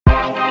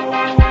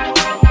And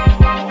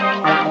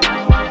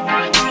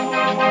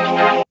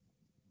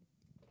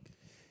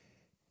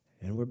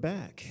we're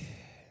back.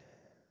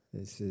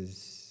 This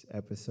is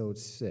episode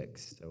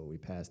 6. So we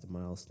passed the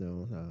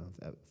milestone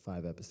of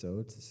 5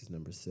 episodes. This is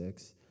number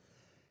 6.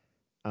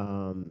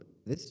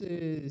 This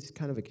is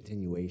kind of a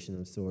continuation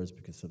of sorts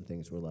because some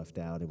things were left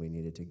out and we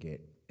needed to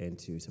get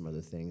into some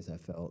other things I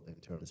felt in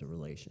terms of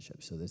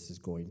relationships. So this is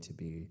going to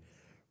be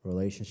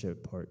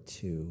relationship part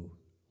 2.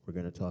 We're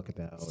going to talk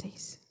about...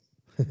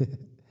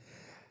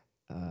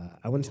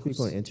 I want to speak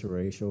on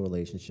interracial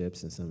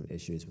relationships and some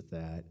issues with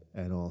that,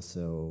 and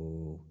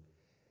also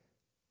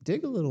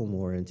dig a little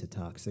more into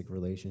toxic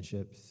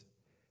relationships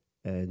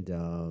and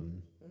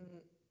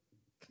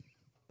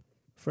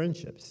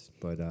friendships.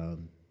 But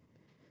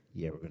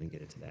yeah, we're going to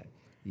get into that.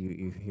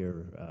 You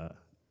hear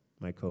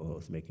my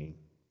co-host making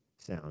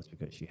sounds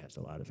because she has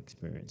a lot of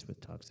experience with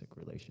toxic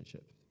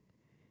relationships.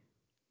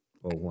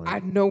 Or one. I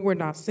know we're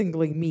not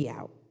singling me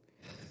out.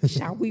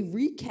 Shall we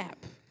recap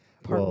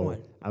part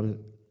 1?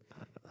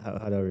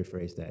 How do I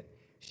rephrase that?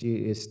 She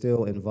is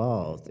still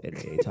involved in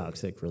a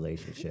toxic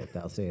relationship.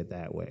 I'll say it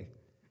that way.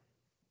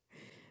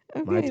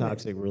 Okay, my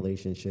toxic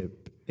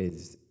relationship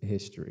is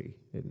history,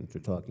 and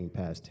we're talking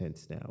past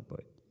tense now,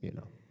 but, you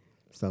know,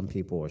 some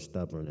people are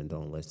stubborn and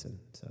don't listen,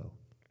 so.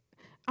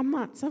 I'm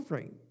not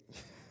suffering.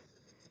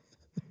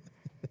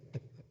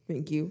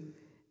 Thank you.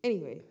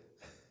 Anyway.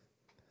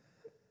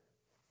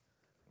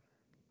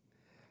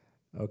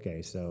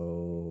 Okay,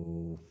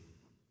 so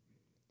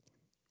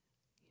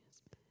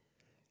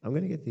I'm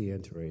going to get the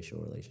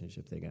interracial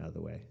relationship thing out of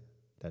the way.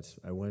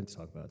 I wanted to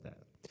talk about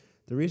that.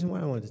 The reason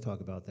why I wanted to talk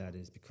about that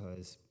is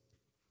because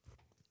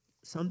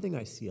something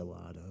I see a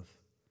lot of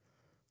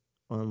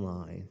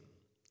online,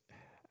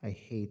 I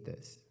hate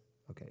this.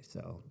 Okay,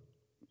 so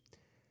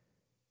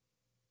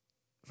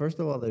first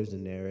of all, there's a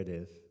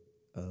narrative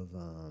of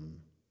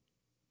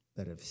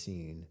that I've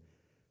seen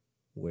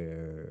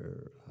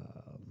where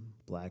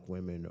black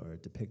women are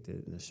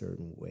depicted in a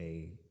certain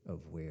way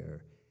of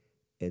where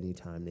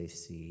anytime they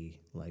see,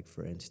 like,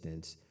 for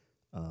instance,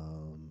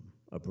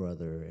 a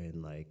brother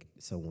and, like,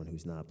 someone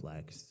who's not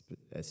black,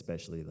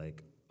 especially,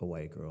 like, a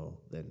white girl,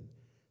 then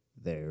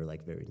they're,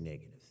 like, very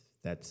negative.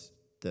 That's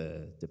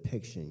the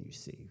depiction you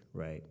see,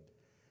 right?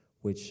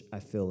 Which I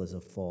feel is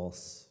a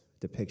false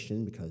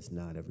depiction because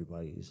not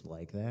everybody is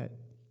like that.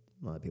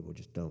 A lot of people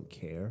just don't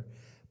care.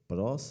 But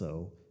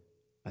also,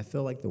 I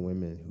feel like the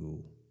women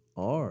who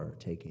are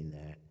taking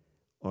that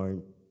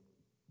aren't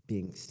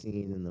being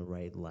seen in the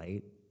right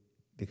light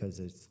because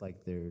it's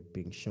like they're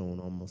being shown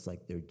almost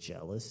like they're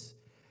jealous,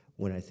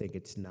 when I think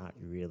it's not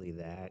really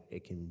that.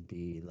 It can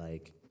be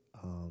like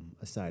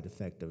a side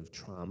effect of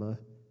trauma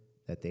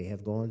that they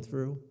have gone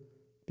through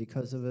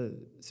because of a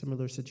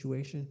similar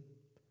situation.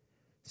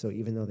 So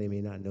even though they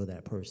may not know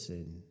that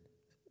person,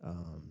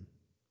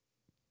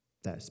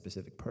 that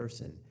specific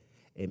person,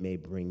 it may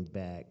bring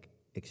back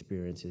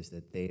experiences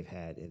that they've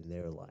had in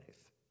their life.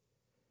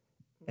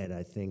 And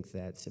I think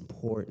that's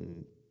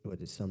important,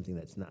 but it's something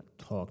that's not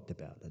talked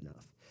about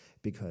enough.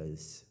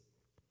 Because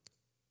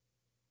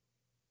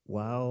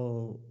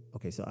so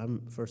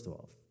I'm, first of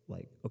all,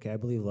 like, okay, I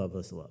believe love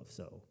is love.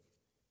 So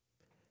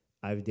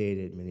I've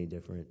dated many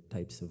different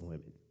types of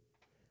women.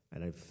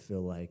 And I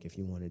feel like if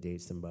you want to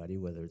date somebody,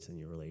 whether it's in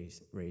your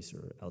race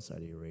or outside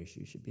of your race,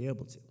 you should be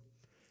able to.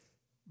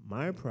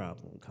 My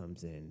problem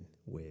comes in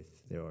with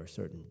there are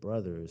certain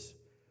brothers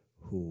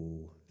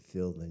who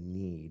feel the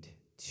need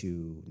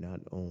to not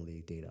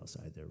only date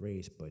outside their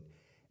race, but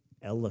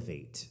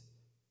elevate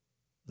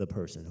the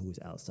person who's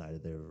outside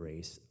of their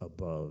race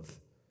above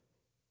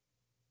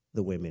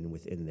the women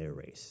within their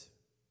race.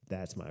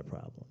 That's my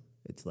problem.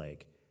 It's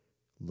like,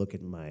 look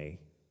at my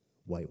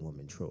white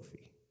woman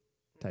trophy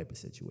type of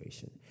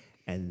situation.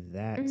 And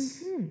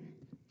that's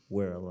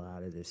where a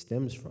lot of this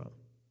stems from.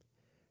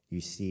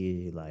 You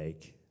see,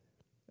 like,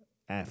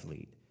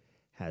 athlete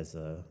has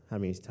how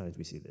many times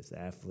we see this? The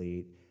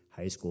athlete,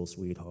 high school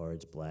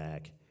sweethearts,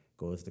 black,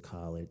 goes to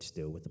college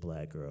still with the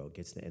black girl,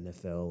 gets the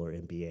NFL or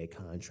NBA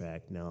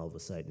contract. Now all of a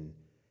sudden,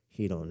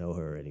 he don't know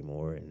her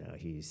anymore, and now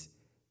he's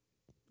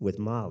with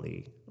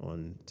Molly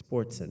on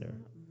SportsCenter.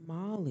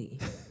 Molly.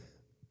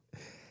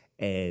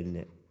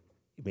 And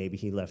maybe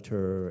he left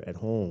her at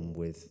home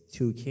with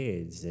 2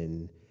 kids,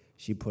 and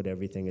she put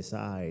everything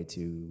aside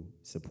to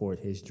support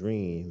his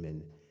dream,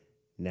 and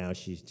now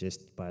she's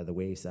just by the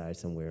wayside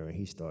somewhere, and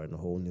he's starting a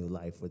whole new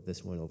life with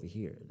this one over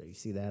here. You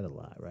see that a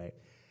lot, right?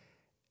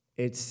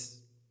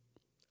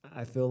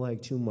 I feel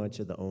like too much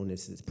of the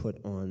onus is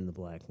put on the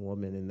black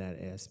woman in that,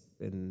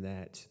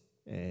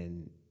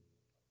 and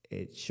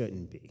it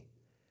shouldn't be.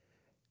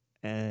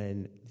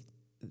 And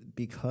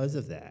because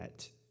of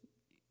that,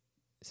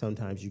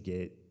 sometimes you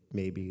get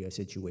maybe a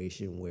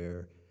situation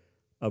where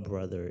a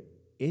brother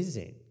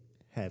isn't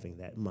having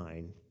that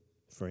mind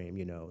frame,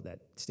 that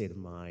state of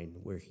mind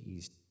where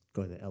he's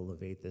going to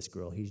elevate this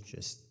girl. He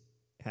just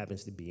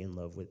happens to be in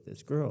love with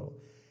this girl.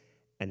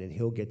 And then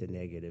he'll get the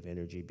negative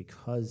energy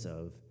because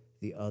of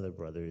the other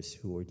brothers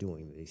who are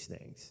doing these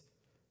things.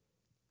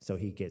 So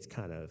he gets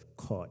kind of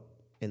caught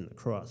in the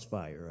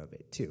crossfire of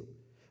it too.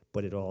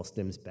 But it all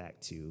stems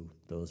back to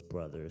those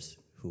brothers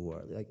who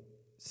are like,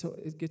 so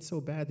it gets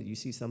so bad that you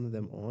see some of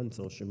them on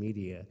social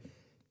media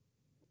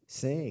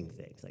saying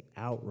things, like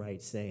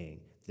outright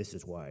saying, this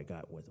is why I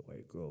got with a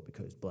white girl,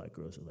 because black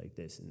girls are like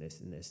this and this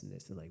and this and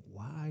this. And like,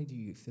 why do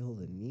you feel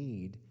the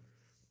need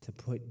to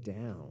put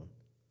down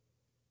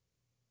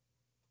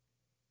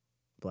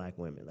black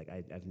women? Like,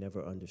 I've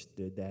never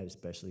understood that,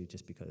 especially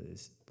just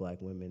because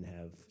black women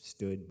have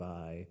stood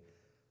by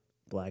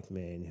black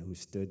men who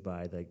stood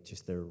by like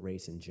just their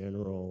race in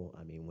general.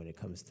 I mean, when it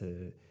comes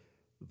to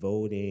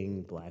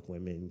voting, black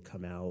women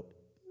come out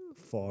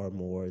far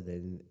more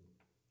than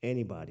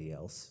anybody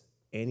else,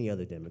 any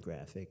other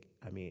demographic.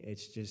 I mean,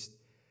 it's just,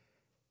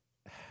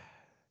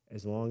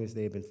 as long as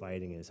they've been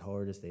fighting, as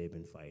hard as they've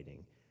been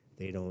fighting,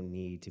 they don't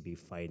need to be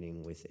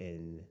fighting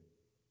within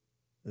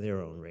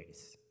their own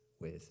race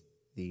with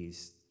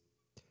these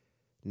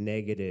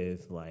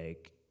negative,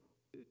 like,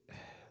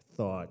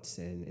 thoughts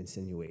and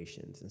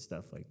insinuations and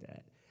stuff like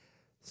that.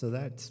 So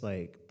that's,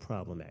 like,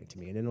 problematic to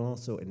me. And it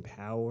also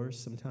empowers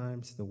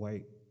sometimes the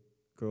white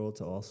girl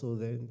to also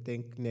then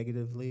think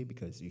negatively,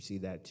 because you see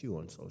that too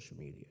on social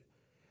media,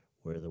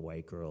 where the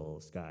white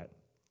girl's got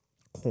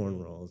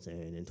cornrows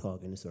and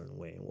talking a certain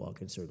way and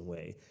walking a certain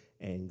way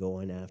and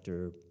going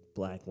after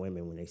black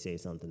women when they say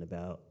something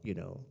about, you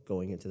know,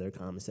 going into their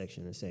comment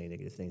section and saying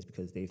negative things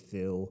because they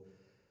feel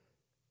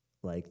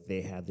like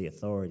they have the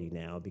authority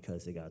now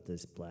because they got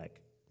this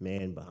black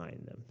man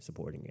behind them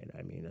supporting it.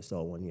 I mean, I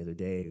saw one the other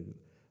day,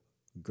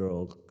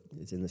 girl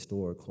is in the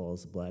store,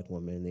 calls the black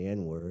woman the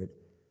N-word,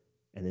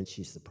 and then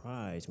she's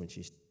surprised when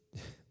she's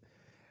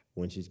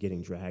when she's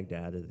getting dragged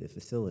out of the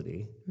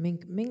facility.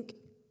 Mink, mink.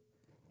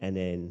 And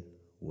then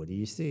what do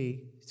you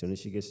see? As soon as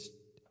she gets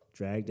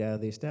dragged out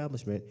of the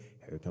establishment,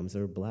 here comes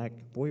her black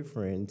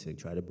boyfriend to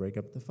try to break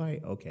up the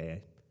fight.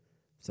 Okay,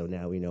 so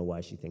now we know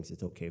why she thinks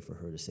it's okay for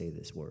her to say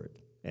this word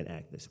and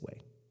act this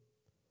way.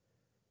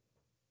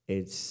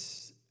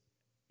 It's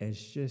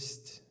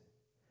just,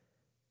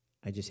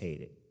 I just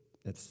hate it.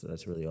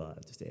 That's really all I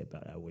have to say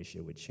about it. I wish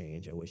it would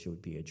change. I wish it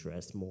would be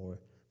addressed more,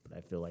 but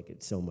I feel like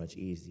it's so much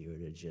easier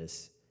to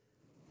just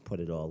put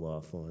it all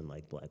off on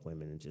like black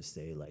women and just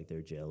say like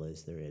they're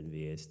jealous, they're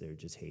envious, they're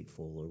just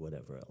hateful or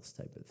whatever else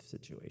type of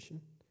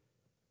situation.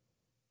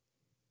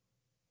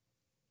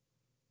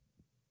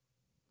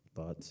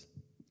 Thoughts?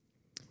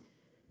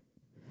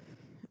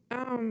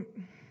 You're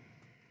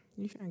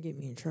trying to get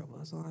me in trouble,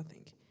 that's all I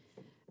think.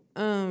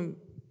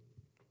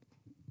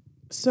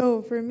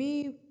 So for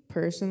me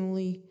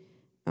personally,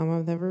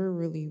 I've never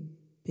really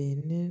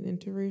been in an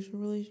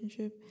interracial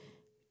relationship.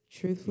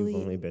 Truthfully,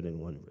 You've only been in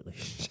one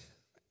relationship.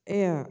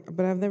 yeah,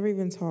 but I've never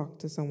even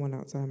talked to someone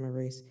outside my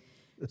race.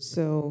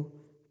 So,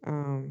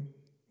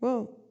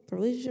 well, the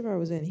relationship I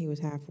was in, he was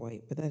half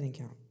white, but that didn't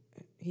count.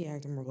 He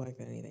acted more black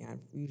than anything. I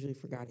usually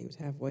forgot he was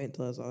half white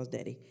until I saw his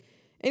daddy.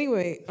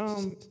 Anyway,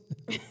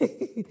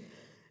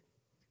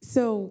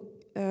 so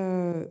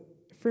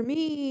for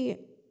me,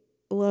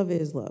 love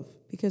is love,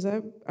 because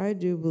I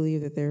do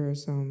believe that there are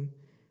some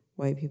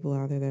white people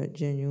out there that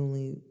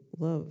genuinely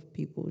love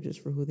people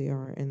just for who they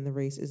are, and the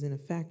race isn't a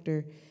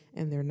factor,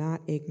 and they're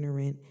not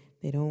ignorant.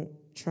 They don't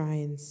try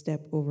and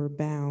step over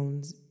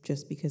bounds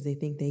just because they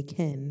think they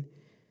can.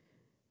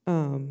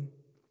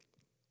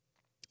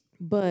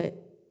 But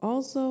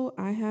also,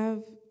 I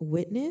have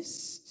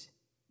witnessed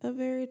a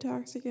very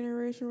toxic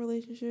interracial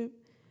relationship.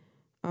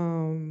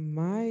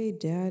 My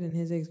dad and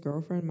his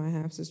ex-girlfriend, my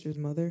half-sister's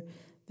mother,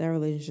 that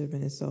relationship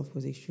in itself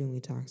was extremely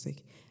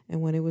toxic.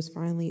 And when it was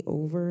finally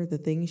over, the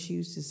things she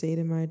used to say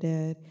to my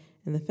dad,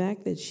 and the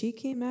fact that she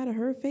came out of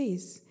her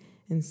face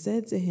and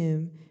said to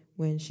him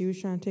when she was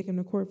trying to take him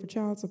to court for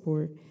child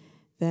support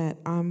that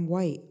I'm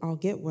white, I'll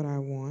get what I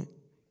want.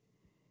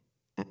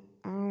 I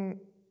don't,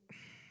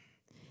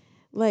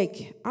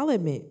 like, I'll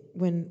admit,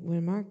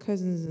 when my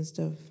cousins and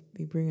stuff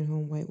be bringing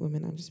home white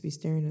women, I'll just be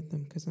staring at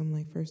them because I'm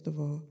like, first of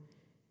all,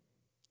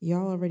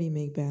 y'all already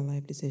make bad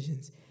life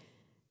decisions.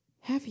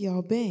 Half of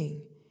y'all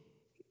bang.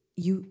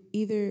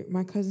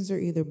 My cousins are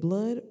either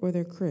blood or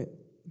they're Crip.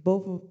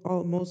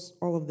 Most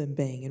all of them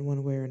bang in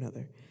one way or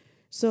another.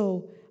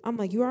 So I'm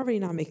like, you're already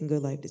not making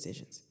good life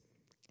decisions.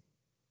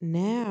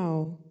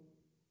 Now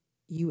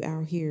you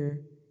out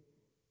here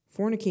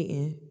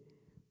fornicating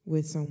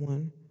with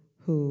someone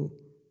who,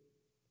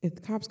 if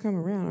the cops come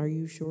around, are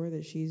you sure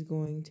that she's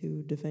going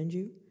to defend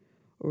you?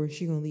 Or is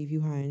she going to leave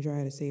you high and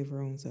dry to save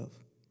her own self?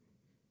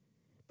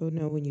 But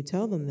no, when you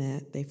tell them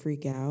that, they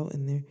freak out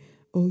and they're,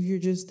 oh, you're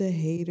just a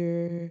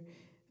hater.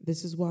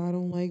 This is why I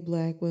don't like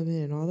black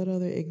women and all that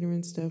other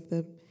ignorant stuff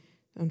that,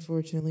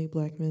 unfortunately,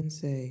 black men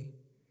say.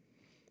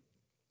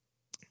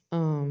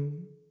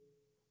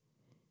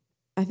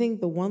 I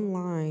think the one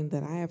line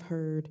that I have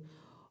heard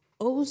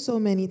so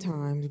many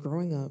times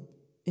growing up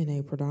in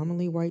a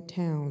predominantly white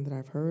town that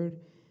I've heard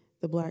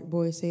the black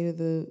boys say to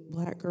the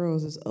black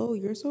girls is, oh,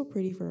 you're so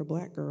pretty for a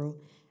black girl,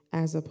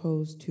 as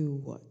opposed to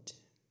what?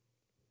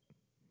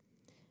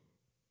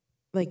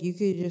 Like, you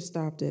could just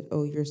stopped at,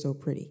 oh, you're so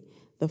pretty.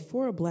 The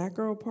for a black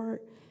girl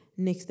part,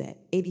 nix that,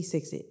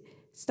 86 it.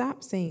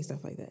 Stop saying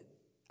stuff like that.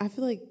 I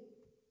feel like,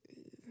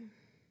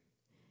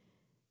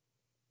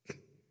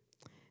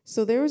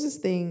 so there was this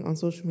thing on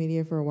social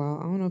media for a while.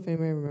 I don't know if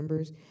anybody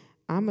remembers.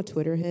 I'm a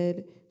Twitter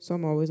head, so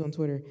I'm always on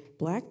Twitter.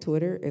 Black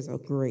Twitter is a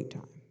great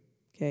time,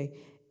 okay?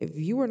 If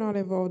you are not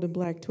involved in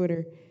Black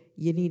Twitter,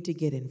 you need to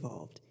get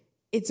involved.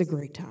 It's a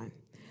great time.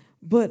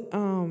 But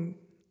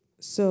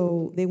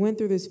so they went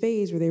through this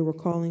phase where they were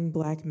calling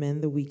black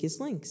men the weakest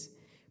links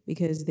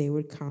because they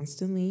would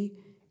constantly,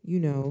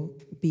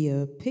 be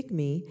a pick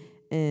me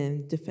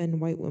and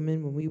defend white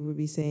women when we would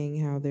be saying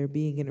how they're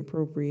being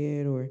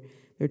inappropriate or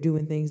they're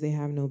doing things they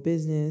have no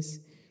business.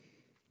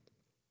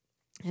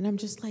 And I'm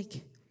just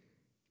like,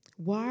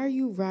 why are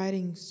you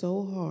riding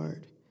so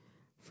hard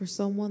for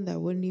someone that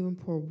wouldn't even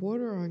pour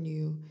water on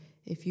you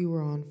if you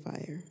were on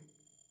fire?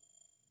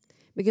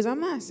 Because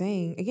I'm not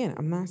saying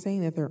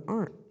that there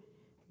aren't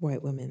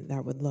white women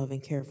that would love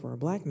and care for a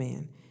black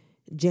man,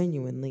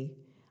 genuinely.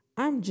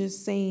 I'm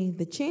just saying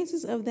the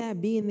chances of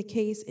that being the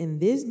case in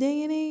this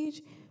day and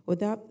age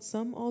without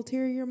some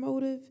ulterior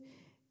motive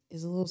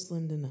is a little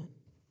slim to none.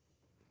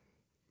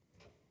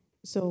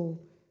 So,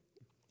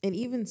 and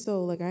even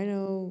so, like, I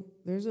know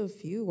there's a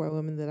few white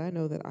women that I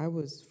know that I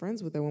was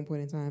friends with at one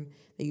point in time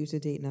that used to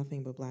date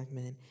nothing but black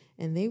men.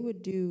 And they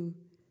would do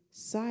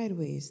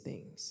sideways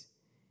things.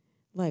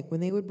 Like, when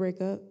they would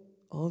break up,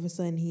 all of a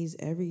sudden he's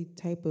every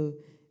type of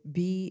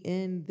be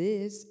in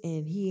this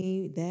and he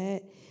ain't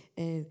that.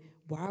 And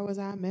why was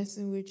I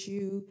messing with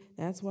you?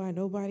 That's why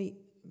nobody...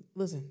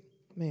 Listen,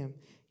 ma'am,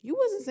 you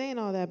wasn't saying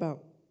all that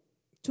about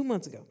 2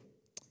 months ago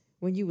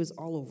when you was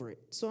all over it.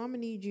 So I'm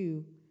going to need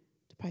you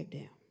to pipe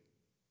down.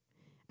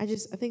 I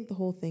think the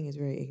whole thing is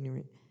very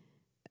ignorant.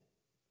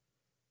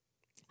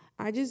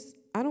 I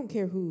don't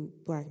care who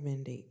black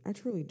men date. I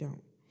truly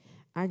don't.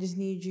 I just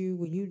need you,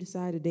 when you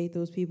decide to date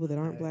those people that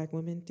aren't black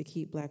women, to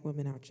keep black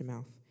women out your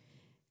mouth.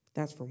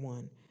 That's for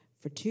one.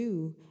 For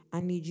two, I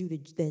need you to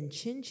then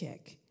chin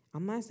check.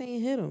 I'm not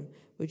saying hit them,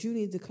 but you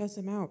need to cuss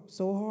them out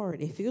so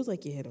hard it feels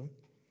like you hit them.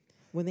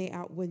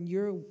 When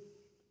your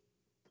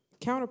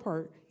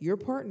counterpart, your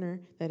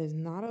partner that is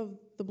not of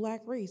the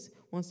black race,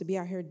 wants to be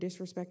out here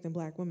disrespecting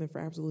black women for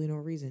absolutely no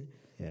reason.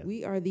 Yeah.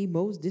 We are the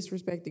most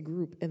disrespected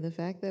group, and the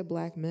fact that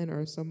black men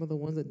are some of the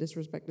ones that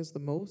disrespect us the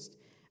most,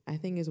 I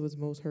think is what's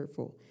most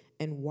hurtful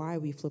and why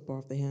we flip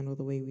off the handle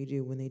the way we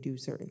do when they do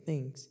certain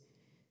things.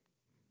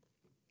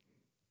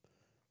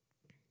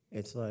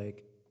 It's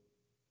like,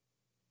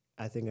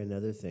 I think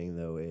another thing,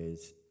 though,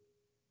 is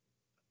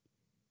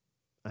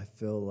I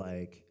feel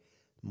like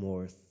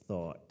more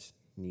thought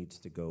needs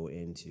to go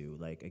into,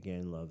 like,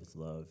 again, love is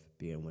love,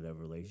 be in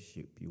whatever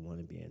relationship you want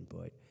to be in,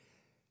 but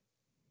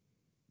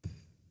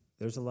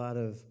there's a lot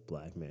of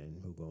black men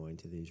who go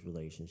into these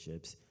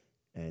relationships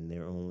and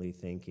they're only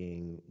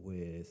thinking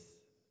with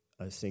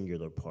a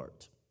singular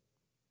part.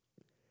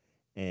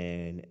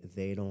 And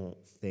they don't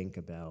think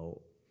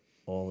about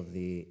all of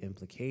the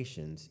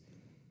implications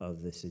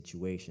of the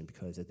situation,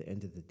 because at the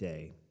end of the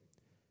day,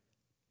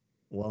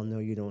 well, no,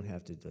 you don't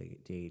have to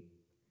date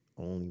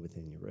only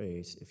within your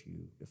race. If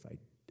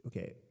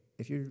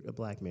you're a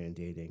black man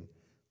dating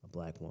a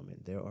black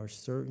woman, there are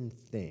certain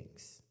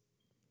things,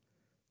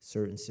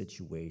 certain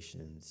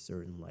situations,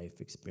 certain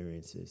life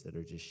experiences that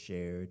are just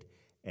shared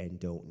and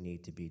don't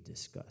need to be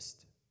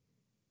discussed.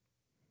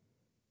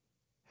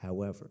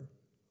 However,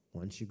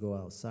 once you go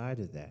outside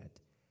of that,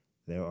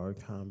 there are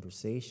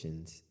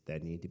conversations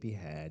that need to be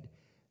had.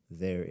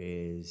 There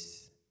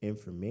is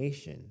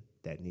information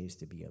that needs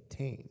to be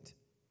obtained.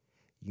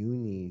 You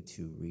need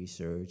to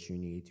research, you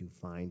need to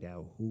find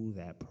out who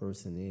that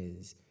person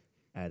is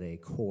at a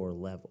core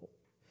level.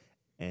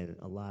 And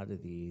a lot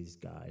of these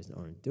guys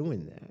aren't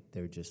doing that.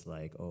 They're just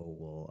like, oh,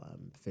 well,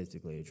 I'm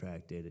physically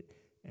attracted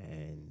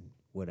and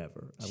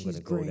whatever. I'm going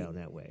to go down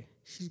that way.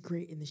 She's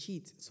great in the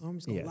sheets, so I'm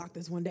just going to lock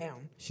this one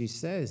down. She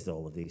says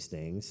all of these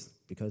things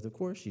because, of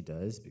course, she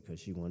does, because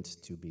she wants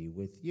to be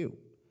with you.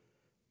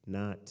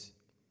 Not,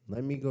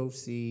 let me go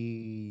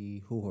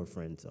see who her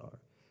friends are.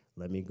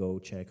 Let me go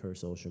check her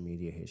social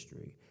media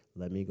history.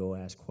 Let me go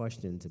ask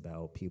questions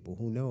about people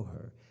who know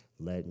her.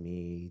 Let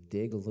me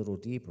dig a little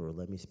deeper.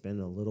 Let me spend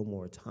a little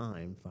more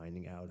time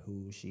finding out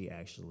who she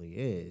actually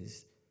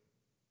is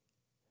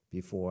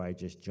before I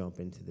just jump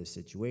into this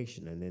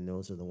situation. And then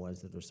those are the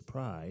ones that are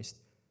surprised,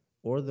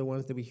 or the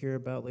ones that we hear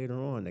about later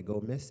on that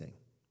go missing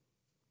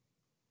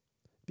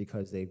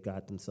because they've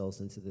got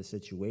themselves into the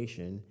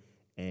situation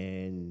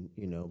and,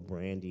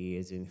 Brandy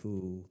isn't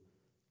who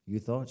you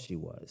thought she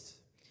was.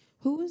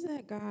 Who was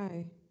that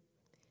guy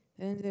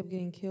that ended up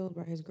getting killed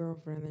by his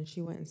girlfriend, and then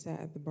she went and sat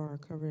at the bar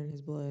covered in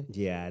his blood?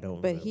 Yeah, I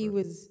don't But remember. He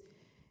was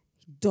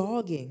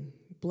dogging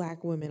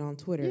black women on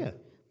Twitter. Yeah.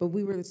 But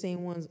we were the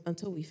same ones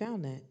until we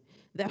found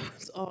that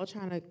was all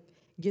trying to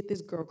get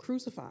this girl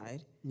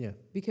crucified. Yeah.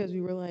 Because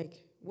we were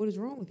like, what is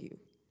wrong with you?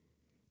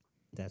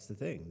 That's the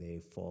thing. They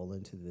fall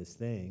into this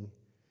thing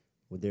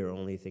where they're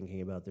only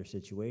thinking about their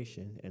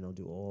situation, and they'll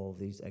do all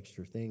these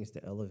extra things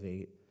to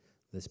elevate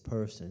this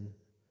person.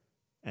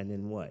 And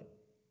then what?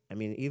 I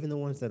mean, even the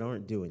ones that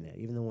aren't doing that,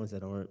 even the ones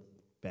that aren't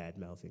bad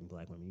mouthing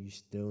black women. You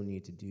still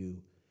need to do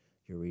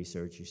your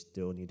research. You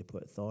still need to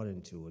put thought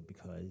into it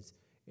because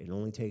it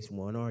only takes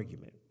one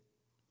argument,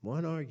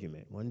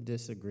 one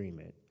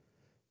disagreement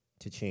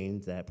to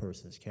change that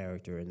person's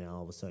character, and now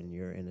all of a sudden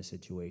you're in a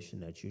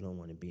situation that you don't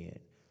want to be in.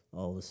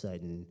 All of a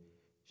sudden,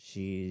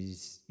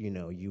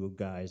 you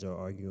guys are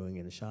arguing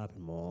in a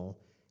shopping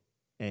mall,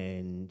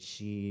 and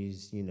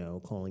she's,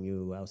 calling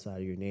you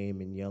outside of your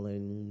name and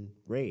yelling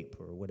rape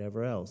or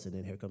whatever else, and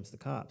then here comes the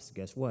cops.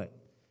 Guess what?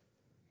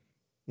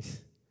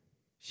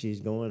 She's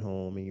going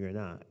home and you're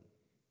not.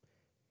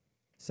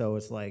 So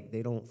it's like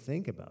they don't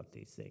think about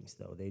these things,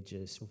 though. They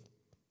just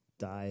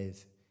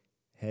dive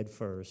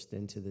headfirst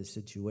into the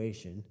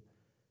situation,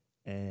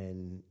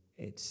 and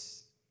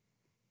it's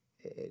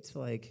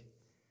like,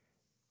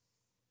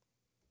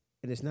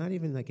 and it's not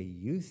even like a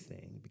youth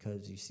thing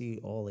because you see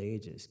all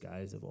ages,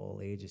 guys of all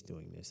ages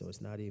doing this. So it's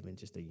not even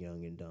just a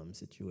young and dumb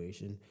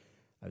situation.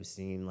 I've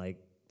seen like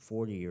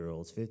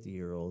 40-year-olds,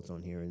 50-year-olds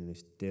on here, and they're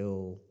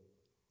still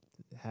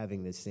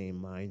having the same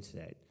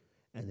mindset.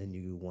 And then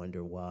you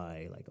wonder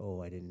why, like,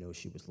 oh, I didn't know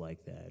she was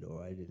like that,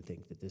 or I didn't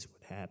think that this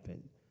would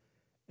happen.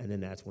 And then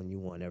that's when you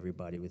want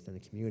everybody within the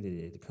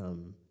community to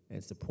come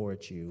and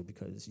support you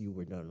because you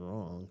were done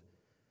wrong.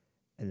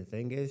 And the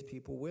thing is,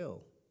 people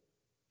will,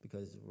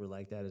 because we're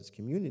like that as a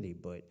community,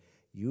 but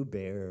you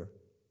bear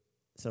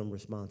some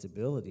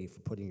responsibility for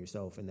putting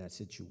yourself in that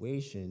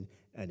situation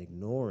and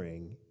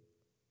ignoring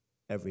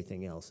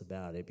everything else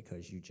about it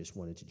because you just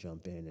wanted to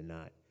jump in and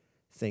not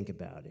think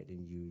about it,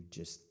 and you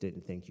just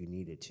didn't think you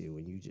needed to,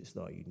 and you just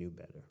thought you knew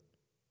better.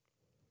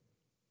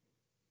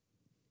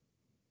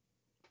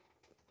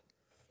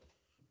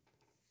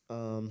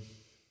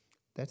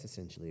 That's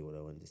essentially what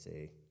I wanted to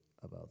say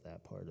about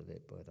that part of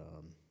it, but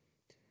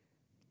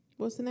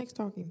What's the next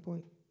talking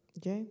point,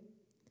 Jay?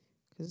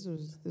 Because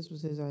this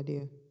was his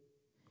idea.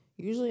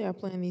 Usually I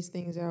plan these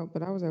things out,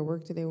 but I was at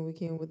work today when we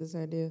came up with this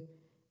idea.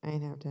 I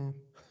ain't have time.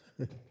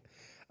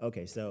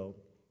 Okay, so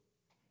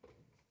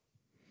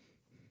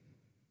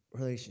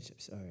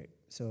relationships. All right.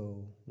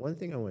 So one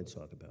thing I wanted to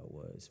talk about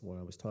was when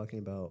I was talking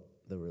about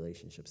the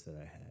relationships that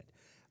I had,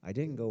 I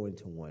didn't go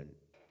into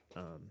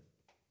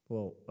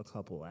a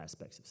couple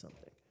aspects of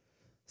something.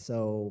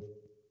 So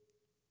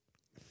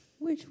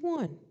Which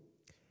one?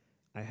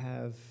 I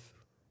have.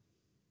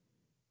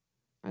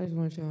 I just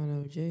want y'all to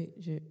know, Jay,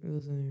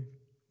 listen here.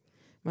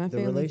 My The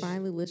family relation-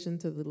 finally listened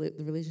to the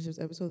relationships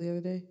episode the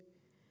other day,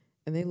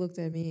 and they looked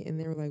at me and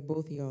they were like,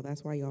 both of y'all,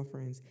 that's why y'all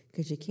friends,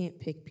 because you can't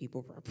pick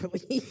people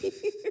properly.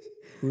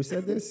 Who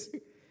said this?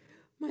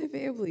 My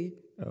family.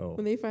 Oh.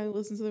 When they finally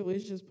listened to the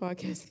relationships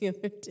podcast the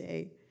other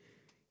day.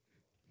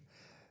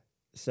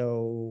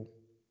 So,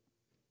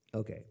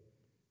 okay.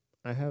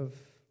 I have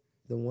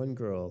the one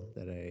girl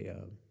that I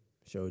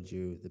showed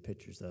you the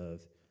pictures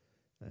of,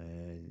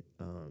 and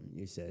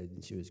you said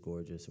she was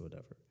gorgeous or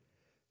whatever.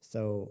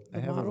 So The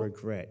I have model? a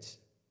regret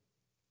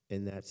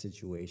in that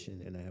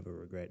situation, and I have a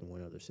regret in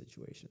one other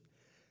situation.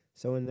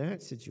 So in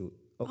that situation,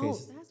 okay. Oh,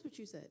 that's what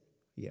you said.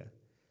 Yeah.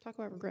 Talk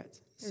about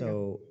regrets.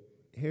 So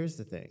here's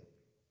the thing.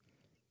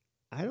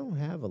 I don't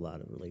have a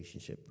lot of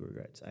relationship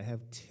regrets. I have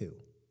two.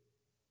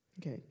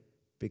 Okay.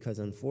 Because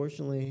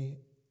unfortunately,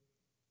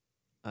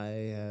 I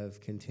have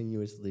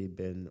continuously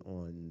been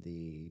on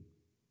the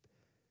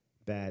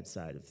bad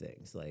side of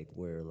things, like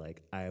where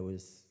like I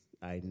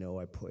know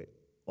I put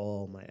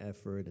all my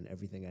effort and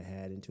everything I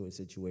had into a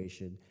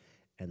situation,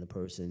 and the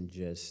person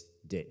just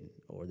didn't,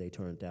 or they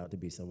turned out to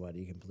be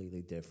somebody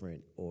completely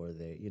different, or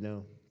they,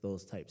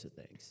 those types of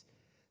things.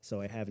 So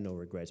I have no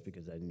regrets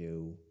because I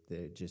knew that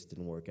it just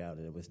didn't work out,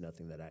 and it was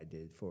nothing that I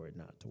did for it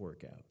not to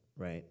work out,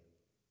 right?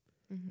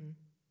 Mm-hmm.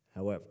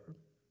 However,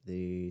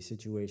 the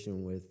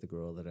situation with the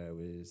girl that I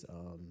was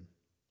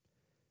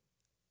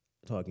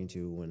talking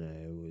to when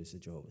I was a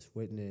Jehovah's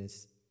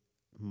Witness,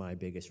 my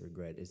biggest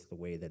regret is the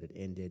way that it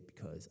ended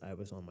because I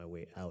was on my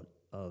way out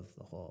of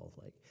the hall.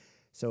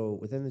 So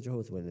within the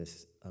Jehovah's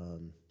Witness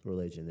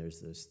religion,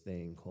 there's this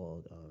thing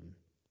called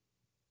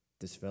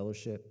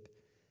disfellowship,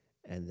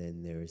 and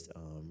then there's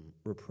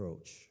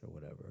reproach or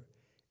whatever.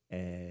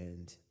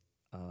 And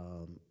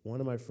one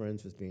of my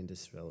friends was being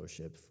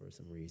disfellowshipped for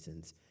some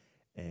reasons,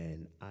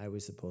 and I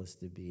was supposed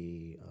to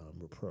be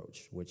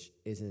reproached, which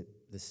isn't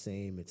the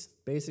same. It's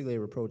basically a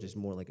reproach is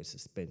more like a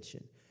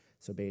suspension.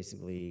 So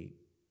basically,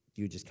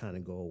 you just kind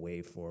of go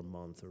away for a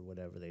month or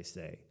whatever they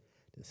say.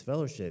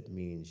 Disfellowship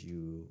means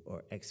you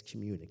are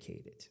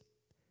excommunicated.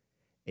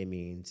 It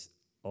means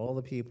all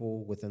the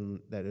people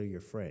within that are your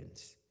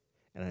friends.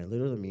 And I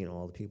literally mean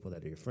all the people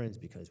that are your friends,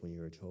 because when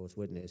you're a Jehovah's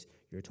Witness,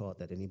 you're taught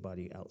that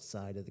anybody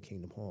outside of the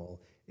Kingdom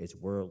Hall is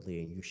worldly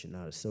and you should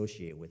not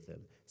associate with them.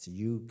 So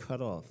you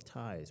cut off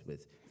ties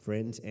with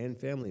friends and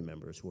family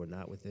members who are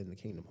not within the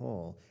Kingdom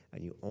Hall,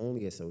 and you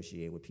only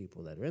associate with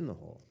people that are in the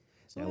hall.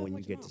 So now, when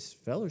you get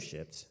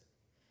disfellowshipped,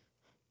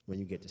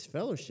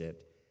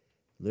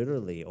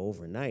 literally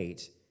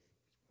overnight,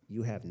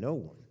 you have no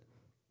one.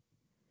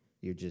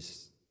 You're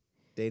just,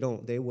 they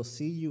will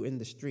see you in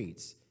the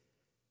streets,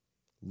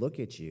 look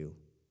at you,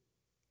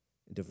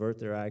 divert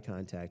their eye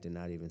contact, and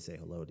not even say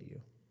hello to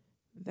you.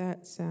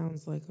 That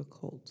sounds like a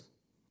cult.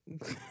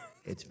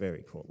 It's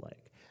very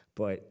cult-like,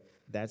 but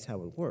that's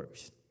how it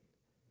works.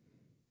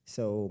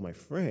 So my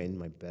friend,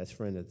 my best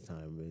friend at the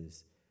time,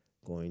 was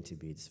going to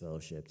be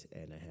disfellowshipped,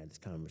 and I had this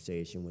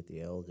conversation with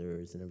the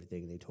elders and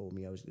everything. They told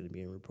me I was going to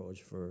be in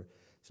reproach for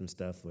some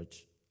stuff,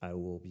 which I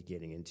will be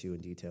getting into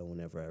in detail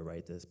whenever I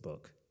write this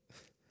book.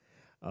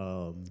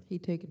 He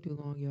taking too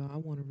long, y'all. I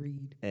want to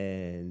read.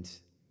 And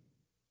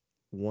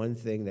one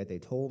thing that they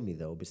told me,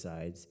 though,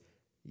 besides,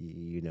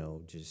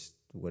 just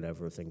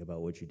whatever, think about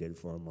what you did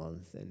for a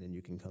month and then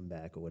you can come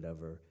back or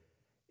whatever,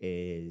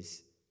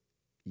 is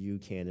you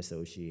can't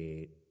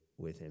associate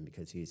with him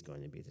because he's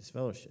going to be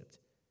disfellowshipped.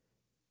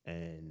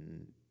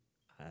 And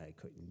I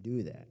couldn't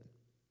do that.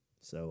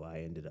 So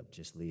I ended up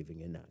just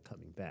leaving and not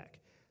coming back.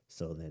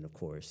 So then, of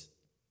course,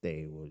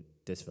 they would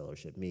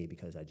disfellowship me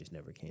because I just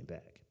never came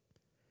back.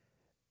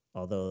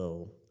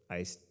 Although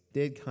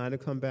did kind of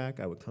come back.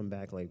 I would come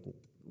back like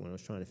when I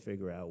was trying to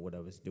figure out what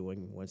I was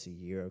doing once a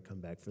year. I would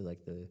come back for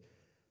like the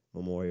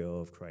memorial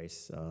of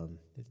Christ's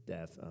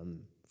death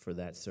for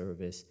that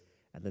service.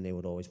 And then they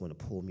would always want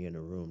to pull me in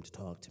a room to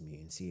talk to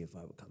me and see if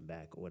I would come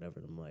back or whatever.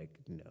 And I'm like,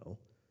 no,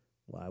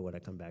 why would I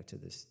come back to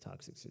this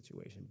toxic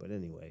situation? But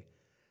anyway,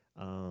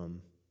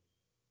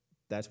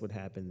 that's what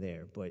happened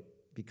there. But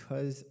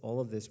because all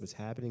of this was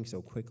happening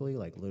so quickly,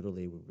 like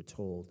literally we were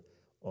told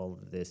all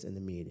of this in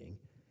the meeting,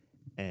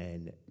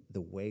 and the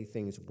way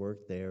things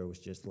worked there was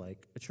just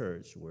like a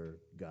church where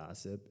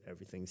gossip,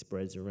 everything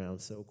spreads around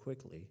so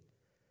quickly.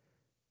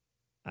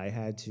 I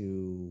had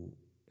to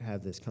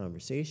have this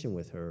conversation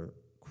with her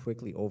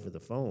quickly over the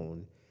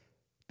phone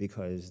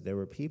because there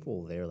were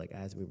people there, like,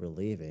 as we were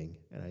leaving,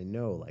 and I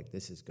know, like,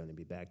 this is going to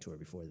be back to her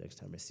before the next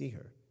time I see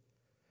her.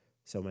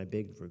 So my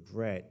big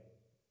regret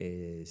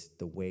is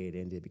the way it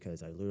ended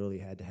because I literally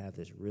had to have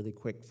this really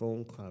quick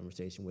phone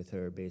conversation with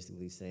her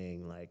basically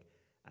saying, like,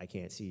 I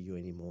can't see you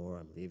anymore.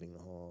 I'm leaving the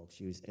hall.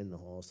 She was in the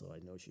hall, so I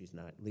know she's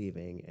not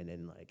leaving. And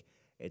then, like,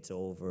 it's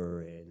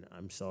over, and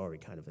I'm sorry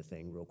kind of a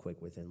thing real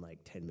quick within, like,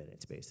 10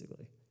 minutes,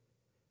 basically.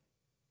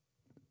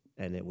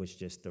 And it was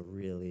just a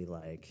really,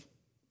 like,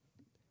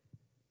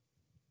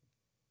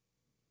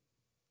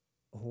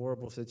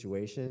 horrible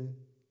situation.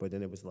 But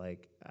then it was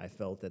like I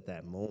felt at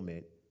that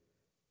moment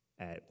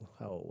at,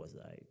 how old was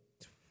I,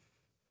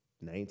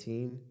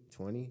 19,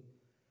 20?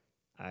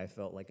 I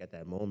felt like at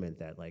that moment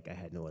that, like, I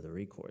had no other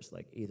recourse.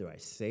 Like, either I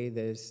say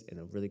this in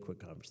a really quick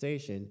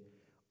conversation,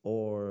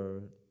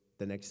 or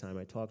the next time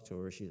I talk to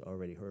her, she's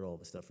already heard all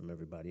the stuff from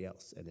everybody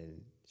else, and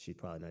then she's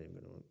probably not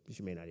even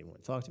she may not even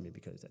want to talk to me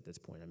because at this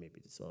point I may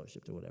be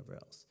disfellowshipped or whatever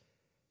else.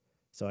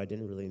 So I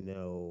didn't really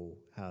know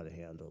how to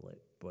handle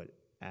it, but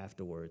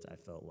afterwards I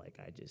felt like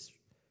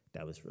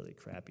that was really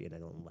crappy, and I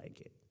don't like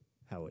it,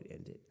 how it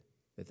ended,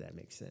 if that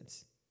makes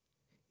sense.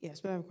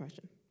 Yes, but I have a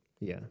question.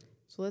 Yeah.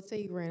 So let's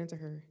say you ran into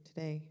her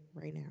today,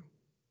 right now.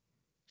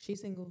 She's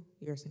single,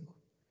 you're single.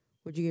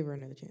 Would you give her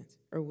another chance?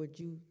 Or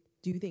do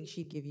you think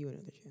she'd give you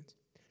another chance?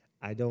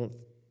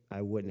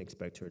 I wouldn't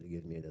expect her to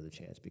give me another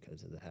chance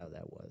because of how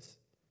that was.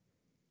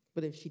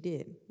 But if she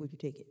did, would you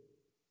take it?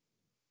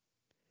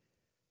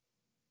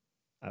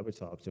 I would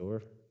talk to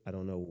her. I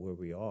don't know where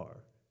we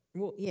are.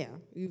 Well, yeah,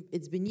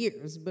 it's been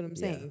years, but I'm Yeah.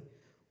 saying,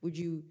 would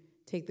you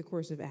take the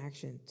course of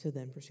action to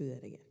then pursue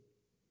that again?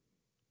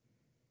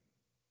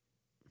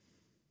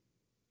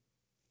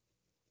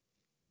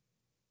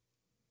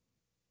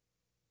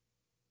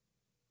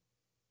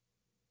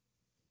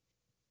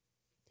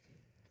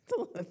 That's a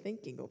lot of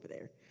thinking over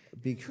there.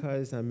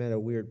 Because I'm at a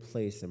weird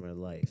place in my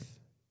life.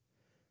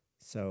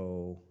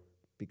 So,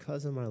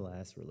 because of my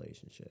last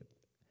relationship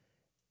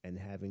and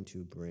having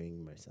to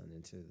bring my son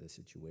into the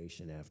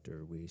situation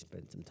after we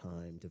spent some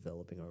time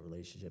developing our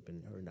relationship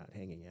and her not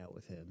hanging out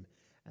with him,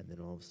 and then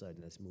all of a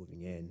sudden us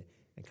moving in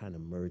and kind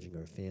of merging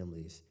our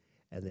families,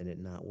 and then it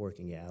not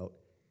working out,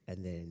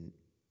 and then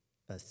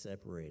us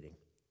separating,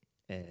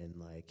 and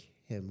like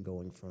him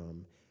going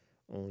from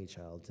only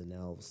child to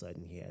now all of a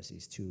sudden he has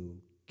these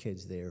two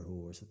kids there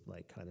who are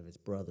like kind of his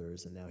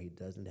brothers, and now he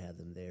doesn't have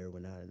them there. We're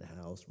not in the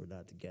house. We're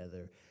not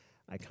together.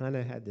 I kind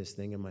of had this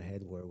thing in my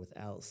head where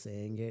without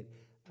saying it,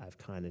 I've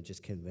kind of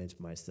just convinced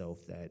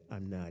myself that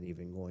I'm not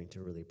even going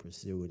to really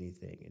pursue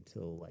anything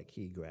until like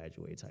he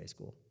graduates high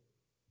school.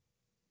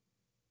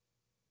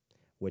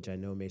 Which I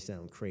know may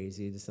sound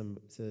crazy to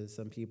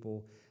some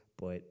people,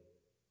 but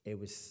it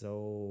was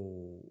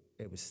so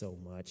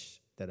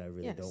much that I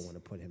really don't Yes. want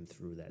to put him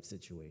through that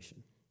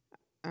situation.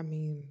 I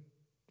mean,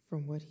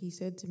 from what he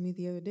said to me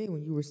the other day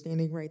when you were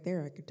standing right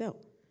there, I could tell.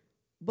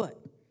 But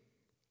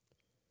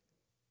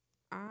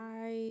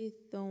I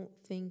don't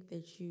think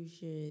that you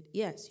should.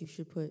 Yes, you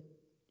should put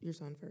your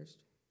son first.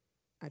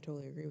 I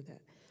totally agree with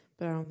that.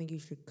 But I don't think you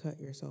should cut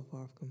yourself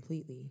off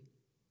completely.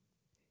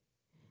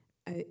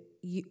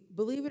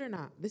 Believe it or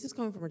not, this is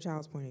coming from a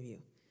child's point of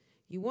view.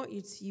 You want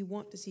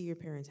to see your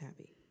parents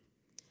happy.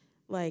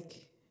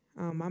 Like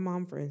my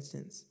mom, for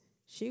instance,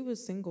 she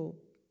was single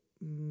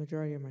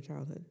majority of my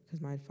childhood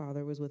because my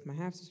father was with my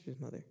half-sister's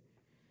mother.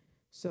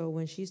 So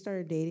when she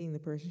started dating the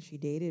person she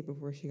dated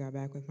before she got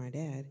back with my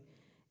dad,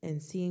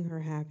 and seeing her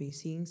happy,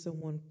 seeing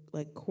someone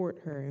like court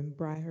her and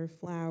buy her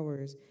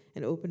flowers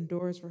and open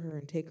doors for her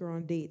and take her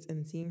on dates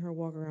and seeing her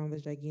walk around with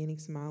a gigantic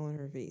smile on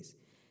her face.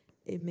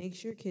 It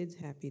makes your kids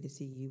happy to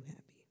see you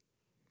happy.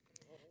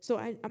 So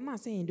I'm not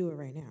saying do it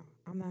right now.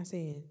 I'm not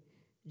saying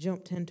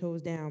jump 10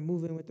 toes down,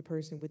 move in with the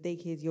person with their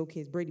kids, your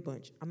kids, Brady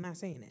Bunch. I'm not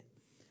saying that.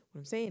 What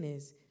I'm saying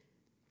is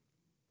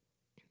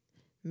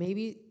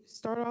maybe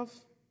start off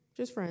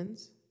just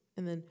friends,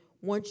 and then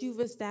once you've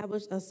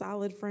established a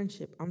solid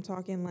friendship, I'm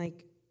talking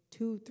like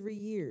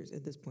 2-3 years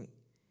at this point.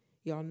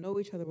 Y'all know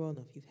each other well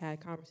enough. You've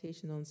had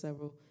conversations on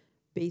several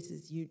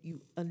bases.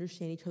 You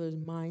understand each other's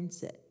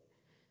mindset.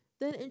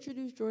 Then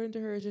introduce Jordan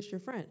to her as just your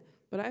friend.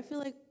 But I feel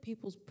like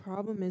people's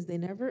problem is they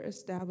never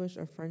establish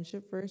a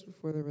friendship first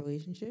before the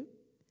relationship.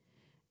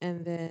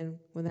 And then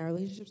when that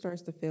relationship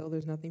starts to fail,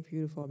 there's nothing for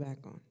you to fall back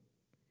on.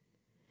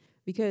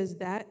 Because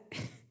that,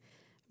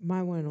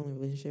 my one and only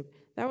relationship,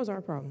 that was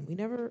our problem. We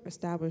never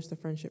established the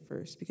friendship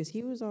first because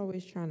he was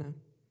always trying to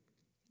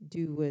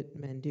do what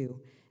men do.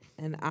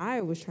 And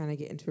I was trying to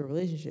get into a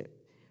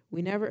relationship.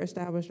 We never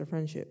established a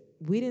friendship.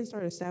 We didn't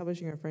start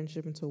establishing a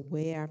friendship until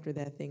way after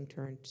that thing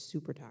turned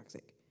super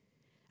toxic.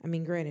 I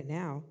mean, granted,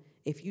 now,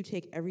 if you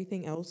take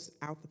everything else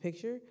out the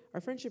picture, our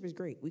friendship is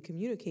great. We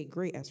communicate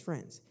great as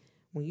friends.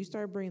 When you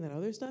start bringing that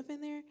other stuff in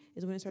there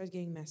is when it starts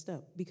getting messed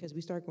up because we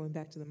start going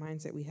back to the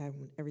mindset we had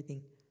when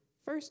everything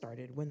first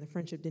started, when the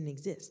friendship didn't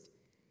exist.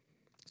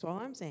 So all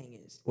I'm saying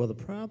is... Well, the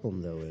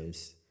problem, though,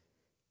 is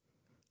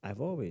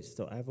I've always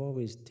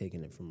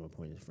taken it from a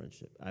point of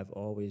friendship.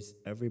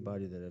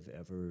 Everybody that I've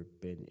ever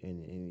been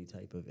in any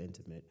type of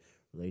intimate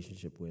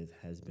relationship with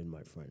has been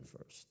my friend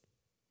first,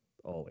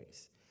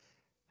 always.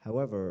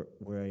 However,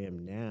 where I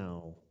am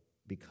now,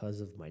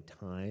 because of my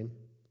time,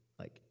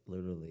 like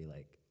literally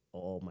like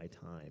all my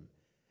time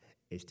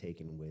is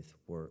taken with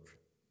work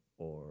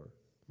or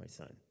my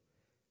son.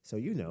 So,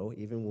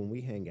 even when we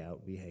hang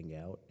out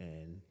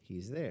and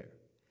he's there.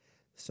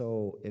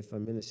 So if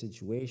I'm in a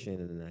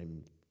situation and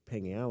I'm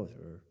hanging out with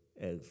her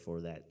for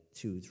that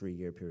 2-3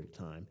 year period of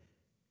time,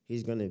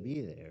 he's going to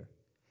be there.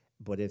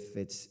 But if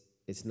it's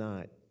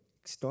not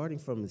starting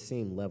from the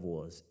same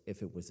level as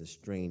if it was a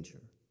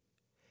stranger.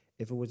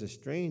 If it was a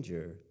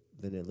stranger,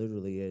 then it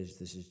literally is,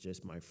 this is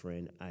just my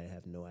friend. I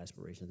have no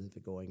aspirations of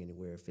it going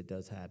anywhere. If it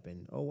does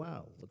happen, oh,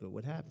 wow, look at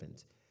what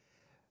happens.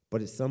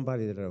 But it's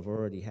somebody that I've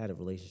already had a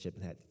relationship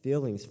and had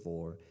feelings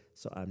for,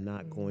 so I'm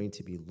not going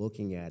to be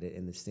looking at it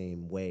in the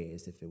same way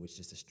as if it was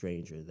just a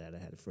stranger that I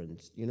had a friend.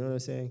 You know what I'm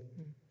saying?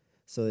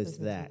 So it's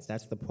that.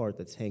 That's the part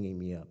that's hanging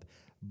me up.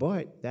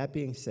 But that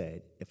being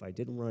said, if I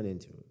didn't run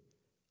into it,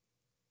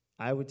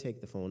 I would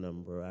take the phone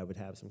number, I would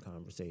have some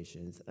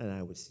conversations, and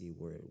I would see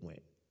where it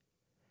went.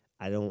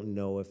 I don't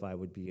know if I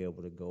would be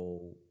able to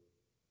go,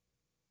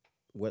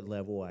 what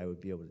level I would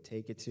be able to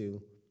take it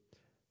to,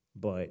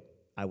 but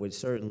I would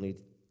certainly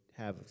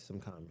have some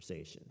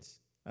conversations.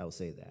 I will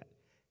say that.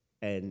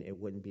 And it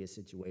wouldn't be a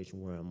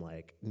situation where I'm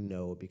like,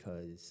 no,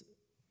 because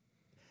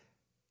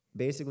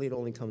basically it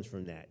only comes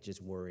from that,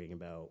 just worrying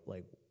about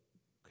like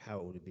how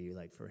it would be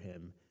like for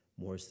him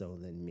more so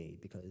than me.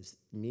 Because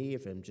me,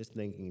 if I'm just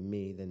thinking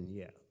me, then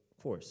yeah,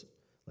 of course,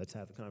 let's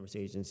have a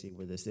conversation, see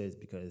where this is,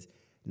 because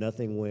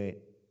nothing went.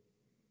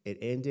 It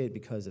ended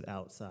because of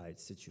outside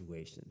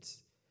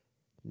situations.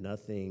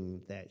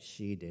 Nothing that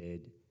she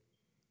did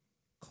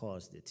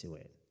caused it to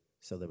end.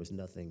 So there was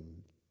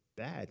nothing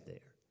bad there.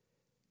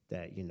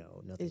 That, nothing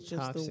toxic. It's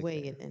just the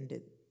way there. It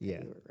ended that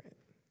Yeah. you regret.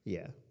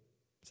 Yeah.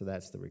 So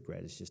that's the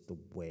regret. It's just the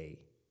way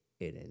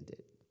it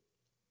ended.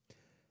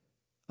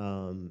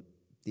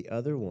 The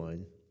other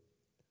one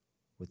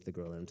with the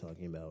girl that I'm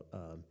talking about,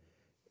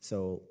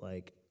 so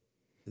like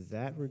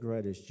that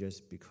regret is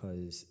just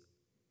because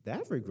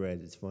that regret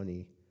is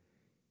funny,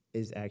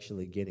 is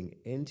actually getting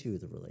into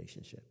the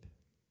relationship.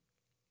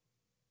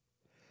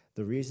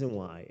 The reason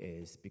why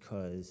is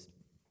because,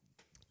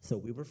 so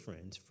we were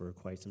friends for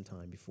quite some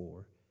time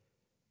before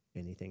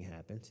anything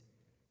happened.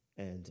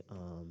 And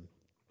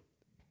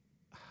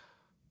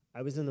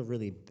I was in a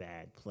really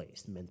bad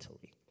place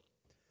mentally.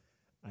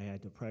 I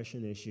had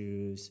depression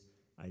issues.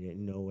 I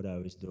didn't know what I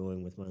was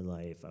doing with my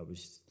life. I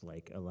was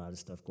like a lot of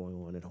stuff going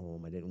on at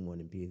home. I didn't want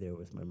to be there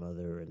with my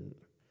mother and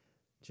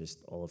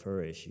just all of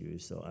her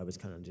issues. So I was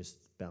kind of just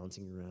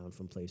bouncing around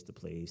from place to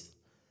place,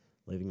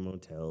 living in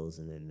motels,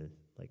 and then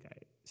like I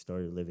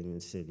started living in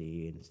the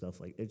city and stuff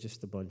like it's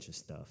just a bunch of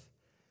stuff.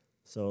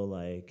 So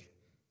like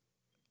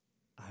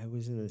I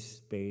was in a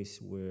space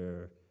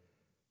where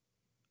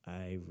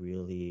I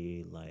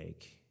really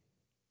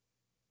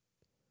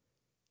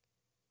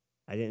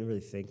I didn't really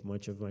think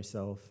much of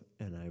myself,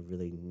 and I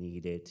really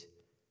needed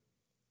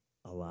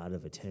a lot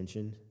of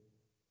attention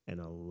and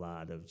a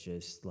lot of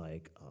just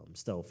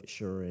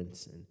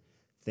self-assurance and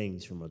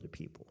things from other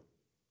people.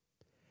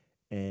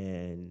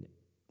 And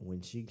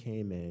when she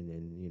came in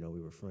and,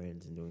 we were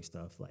friends and doing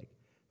stuff, like,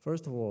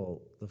 first of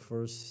all, the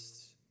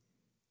first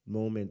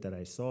moment that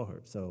I saw her,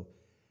 so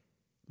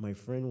my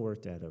friend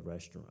worked at a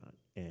restaurant,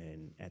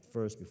 and at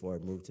first, before I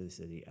moved to the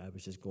city, I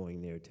was just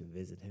going there to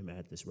visit him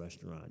at this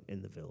restaurant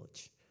in the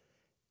village.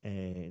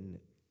 And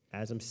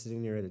as I'm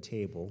sitting there at a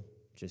table,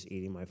 just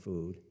eating my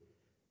food,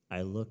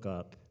 I look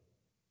up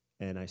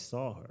and I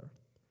saw her.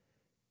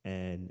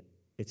 And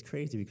it's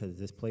crazy because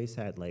this place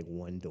had like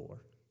one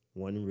door,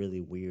 one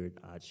really weird,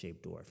 odd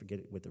shaped door. I forget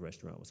what the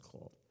restaurant was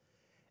called.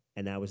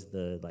 And that was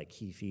the like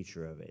key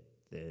feature of it,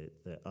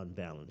 the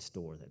unbalanced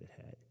door that it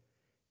had.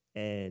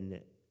 And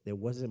there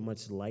wasn't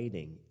much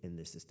lighting in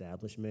this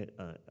establishment,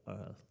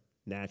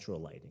 natural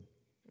lighting.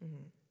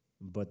 Mm-hmm.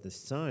 But the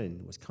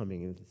sun was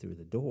coming in through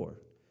the door.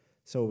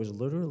 So it was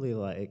literally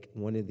like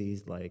one of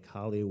these like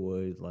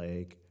Hollywood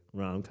like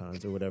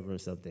rom-coms or whatever or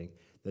something.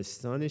 The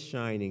sun is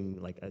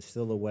shining like a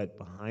silhouette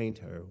behind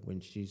her when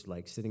she's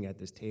like sitting at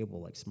this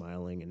table, like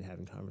smiling and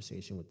having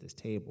conversation with this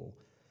table.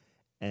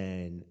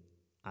 And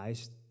I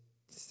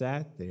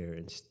sat there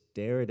and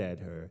stared at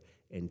her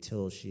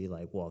until she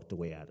like walked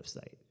away out of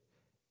sight.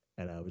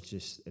 And I was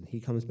just, and he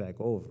comes back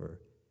over,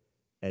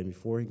 and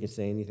before he can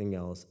say anything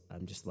else,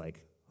 I'm just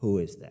like, who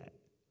is that?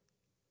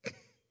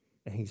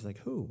 And he's like,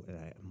 who? And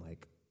I'm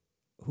like,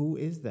 who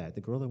is that?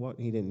 The girl that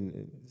walked, he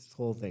didn't, this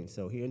whole thing.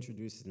 So he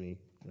introduces me,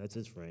 that's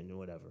his friend or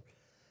whatever.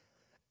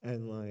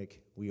 And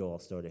like, we all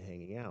started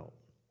hanging out.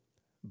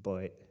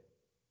 But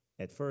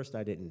at first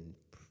I didn't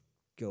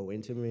go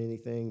into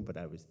anything, but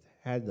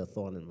had the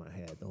thought in my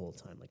head the whole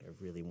time, like I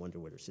really wonder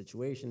what her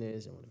situation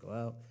is, I want to go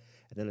out.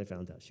 And then I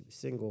found out she was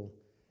single.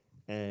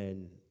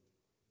 And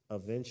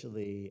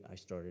eventually I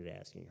started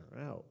asking her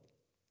out.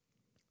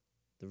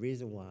 The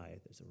reason why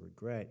there's a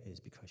regret is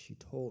because she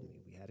told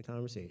me, we had a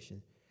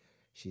conversation,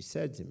 she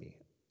said to me,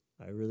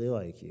 I really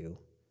like you,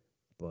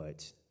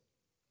 but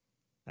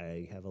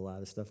I have a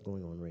lot of stuff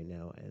going on right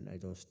now, and I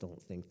just don't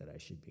think that I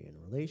should be in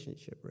a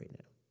relationship right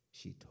now.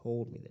 She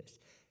told me this.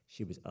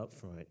 She was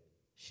upfront.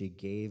 She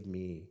gave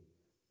me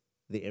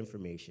the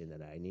information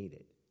that I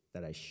needed,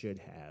 that I should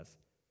have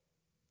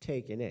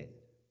taken in.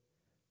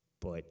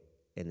 But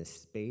in the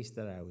space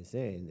that I was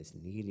in, this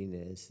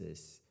neediness,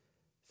 this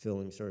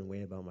feeling a certain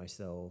way about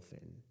myself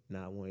and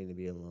not wanting to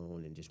be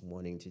alone and just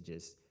wanting to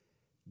just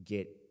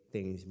get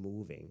things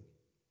moving,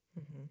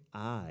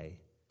 I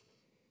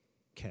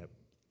kept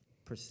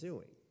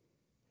pursuing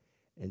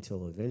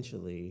until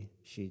eventually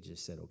she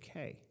just said,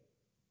 okay.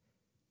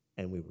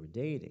 And we were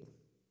dating.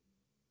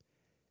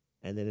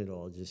 And then it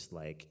all just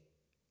like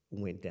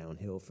went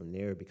downhill from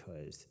there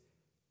because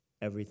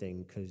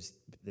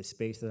the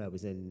space that I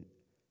was in,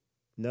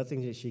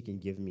 nothing that she can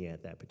give me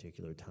at that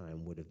particular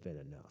time would have been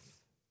enough.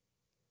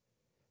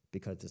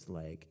 Because it's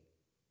like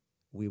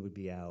we would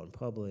be out in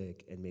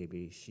public and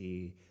maybe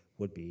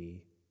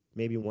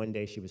one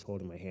day she was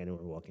holding my hand and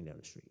we were walking down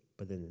the street.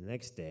 But then the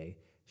next day,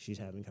 she's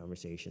having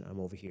conversation, I'm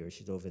over here,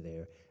 she's over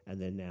there, and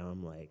then now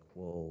I'm like,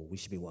 whoa, we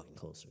should be walking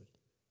closer.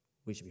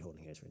 We should be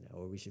holding hands right now,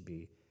 or we should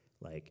be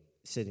like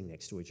sitting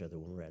next to each other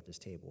when we're at this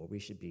table, or we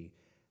should be,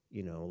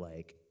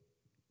 like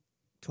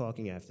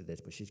talking after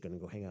this, but she's gonna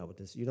go hang out with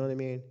this, you know what I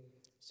mean?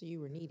 So you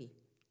were needy.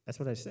 That's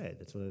what I said,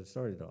 that's what it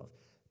started off.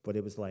 But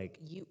it was like...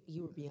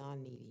 You were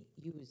beyond needy.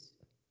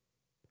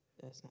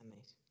 That's not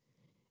nice.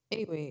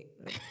 Anyway.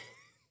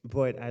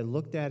 But I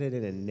looked at it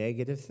in a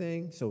negative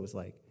thing, so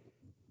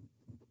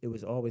it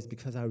was always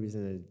because I was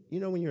in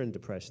when you're in a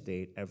depressed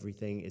state,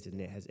 everything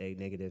has a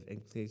negative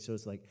thing. So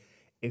it's like,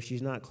 if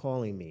she's not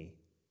calling me,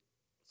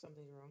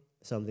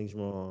 something's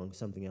wrong,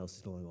 something else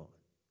is going on.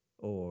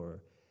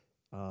 Or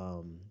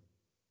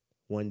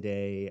one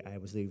day I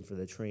was leaving for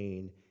the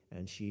train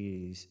and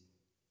she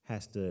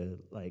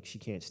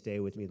can't stay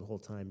with me the whole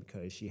time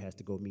because she has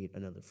to go meet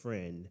another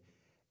friend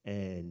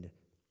and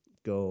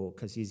go,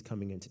 because he's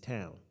coming into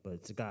town, but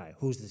it's a guy.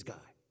 Who's this guy?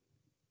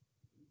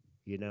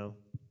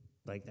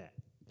 Like that.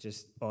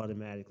 Just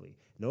automatically.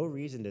 No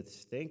reason to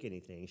think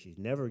anything. She's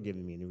never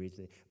given me any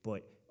reason,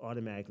 but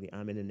automatically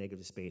I'm in a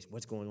negative space.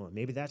 What's going on?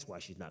 Maybe that's why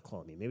she's not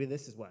calling me. Maybe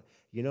this is why.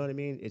 You know what I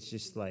mean? It's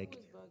just like... She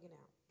was bugging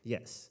out.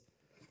 Yes.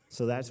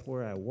 So that's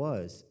where I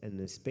was, and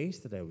the space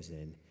that I was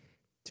in,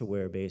 to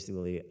where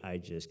basically I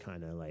just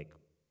kind of like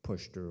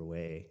pushed her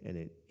away, and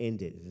it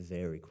ended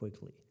very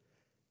quickly.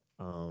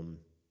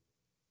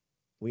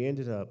 We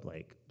ended up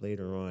like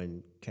later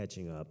on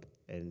catching up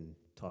and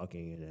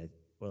talking, and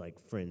we're like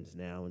friends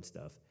now and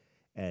stuff.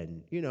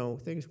 And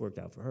things worked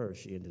out for her.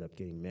 She ended up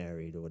getting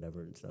married or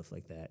whatever and stuff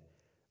like that.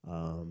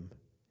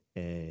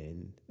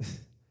 And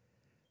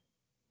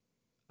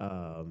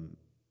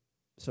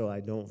so I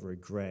don't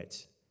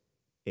regret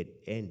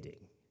it ending,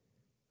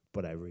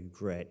 but I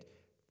regret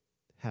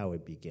how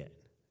it began,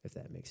 if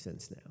that makes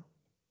sense now.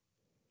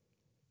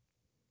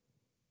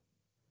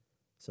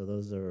 So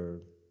those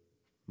are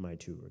my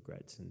two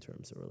regrets in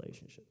terms of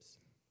relationships.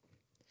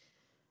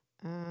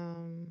 Do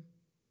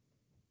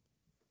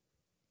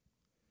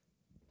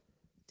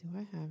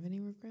I have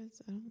any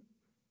regrets?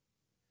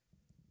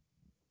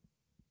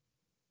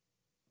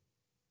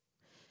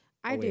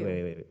 I do.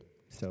 Wait.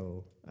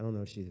 So I don't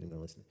know if she's even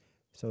gonna listen.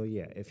 So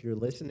yeah, if you're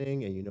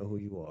listening and you know who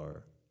you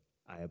are,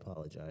 I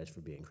apologize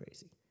for being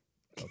crazy.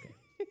 Okay.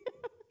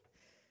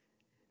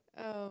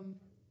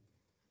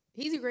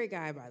 He's a great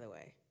guy, by the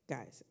way.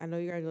 Guys, I know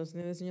you guys are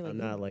listening to this and you're like... I'm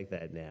not like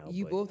that now.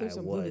 You but both are I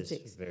some was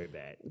lunatics. Very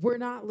bad. We're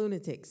not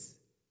lunatics.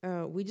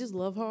 We just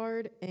love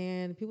hard,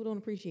 and people don't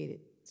appreciate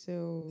it.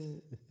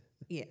 So,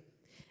 yeah.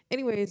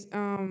 Anyways,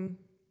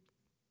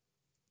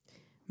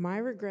 my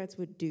regrets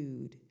with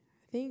dude.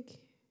 I think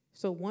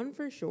so. One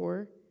for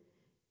sure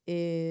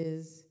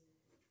is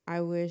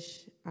I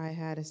wish I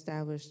had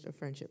established a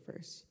friendship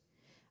first.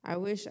 I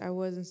wish I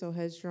wasn't so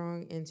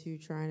headstrong into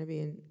trying to be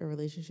in a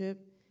relationship,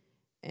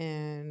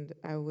 and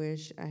I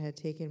wish I had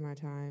taken my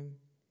time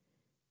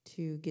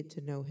to get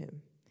to know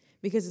him.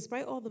 Because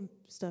despite all the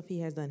stuff he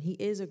has done, he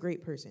is a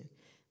great person.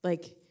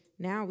 Like,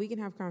 now we can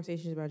have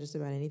conversations about just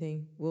about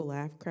anything. We'll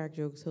laugh, crack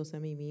jokes. He'll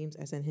send me memes.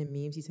 I send him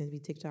memes. He sends me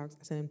TikToks.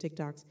 I send him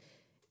TikToks.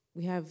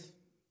 We have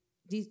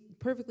these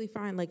perfectly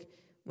fine. Like,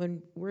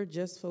 when we're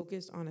just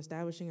focused on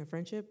establishing a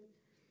friendship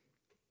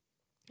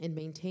and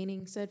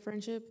maintaining said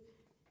friendship,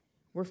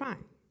 we're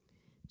fine.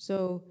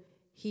 So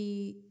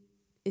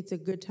it's a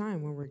good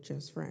time when we're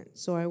just friends.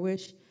 So I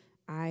wish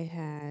I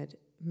had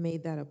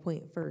made that a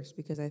point first,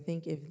 because I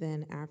think if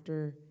then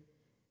after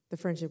the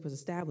friendship was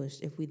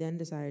established, if we then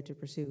decided to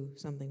pursue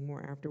something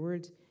more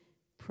afterwards,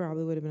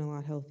 probably would have been a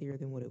lot healthier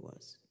than what it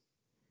was.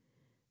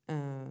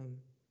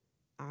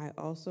 I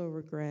also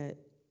regret,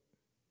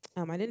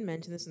 I didn't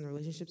mention this in the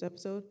relationships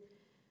episode,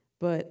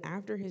 but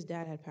after his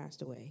dad had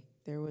passed away,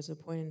 there was a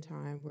point in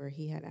time where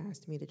he had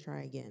asked me to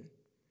try again.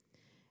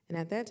 And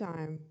at that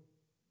time,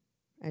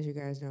 as you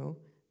guys know,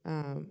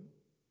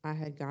 I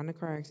had gotten in a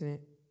car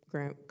accident.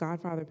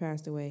 Godfather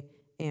passed away,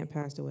 aunt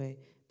passed away,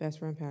 best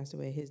friend passed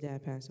away, his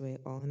dad passed away,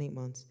 all in 8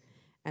 months.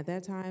 At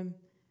that time,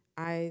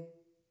 I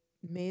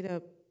made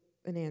up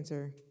an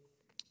answer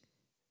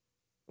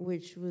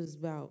which was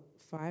about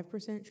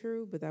 5%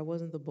 true, but that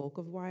wasn't the bulk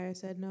of why I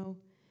said no.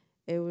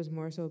 It was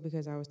more so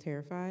because I was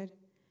terrified.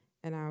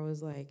 And I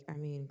was like, I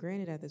mean,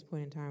 granted, at this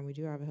point in time, we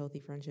do have a healthy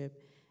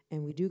friendship,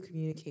 and we do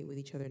communicate with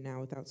each other now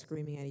without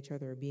screaming at each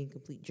other or being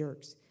complete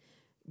jerks.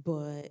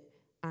 But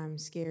I'm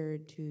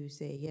scared to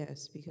say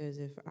yes, because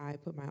if I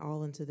put my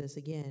all into this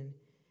again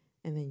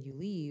and then you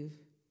leave,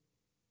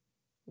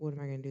 what am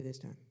I going to do this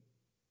time?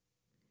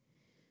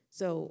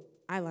 So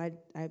I lied.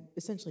 I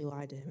essentially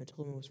lied to him and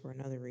told him it was for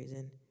another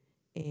reason.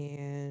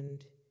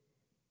 And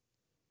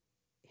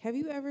have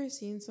you ever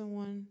seen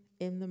someone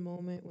in the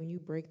moment when you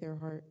break their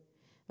heart,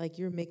 like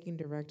you're making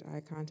direct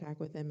eye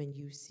contact with them and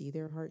you see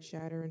their heart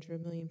shatter into a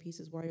million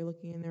pieces while you're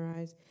looking in their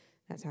eyes?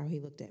 That's how he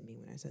looked at me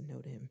when I said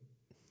no to him.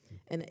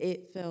 And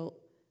it felt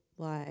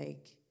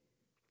like,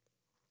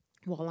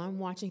 while I'm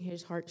watching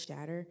his heart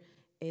shatter,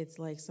 it's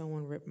like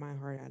someone ripped my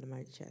heart out of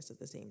my chest at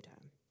the same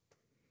time.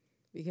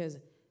 Because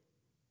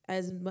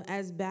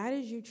as bad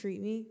as you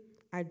treat me,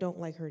 I don't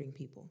like hurting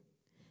people.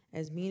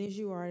 As mean as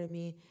you are to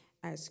me,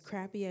 as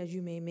crappy as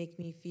you may make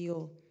me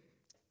feel,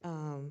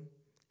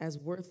 as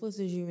worthless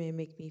as you may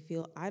make me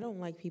feel, I don't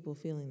like people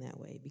feeling that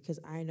way, because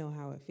I know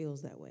how it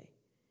feels that way.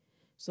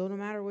 So no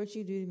matter what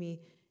you do to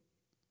me,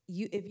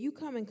 if you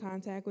come in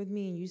contact with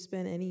me and you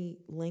spend any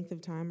length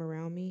of time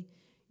around me,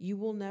 you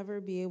will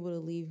never be able to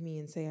leave me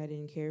and say I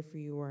didn't care for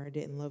you, or I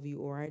didn't love you,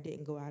 or I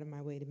didn't go out of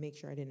my way to make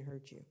sure I didn't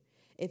hurt you.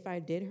 If I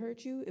did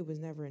hurt you, it was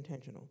never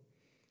intentional.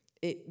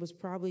 It was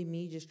probably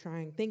me just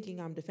thinking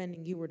I'm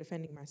defending you or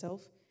defending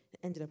myself, and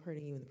ended up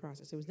hurting you in the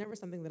process. It was never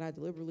something that I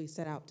deliberately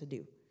set out to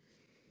do.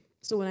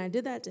 So when I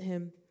did that to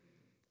him,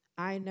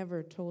 I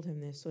never told him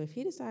this. So if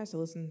he decides to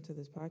listen to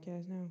this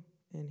podcast now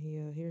and he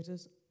hears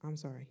this, I'm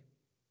sorry.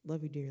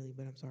 Love you dearly,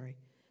 but I'm sorry.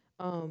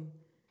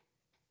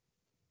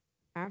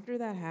 After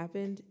that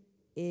happened,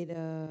 it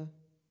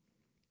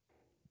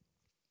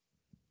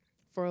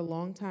for a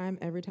long time,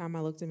 every time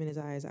I looked him in his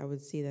eyes, I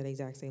would see that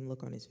exact same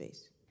look on his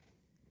face.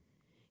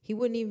 He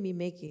wouldn't even be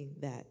making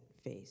that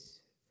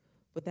face,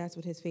 but that's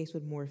what his face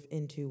would morph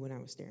into when I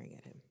was staring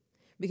at him.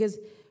 Because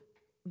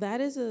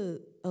that is a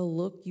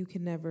look you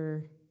can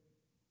never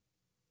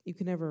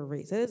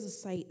erase. That is a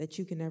sight that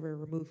you can never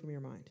remove from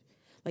your mind.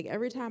 Like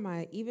every time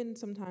even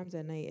sometimes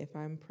at night, if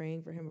I'm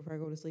praying for him before I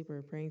go to sleep,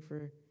 or praying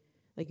for,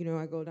 I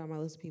go down my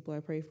list of people I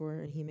pray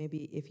for, and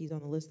if he's on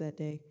the list that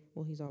day,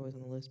 well, he's always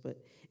on the list, but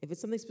if it's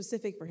something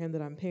specific for him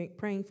that I'm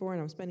praying for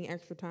and I'm spending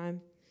extra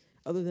time,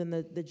 other than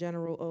the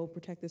general,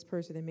 protect this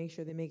person and make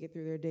sure they make it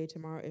through their day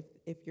tomorrow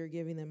if you're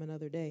giving them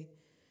another day,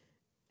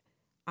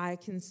 I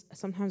can,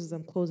 sometimes as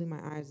I'm closing my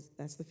eyes,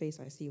 that's the face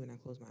I see when I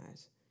close my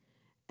eyes.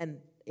 And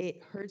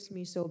it hurts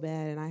me so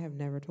bad, and I have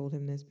never told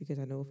him this, because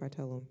I know if I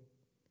tell him,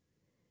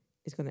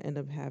 it's going to end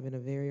up having a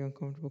very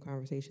uncomfortable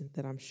conversation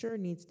that I'm sure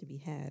needs to be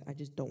had. I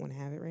just don't want to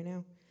have it right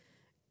now.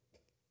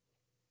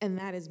 And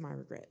that is my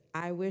regret.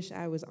 I wish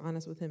I was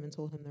honest with him and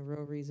told him the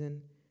real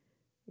reason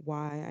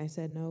why I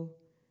said no,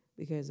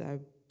 because I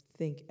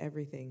think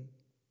everything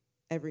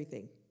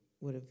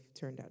would have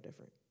turned out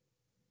different.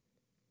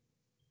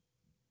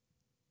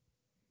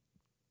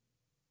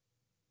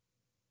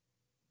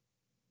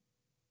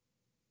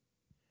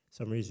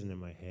 Some reason in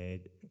my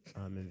head,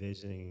 I'm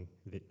envisioning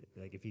that,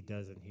 like, if he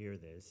doesn't hear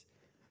this,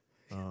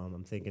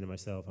 I'm thinking to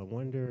myself, I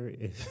wonder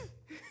if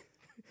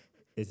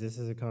is this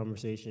a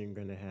conversation you're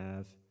going to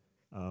have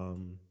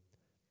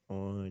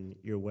on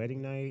your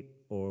wedding night,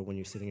 or when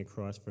you're sitting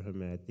across from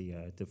him at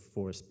the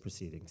divorce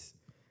proceedings?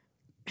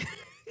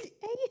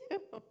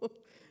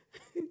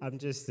 I'm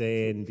just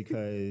saying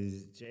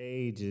because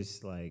Jay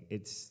just like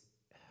it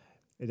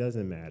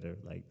doesn't matter.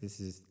 Like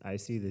I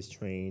see this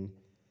train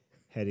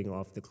heading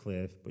off the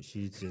cliff, but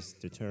she's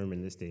just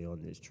determined to stay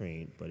on this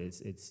train. But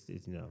it's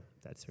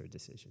that's her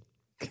decision.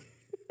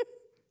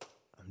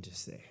 I'm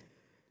just saying.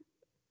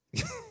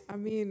 I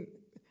mean,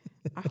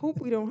 I hope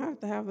we don't have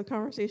to have the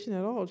conversation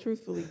at all,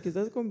 truthfully, because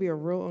that's going to be a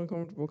real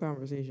uncomfortable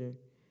conversation.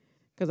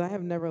 Because I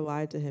have never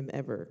lied to him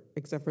ever,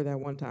 except for that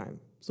one time.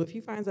 So if he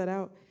finds that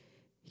out,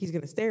 he's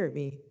going to stare at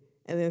me,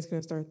 and then it's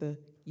going to start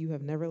you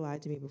have never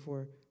lied to me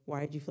before. Why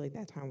did you feel like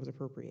that time was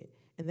appropriate?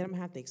 And then I'm going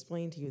to have to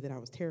explain to you that I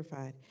was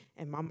terrified,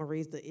 and mama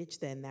raised the itch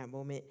in that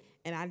moment,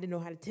 and I didn't know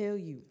how to tell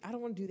you. I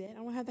don't want to do that. I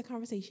don't want to have that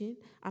conversation.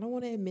 I don't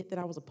want to admit that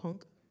I was a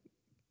punk.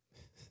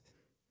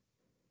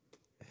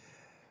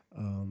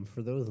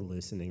 For those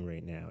listening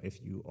right now,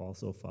 if you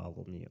also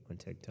follow me on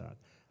TikTok,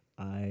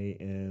 I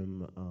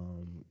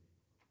am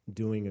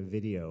doing a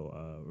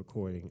video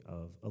recording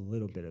of a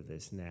little bit of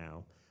this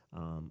now.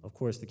 Of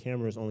course, the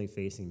camera is only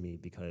facing me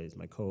because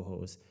my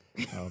co-host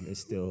is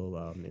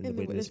still in the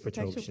witness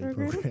protection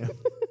program.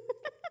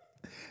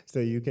 So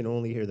you can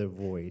only hear the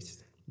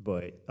voice.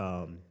 But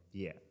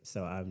yeah,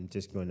 so I'm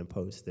just going to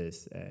post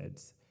this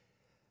as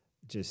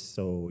just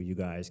so you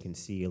guys can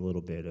see a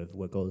little bit of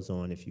what goes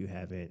on if you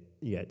haven't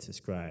yet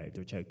subscribed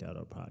or checked out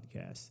our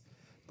podcast.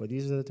 But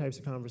these are the types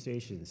of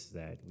conversations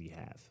that we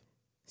have.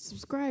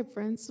 Subscribe,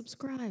 friends.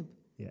 Subscribe.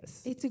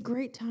 Yes. It's a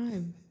great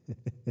time.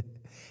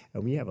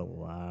 And we have a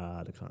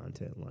lot of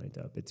content lined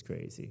up. It's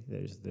crazy.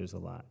 There's a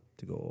lot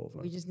to go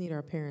over. We just need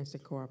our parents to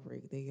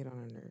cooperate. They get on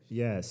our nerves.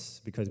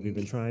 Yes, because we've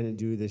been trying to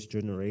do this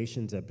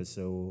Generations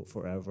episode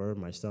forever.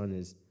 My son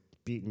is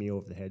beating me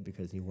over the head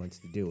because he wants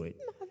to do it.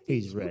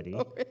 He's ready.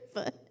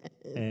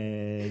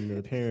 And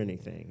the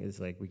parenting thing is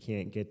like we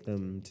can't get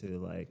them to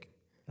like,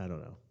 I don't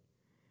know.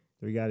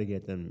 We got to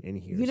get them in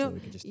here so we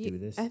can just do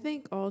this. I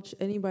think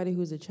anybody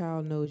who's a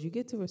child knows you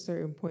get to a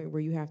certain point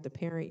where you have to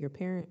parent your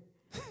parent.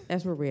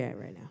 That's where we're at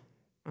right now.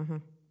 Uh-huh.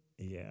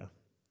 Yeah.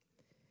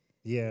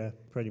 Yeah,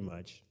 pretty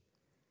much.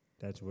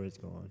 That's where it's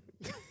going.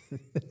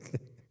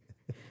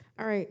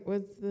 All right.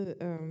 What's the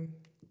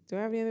do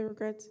I have any other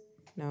regrets?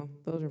 No,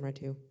 those are my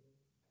two.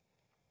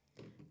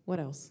 What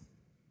else?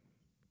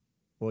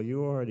 Well,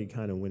 you already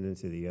kind of went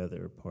into the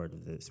other part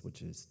of this,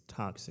 which is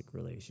toxic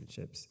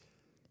relationships.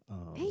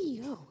 Hey,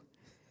 yo.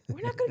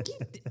 We're not going to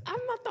keep...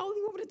 I'm not the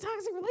only one with a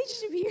toxic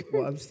relationship here.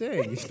 Well, I'm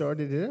saying, you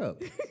started it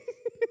up.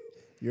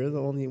 You're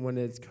the only one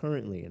that's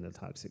currently in a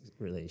toxic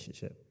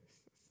relationship.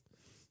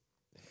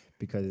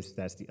 Because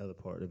that's the other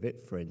part of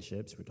it,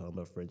 friendships. We're talking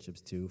about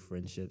friendships, too.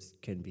 Friendships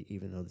can be,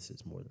 even though this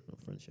is more than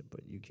a friendship,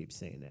 but you keep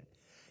saying that.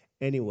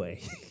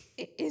 Anyway.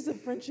 It is a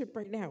friendship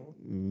right now.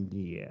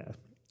 Yeah.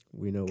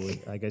 We know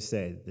what, like I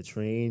said, the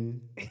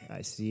train,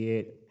 I see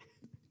it,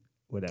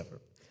 whatever.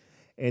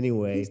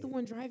 Anyway. He's the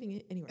one driving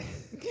it. Anyway.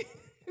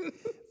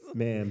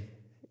 Ma'am.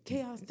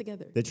 Chaos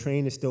together. The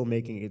train is still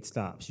making its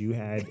stops. You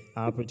had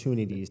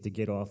opportunities to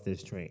get off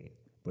this train,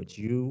 but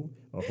you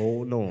are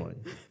holding on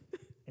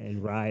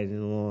and riding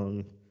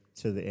along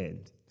to the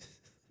end.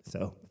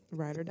 So.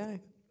 Ride or die.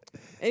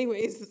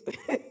 Anyways.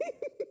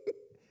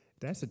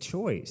 That's a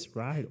choice,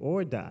 ride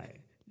or die.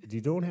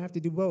 You don't have to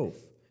do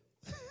both.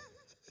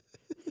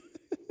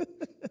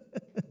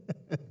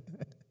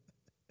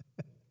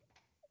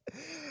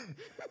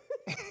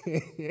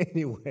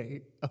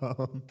 Anyway,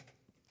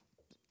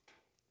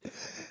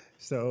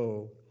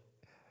 so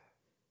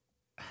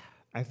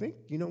I think,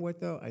 you know what,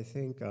 though? I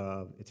think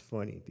it's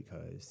funny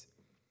because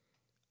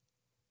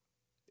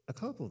a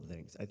couple of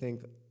things. I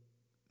think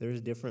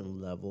there's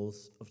different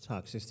levels of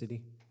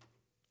toxicity,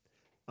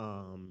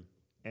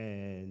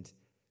 and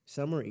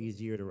some are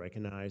easier to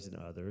recognize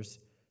than others,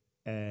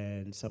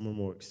 and some are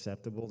more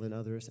acceptable than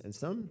others, and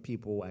some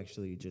people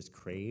actually just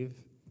crave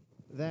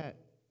that.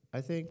 I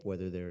think,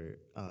 whether they're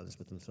honest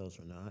with themselves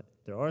or not.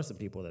 There are some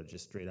people that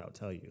just straight out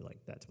tell you, like,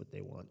 that's what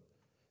they want.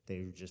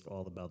 They're just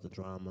all about the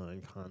drama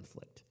and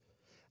conflict.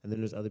 And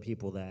then there's other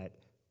people that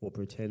will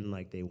pretend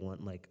like they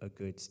want, like, a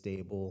good,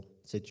 stable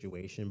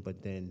situation,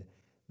 but then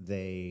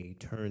they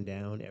turn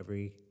down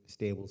every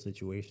stable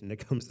situation that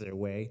comes their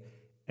way,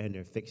 and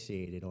they're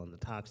fixated on the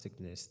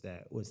toxicness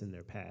that was in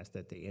their past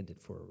that they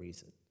ended for a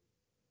reason.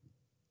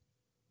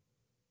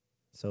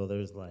 So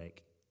there's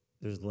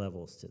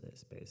levels to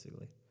this,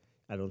 basically.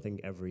 I don't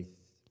think every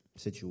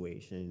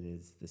situation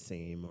is the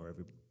same or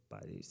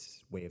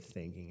everybody's way of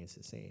thinking is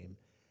the same.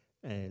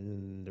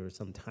 And there are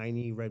some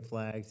tiny red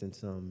flags and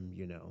some,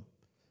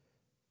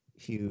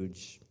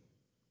 huge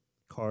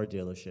car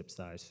dealership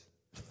size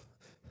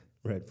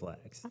red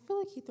flags. I feel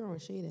like he's throwing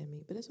shade at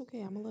me, but it's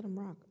okay. I'm going to let him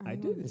rock. I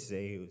didn't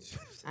say it was...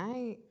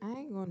 I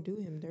ain't going to do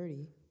him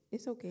dirty.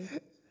 It's okay.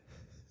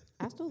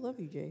 I still love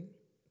you, Jay.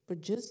 But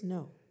just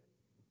know,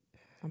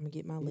 I'm going to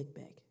get my lick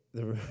back.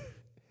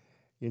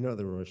 You know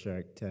the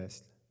Rorschach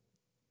test?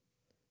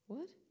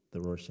 What? The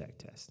Rorschach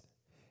test.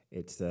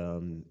 It's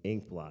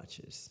ink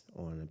blotches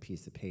on a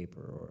piece of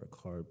paper or a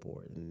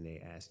cardboard, and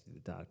they ask the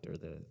doctor,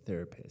 the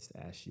therapist,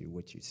 asks you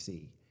what you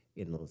see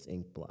in those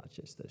ink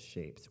blotches, the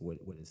shapes. What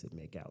does it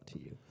make out to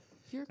you?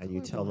 You're and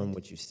you tell them colorblind.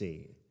 what you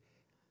see.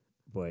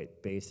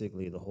 But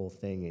basically, the whole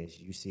thing is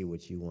you see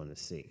what you want to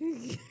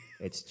see.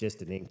 It's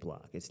just an ink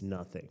block. It's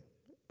nothing.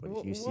 But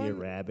if you see a One,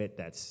 rabbit,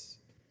 that's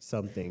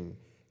something,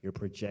 you're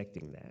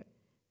projecting that.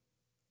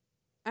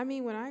 I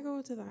mean, when I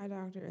go to the eye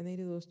doctor and they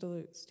do those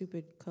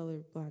stupid color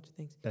blotch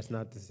things. That's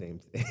not the same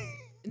thing.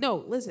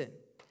 No, listen.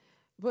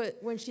 But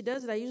when she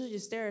does it, I usually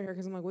just stare at her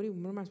because I'm like, what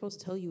am I supposed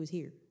to tell you is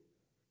here?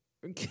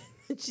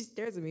 She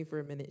stares at me for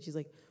a minute. She's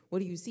like, what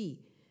do you see?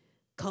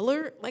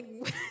 Color? Like,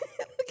 what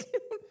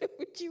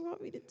do you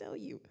want me to tell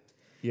you?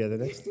 Yeah, the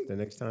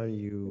next time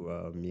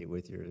you meet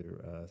with your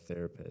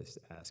therapist,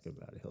 ask him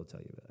about it. He'll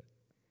tell you about it.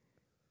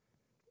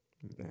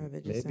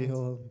 That just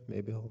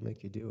Maybe he'll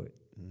make you do it.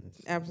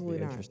 Absolutely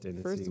be not. interesting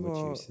to First see of what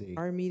all, you see.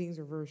 our meetings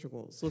are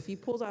virtual. So if he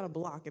pulls out a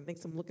block and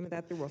thinks I'm looking at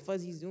that through a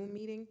fuzzy Zoom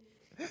meeting,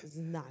 it's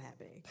not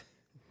happening.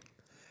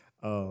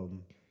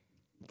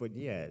 But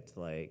yeah, it's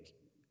like,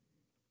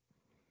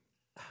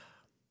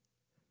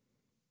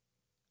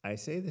 I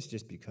say this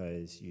just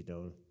because,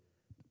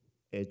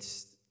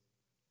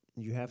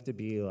 you have to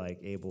be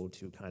like able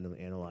to kind of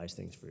analyze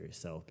things for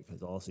yourself,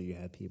 because also you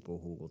have people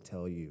who will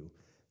tell you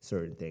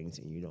certain things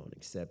and you don't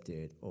accept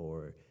it,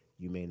 or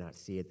you may not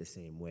see it the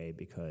same way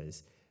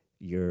because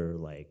you're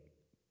like,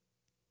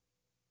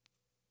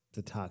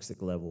 the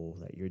toxic level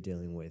that you're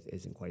dealing with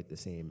isn't quite the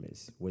same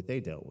as what they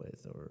dealt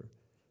with or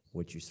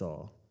what you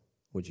saw,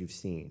 what you've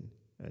seen,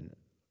 and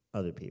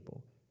other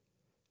people.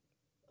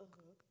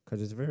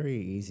 Because it's very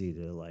easy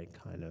to like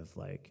kind of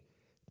like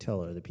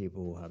tell other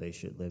people how they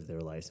should live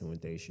their lives and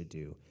what they should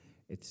do.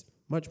 It's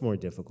much more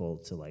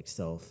difficult to like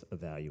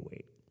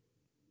self-evaluate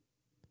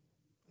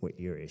what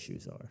your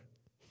issues are.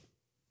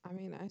 I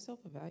mean, I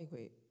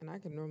self-evaluate, and I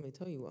can normally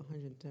tell you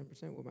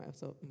 110% what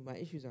my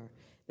issues are.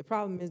 The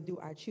problem is, do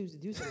I choose to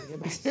do something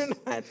about it or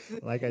not?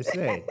 Like I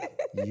said,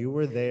 you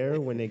were there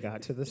when they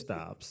got to the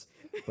stops,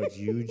 but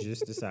you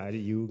just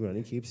decided you were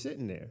going to keep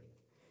sitting there.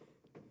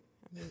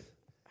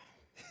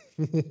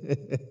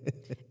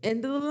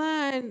 End of the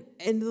line.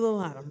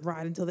 I'm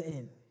riding till the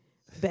end.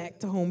 Back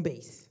to home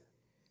base.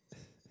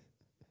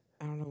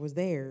 I don't know what's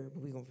there,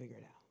 but we're going to figure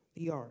it out.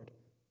 The yard.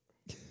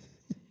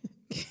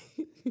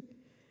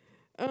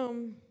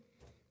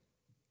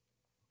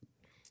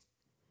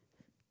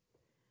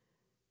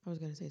 I was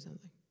going to say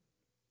something.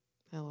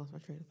 I lost my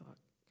train of thought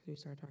because we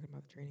started talking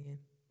about the train again.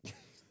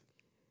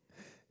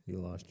 You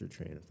lost your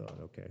train of thought,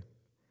 okay.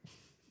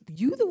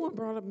 You the one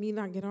brought up me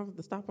not getting off at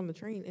the stop on the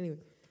train.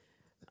 Anyway.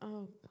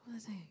 What was I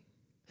saying?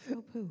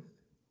 Oh, poo.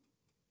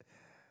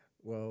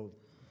 Well,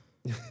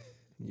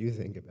 you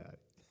think about it.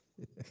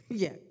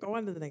 Yeah, go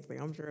on to the next thing.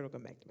 I'm sure it'll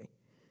come back to me.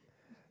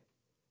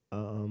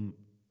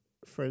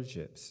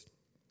 Friendships,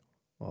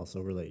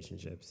 also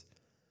relationships.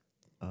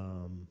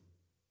 How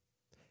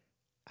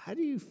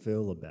do you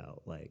feel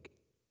about like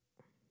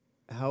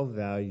how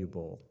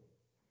valuable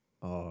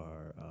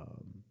are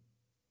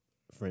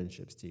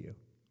friendships to you?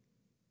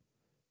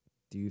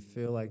 Do you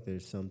feel like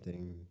there's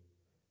something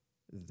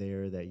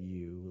there that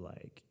you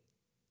like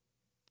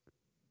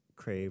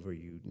crave or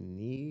you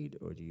need,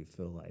 or do you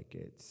feel like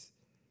it's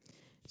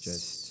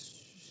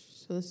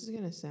just... So this is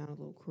going to sound a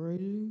little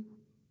crazy.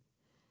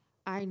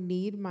 I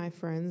need my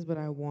friends, but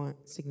I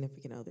want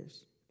significant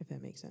others, if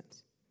that makes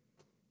sense.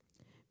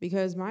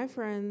 Because my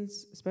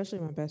friends, especially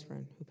my best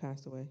friend who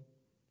passed away,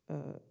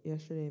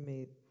 yesterday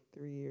made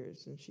 3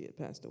 years since she had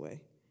passed away.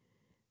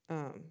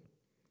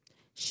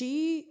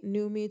 She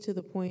knew me to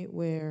the point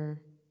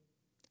where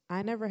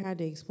I never had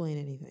to explain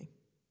anything.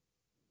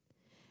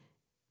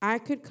 I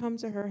could come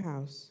to her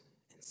house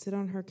and sit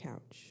on her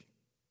couch.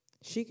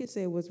 She could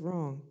say what's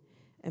wrong,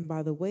 and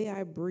by the way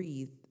I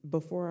breathed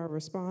before I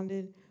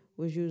responded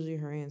was usually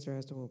her answer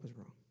as to what was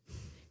wrong.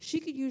 She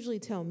could usually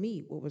tell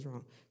me what was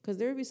wrong, because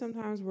there would be some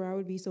times where I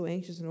would be so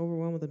anxious and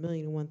overwhelmed with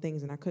 1,000,001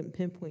 things, and I couldn't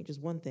pinpoint just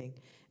one thing.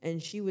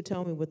 And she would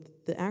tell me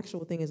what the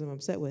actual thing is I'm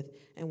upset with,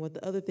 and what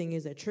the other thing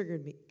is that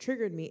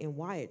triggered me, and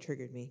why it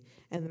triggered me.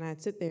 And then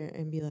I'd sit there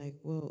and be like,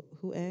 "Well,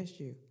 who asked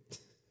you?"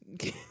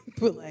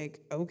 But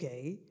like,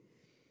 okay.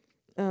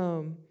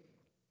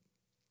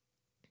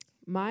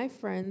 My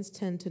friends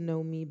tend to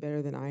know me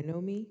better than I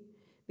know me,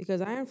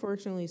 because I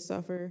unfortunately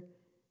suffer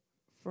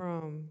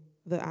from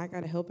the I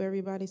gotta help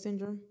everybody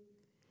syndrome,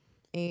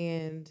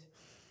 and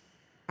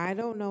I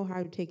don't know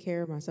how to take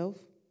care of myself.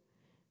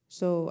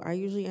 So I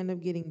usually end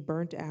up getting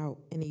burnt out,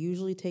 and it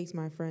usually takes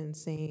my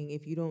friends saying,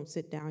 if you don't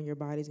sit down, your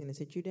body's gonna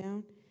sit you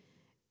down.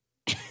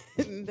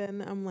 And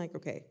then I'm like,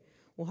 okay,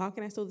 well, how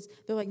can I still this?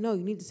 They're like, no,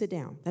 you need to sit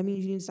down. That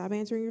means you need to stop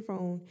answering your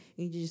phone.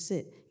 You need to just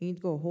sit. You need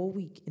to go a whole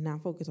week and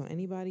not focus on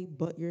anybody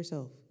but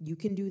yourself. You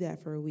can do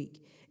that for a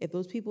week. If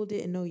those people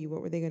didn't know you,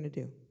 what were they gonna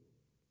do?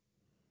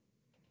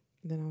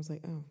 And then I was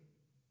like, oh.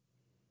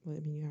 Well, I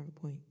mean, you have a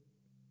point.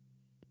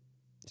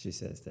 She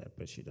says that,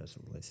 but she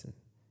doesn't listen.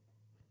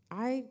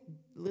 I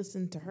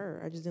listened to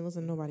her. I just didn't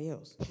listen to nobody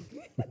else.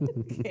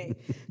 Okay.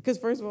 Because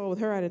first of all, with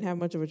her, I didn't have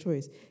much of a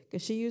choice.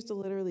 Because she used to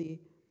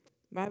literally,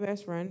 my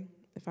best friend,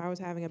 if I was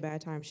having a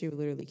bad time, she would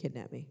literally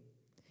kidnap me.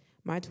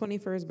 My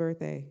 21st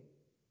birthday,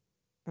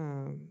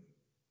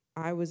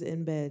 I was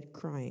in bed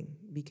crying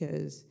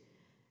because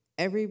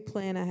every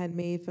plan I had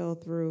made fell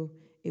through.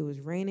 It was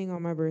raining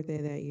on my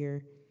birthday that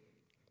year.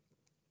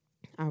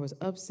 I was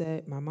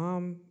upset. My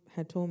mom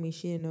had told me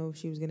she didn't know if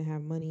she was going to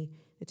have money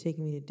to take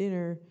me to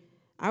dinner.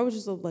 I was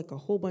just like a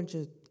whole bunch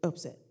of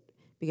upset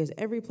because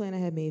every plan I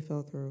had made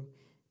fell through.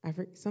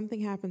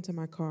 Something happened to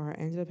my car.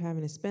 I ended up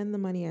having to spend the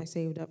money I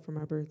saved up for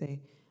my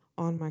birthday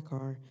on my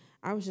car.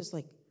 I was just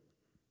like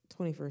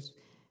 21st.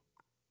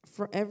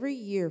 For every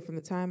year from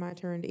the time I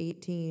turned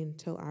 18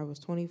 till I was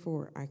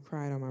 24, I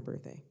cried on my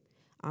birthday.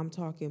 I'm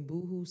talking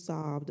boohoo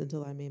sobbed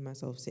until I made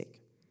myself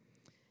sick.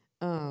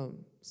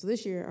 So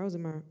this year I was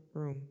in my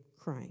room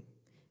crying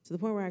to the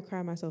point where I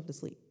cried myself to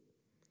sleep.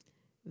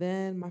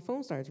 Then my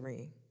phone starts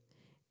ringing.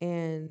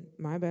 And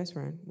my best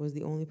friend was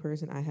the only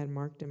person I had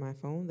marked in my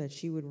phone that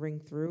she would ring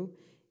through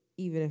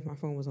even if my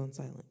phone was on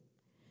silent.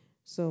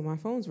 So my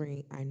phone's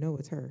ringing. I know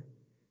it's her.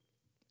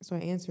 So I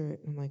answer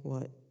it. I'm like,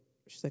 what?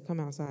 She's like, come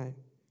outside.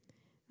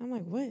 I'm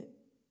like, what?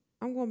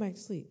 I'm going back to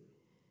sleep.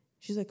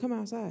 She's like, come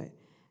outside.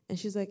 And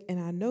she's like, and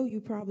I know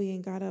you probably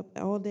ain't got up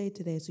all day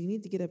today, so you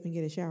need to get up and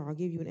get a shower. I'll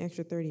give you an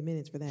extra 30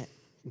 minutes for that.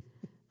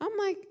 I'm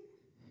like,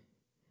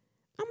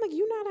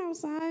 you not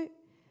outside.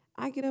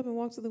 I get up and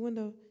walk to the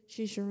window.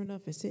 She sure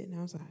enough is sitting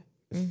outside.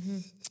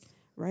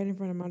 Right in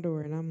front of my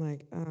door. And I'm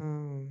like,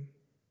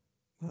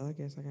 well, I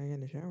guess I gotta get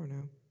in the shower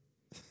now.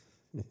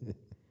 I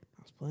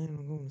was planning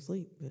on going to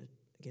sleep, but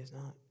I guess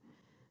not.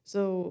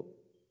 So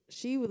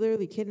she would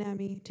literally kidnap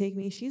me, take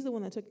me. She's the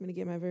one that took me to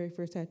get my very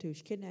first tattoo.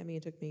 She kidnapped me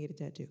and took me to get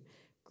a tattoo.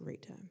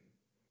 Great time.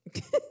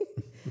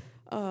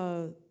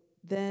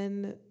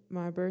 Then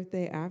my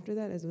birthday after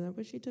that is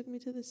when she took me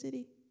to the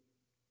city.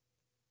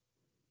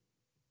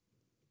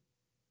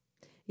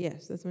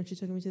 Yes, that's when she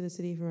took me to the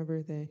city for my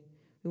birthday.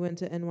 We went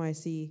to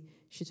NYC.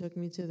 She took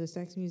me to the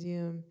Sex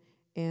Museum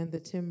and the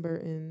Tim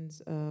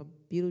Burton's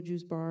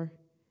Beetlejuice bar,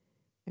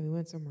 and we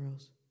went somewhere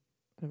else.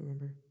 I don't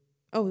remember.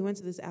 Oh, we went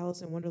to this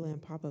Alice in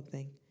Wonderland pop-up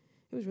thing.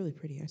 It was really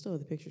pretty. I still have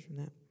the pictures from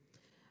that.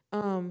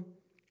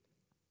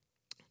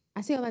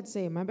 I say all that to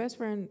say, my best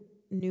friend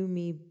knew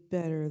me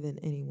better than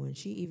anyone.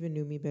 She even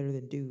knew me better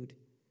than Dude.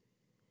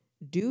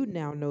 Dude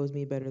now knows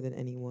me better than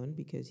anyone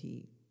because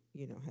he,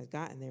 has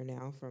gotten there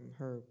now from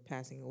her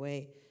passing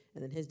away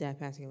and then his dad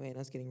passing away and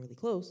us getting really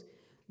close.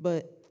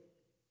 But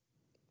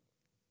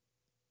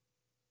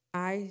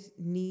I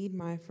need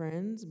my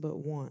friends but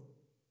want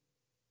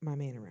my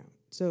man around.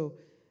 So,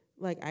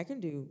 I can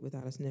do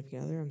without a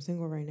significant other. I'm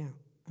single right now.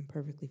 I'm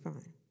perfectly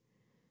fine.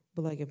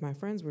 But, if my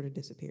friends were to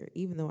disappear,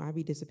 even though I'd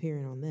be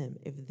disappearing on them,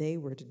 if they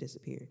were to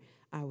disappear,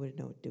 I wouldn't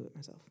know what to do with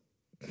myself.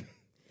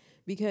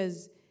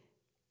 Because,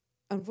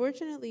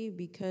 unfortunately,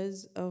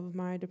 because of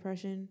my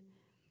depression,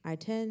 I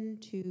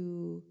tend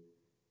to,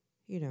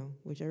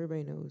 which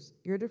everybody knows,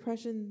 your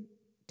depression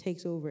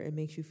takes over and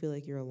makes you feel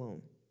like you're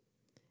alone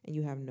and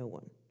you have no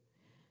one.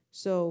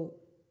 So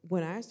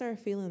when I start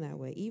feeling that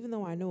way, even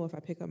though I know if I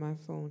pick up my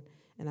phone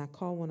and I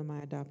call one of my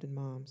adopted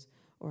moms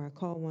or I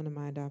call one of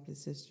my adopted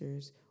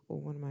sisters or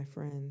one of my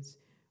friends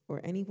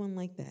or anyone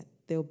like that,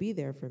 they'll be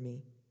there for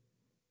me.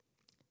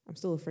 I'm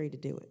still afraid to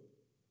do it.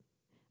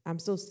 I'm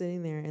still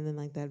sitting there and then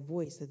that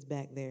voice that's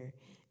back there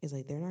is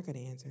like, they're not going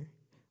to answer.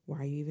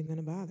 Why are you even going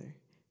to bother?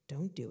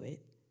 Don't do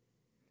it.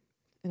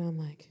 And I'm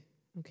like,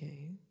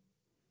 okay,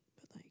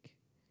 but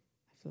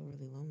I feel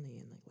really lonely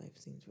and life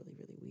seems really,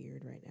 really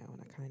weird right now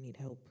and I kind of need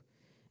help.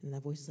 And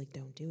that voice is like,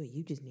 don't do it.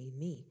 You just need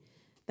me.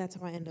 That's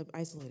how I end up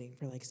isolating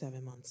for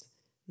 7 months,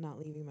 not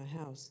leaving my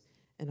house.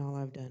 And all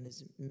I've done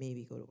is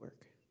maybe go to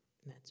work.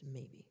 And that's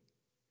maybe.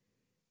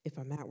 If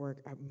I'm at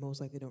work, I most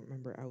likely don't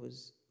remember. I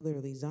was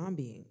literally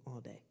zombieing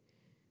all day.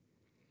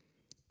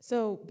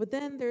 So, but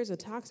then there's a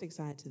toxic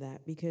side to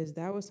that because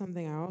that was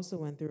something I also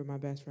went through with my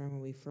best friend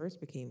when we first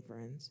became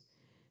friends.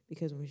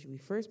 Because when we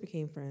first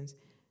became friends,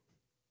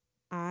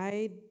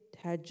 I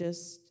had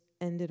just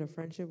ended a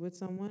friendship with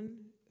someone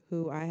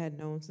who I had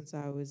known since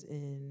I was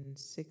in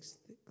 6th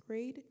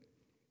grade.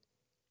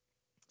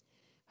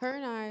 Her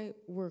and I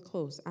were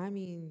close. I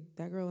mean,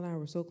 that girl and I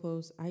were so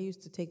close. I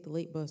used to take the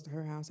late bus to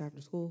her house after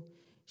school.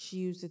 She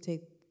used to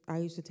take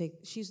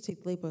the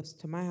late bus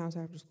to my house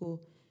after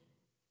school.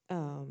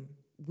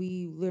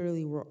 We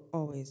literally were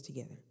always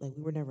together.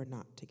 We were never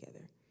not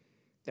together.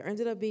 There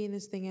ended up being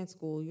this thing at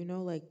school,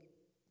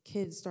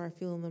 kids start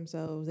feeling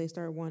themselves. They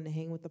start wanting to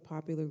hang with the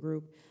popular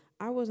group.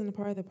 I wasn't a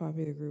part of the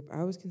popular group.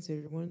 I was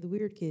considered one of the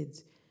weird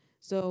kids.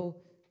 So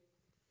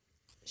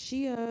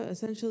she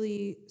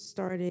essentially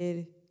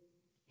started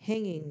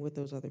hanging with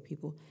those other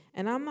people.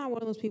 And I'm not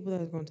one of those people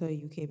that's going to tell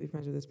you can't be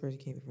friends with this person,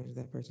 can't be friends with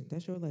that person.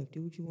 That's your life.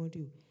 Do what you want to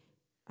do.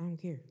 I don't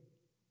care.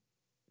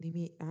 Leave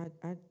me.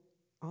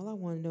 All I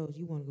want to know is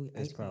you want to go eat ice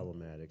cream. It's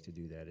problematic to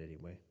do that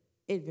anyway.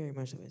 It very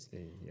much so is.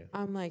 Yeah.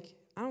 I'm like,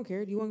 I don't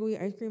care. Do you want to go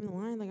get ice cream in the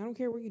line? I don't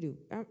care what you do.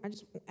 I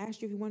just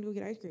asked you if you want to go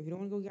get ice cream. If you don't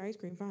want to go get ice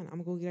cream, fine.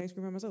 I'm going to go get ice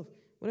cream by myself.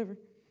 Whatever.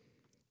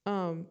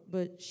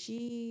 But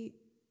she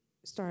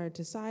started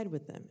to side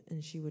with them,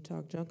 and she would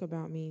talk junk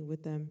about me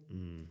with them,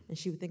 and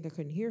she would think I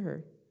couldn't hear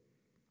her.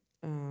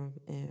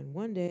 And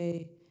one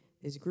day,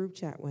 This group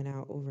chat went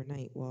out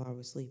overnight while I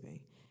was sleeping.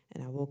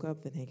 And I woke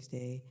up the next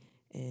day,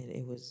 and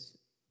it was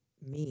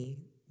me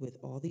with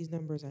all these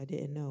numbers I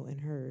didn't know and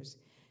hers.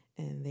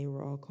 And they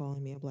were all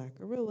calling me a black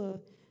gorilla,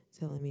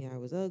 telling me I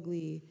was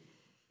ugly,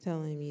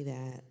 telling me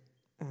that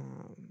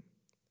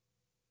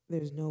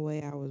there's no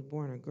way I was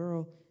born a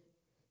girl,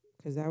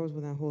 because that was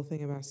when that whole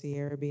thing about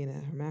Sierra being a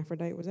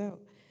hermaphrodite was out.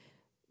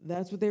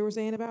 That's what they were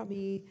saying about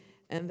me.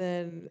 And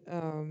then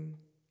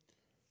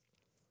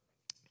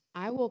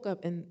I woke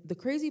up, and the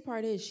crazy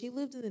part is she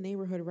lived in the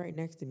neighborhood right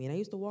next to me, and I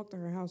used to walk to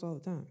her house all the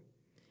time.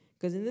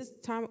 Because in this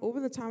time, over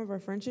the time of our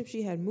friendship,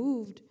 she had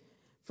moved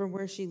from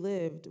where she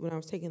lived when I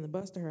was taking the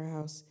bus to her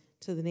house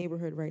to the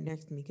neighborhood right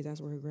next to me, because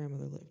that's where her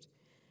grandmother lived.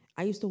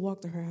 I used to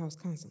walk to her house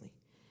constantly.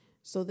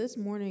 So this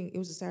morning, it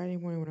was a Saturday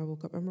morning when I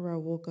woke up. I remember I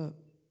woke up,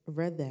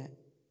 read that,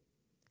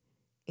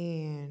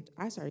 and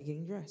I started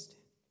getting dressed.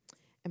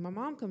 And my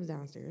mom comes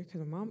downstairs,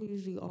 because my mom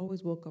usually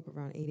always woke up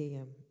around 8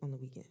 a.m. on the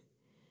weekend.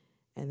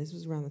 And this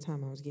was around the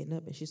time I was getting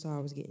up, and she saw I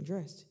was getting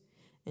dressed.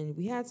 And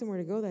we had somewhere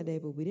to go that day,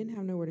 but we didn't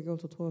have nowhere to go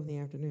till 12 in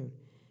the afternoon.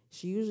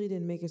 She usually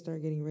didn't make us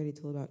start getting ready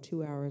till about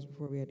 2 hours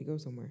before we had to go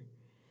somewhere.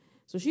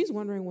 So she's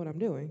wondering what I'm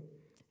doing.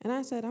 And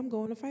I said, I'm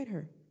going to fight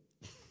her.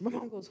 My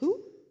mom goes,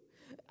 who?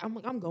 I'm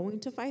like, I'm going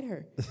to fight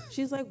her.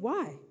 She's like,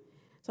 why?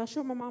 So I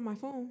showed my mom my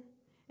phone,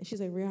 and she's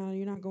like, Rihanna,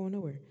 you're not going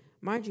nowhere.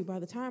 Mind you, by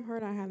the time her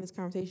and I have this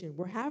conversation,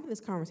 we're having this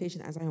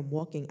conversation as I am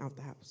walking out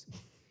the house.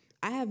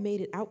 I have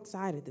made it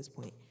outside at this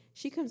point.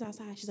 She comes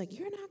outside. She's like,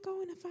 you're not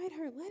going to fight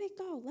her. Let it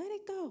go. Let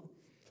it go.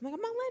 I'm like,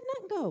 I'm not letting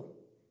nothing go.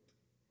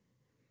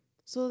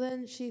 So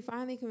then she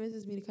finally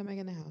convinces me to come back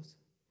in the house.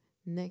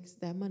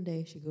 That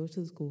Monday, she goes to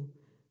the school.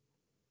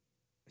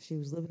 She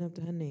was living up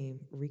to her name,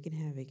 wreaking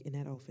havoc in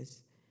that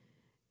office.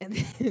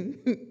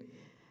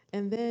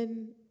 And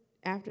then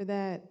after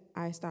that,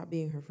 I stopped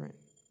being her friend.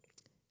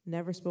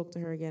 Never spoke to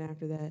her again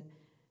after that.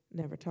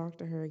 Never talked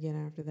to her again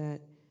after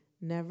that.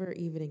 Never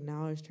even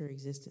acknowledged her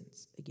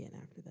existence again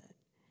after that.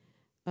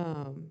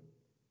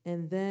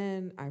 And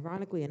then,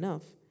 ironically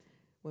enough,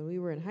 when we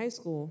were in high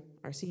school,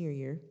 our senior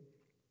year,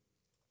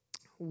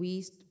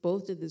 we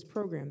both did this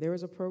program. There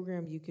was a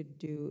program you could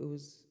do. It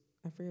was,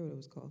 I forget what it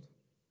was called.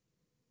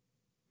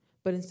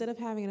 But instead of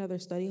having another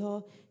study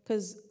hall,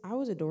 because I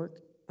was a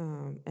dork,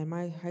 and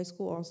my high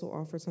school also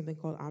offered something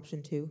called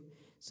Option 2.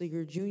 So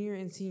your junior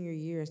and senior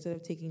year, instead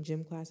of taking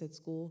gym class at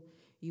school,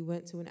 you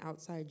went to an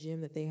outside gym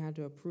that they had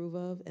to approve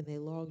of, and they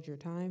logged your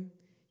time.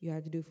 You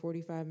had to do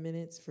 45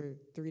 minutes for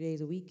 3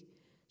 days a week.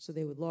 So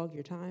they would log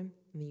your time,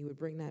 and then you would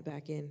bring that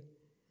back in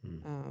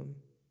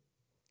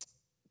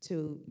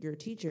to your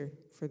teacher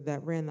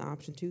that ran the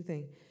Option 2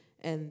 thing.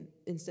 And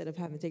instead of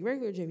having to take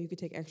regular gym, you could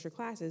take extra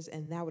classes,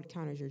 and that would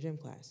count as your gym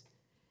class.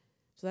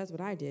 So that's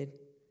what I did.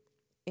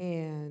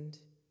 And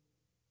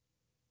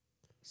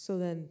so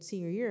then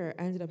senior year,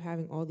 I ended up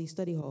having all these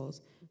study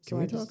halls. Can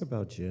we talk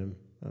about gym?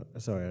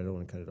 Sorry, I don't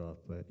want to cut it off,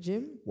 but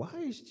gym? Why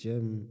is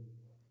gym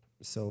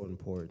so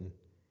important?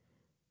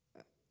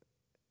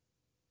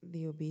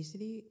 The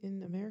obesity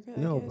in America?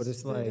 No, but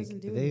it's like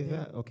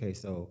okay.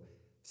 So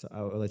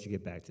I'll let you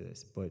get back to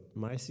this. But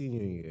my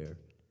senior year,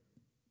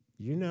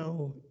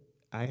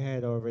 I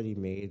had already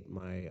made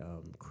my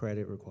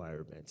credit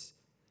requirements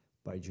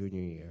by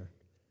junior year,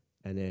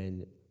 and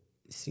then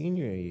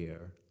senior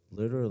year,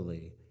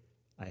 literally,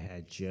 I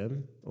had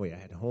gym. I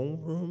had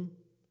homeroom,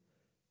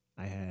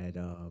 I had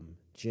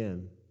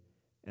gym,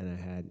 and I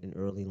had an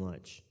early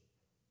lunch.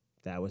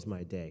 That was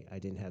my day. I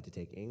didn't have to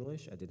take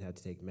English, I didn't have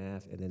to take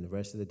math, and then the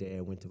rest of the day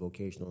I went to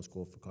vocational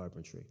school for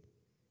carpentry.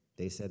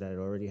 They said I'd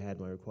already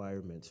had my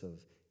requirements of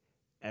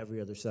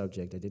every other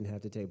subject I didn't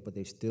have to take, but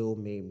they still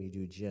made me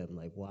do gym.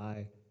 Like,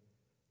 why?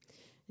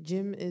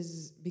 Gym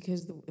is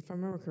because, if I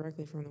remember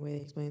correctly from the way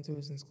they explained to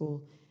us in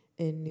school,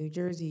 in New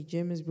Jersey,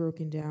 gym is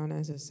broken down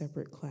as a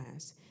separate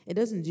class. It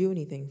doesn't do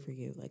anything for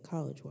you, like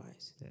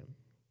college-wise. Yeah.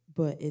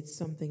 But it's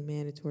something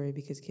mandatory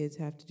because kids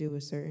have to do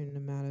a certain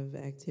amount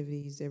of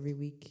activities every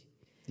week.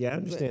 Yeah, I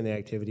understand the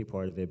activity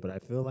part of it, but I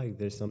feel like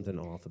there's something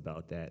off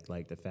about that.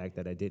 Like the fact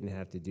that I didn't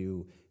have to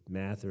do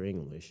math or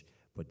English,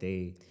 but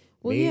they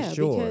made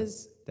sure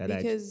that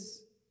I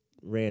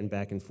ran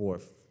back and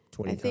forth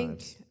 20 times. I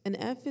think an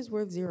F is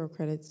worth 0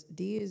 credits,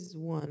 D is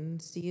 1,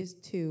 C is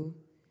 2,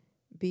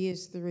 B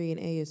is 3, and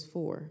A is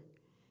 4.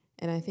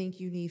 And I think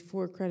you need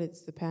 4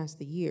 credits to pass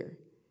the year,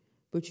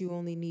 but you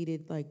only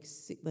needed like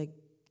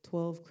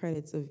 12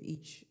 credits of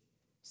each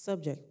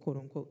subject, quote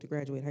unquote, to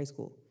graduate high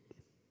school.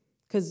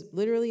 Because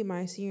literally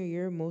my senior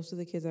year, most of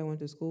the kids I went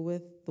to school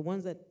with, the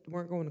ones that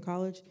weren't going to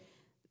college,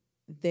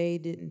 they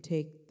didn't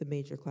take the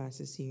major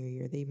classes senior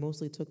year. They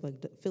mostly took like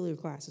filler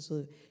classes,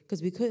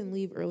 because we couldn't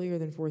leave earlier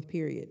than 4th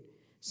period.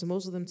 So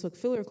most of them took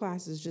filler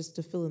classes just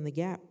to fill in the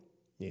gap.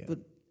 Yeah. But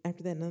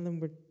after that, none of them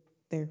were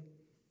there.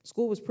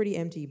 School was pretty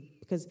empty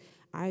because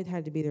I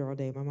had to be there all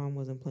day. My mom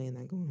wasn't playing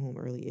that going home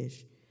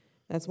early-ish.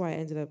 That's why I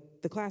ended up,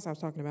 the class I was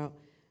talking about,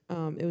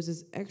 it was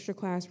this extra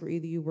class where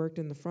either you worked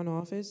in the front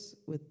office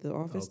with the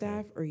office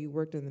staff or you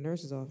worked in the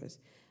nurse's office.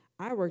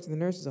 I worked in the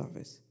nurse's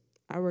office.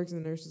 I worked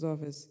in the nurse's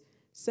office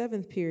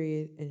 7th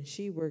period, and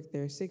she worked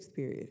there 6th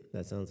period.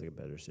 That sounds like a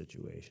better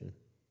situation.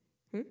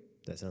 Hmm?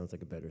 That sounds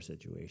like a better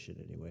situation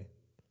anyway.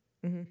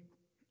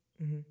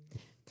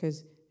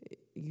 Because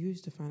you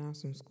used to find out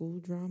some school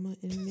drama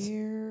in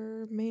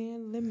there,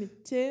 man. Let me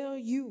tell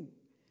you.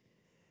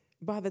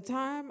 By the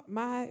time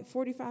my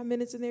 45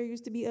 minutes in there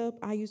used to be up,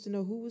 I used to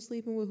know who was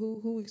sleeping with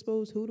who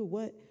exposed who to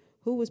what,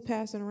 who was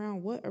passing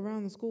around what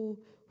around the school,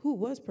 who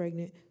was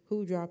pregnant,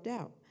 who dropped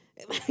out.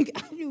 Like,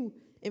 I knew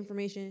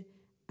information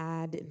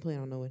I didn't plan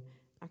on knowing.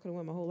 I could have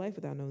went my whole life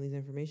without knowing these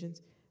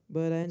informations,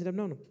 but I ended up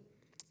knowing them.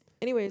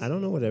 Anyways. I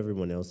don't know what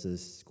everyone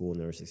else's school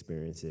nurse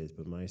experience is,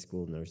 but my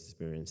school nurse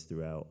experience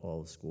throughout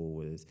all of school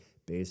was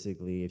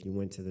basically if you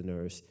went to the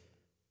nurse,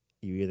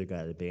 you either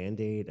got a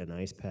Band-Aid, an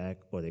ice pack,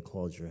 or they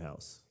called your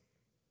house.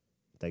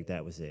 Like,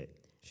 that was it.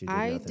 She did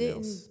nothing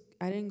else.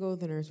 I didn't go to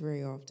the nurse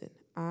very often.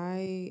 How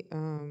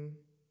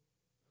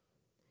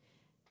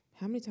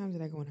many times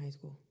did I go in high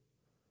school?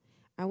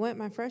 I went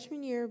my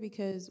freshman year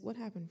because, what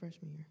happened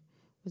freshman year?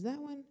 Was that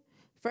one?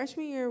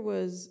 Freshman year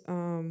was,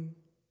 I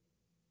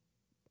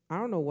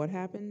don't know what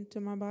happened to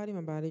my body.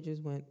 My body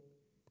just went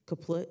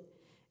kaput.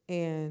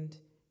 And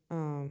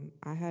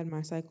I had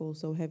my cycle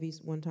so heavy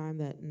one time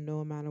that no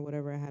amount of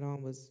whatever I had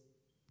on was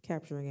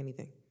capturing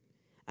anything.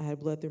 I had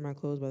blood through my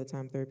clothes by the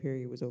time 3rd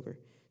period was over.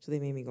 So they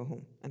made me go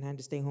home. And I had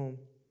to stay home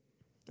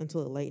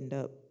until it lightened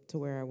up to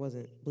where I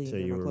wasn't bleeding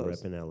through my clothes.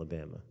 So you were repping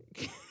Alabama.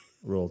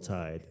 Roll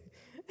Tide.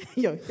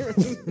 Yo, you're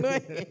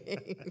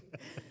annoying.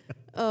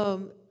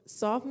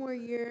 Sophomore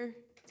year,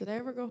 did I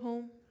ever go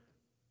home?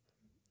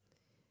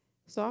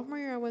 Sophomore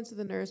year, I went to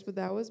the nurse, but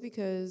that was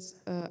because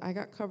I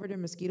got covered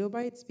in mosquito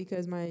bites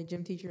because my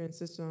gym teacher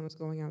insisted on us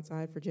going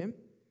outside for gym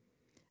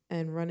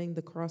and running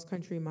the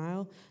cross-country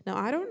mile. Now,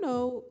 I don't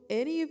know,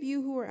 any of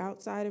you who are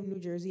outside of New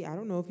Jersey, I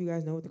don't know if you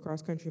guys know what the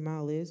cross-country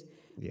mile is,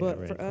 Yeah,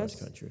 but for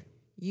us,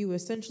 you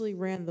essentially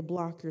ran the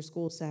block your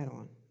school sat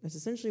on. That's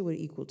essentially what it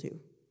equaled to.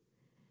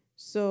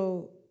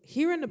 So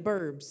here in the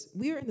burbs,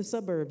 we are in the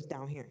suburbs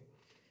down here.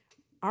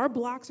 Our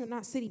blocks are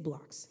not city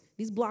blocks.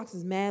 These blocks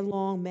is mad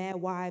long, mad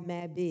wide,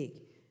 mad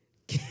big.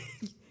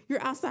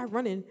 You're outside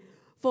running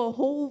for a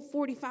whole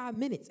 45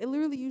 minutes. It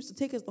literally used to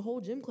take us the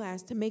whole gym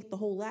class to make the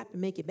whole lap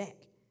and make it back.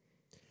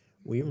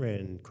 We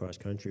ran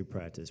cross-country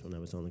practice when I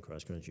was on the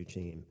cross-country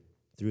team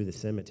through the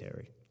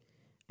cemetery.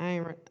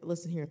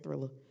 Listen here,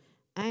 Thriller.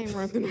 I ain't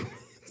run through the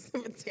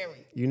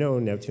cemetery. You know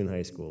what Neptune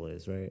High School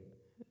is, right?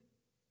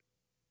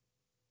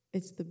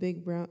 It's the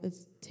big brown,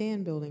 it's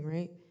tan building,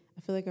 right?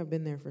 I feel like I've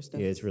been there for stuff.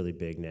 Yeah, it's really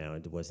big now.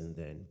 It wasn't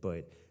then.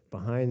 But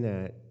behind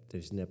that,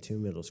 there's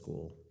Neptune Middle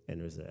School, and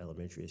there's the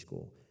elementary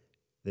school.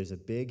 There's a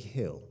big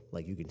hill,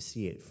 like you can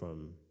see it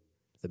from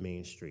the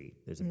main street.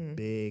 There's a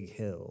big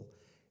hill,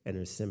 and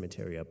there's a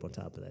cemetery up on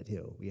top of that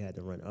hill. We had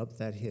to run up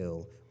that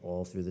hill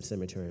all through the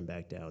cemetery and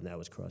back down. That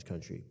was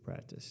cross-country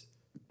practice.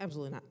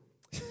 Absolutely not.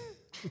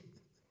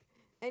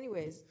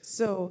 Anyways,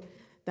 so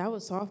that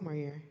was sophomore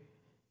year.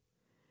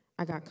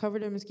 I got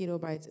covered in mosquito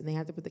bites, and they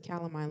had to put the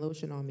calamine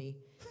lotion on me,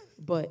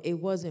 but it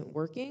wasn't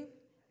working.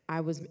 I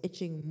was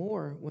itching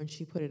more when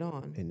she put it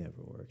on. It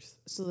never works.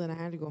 So then I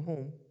had to go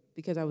home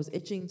because I was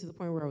itching to the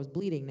point where I was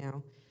bleeding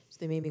now. So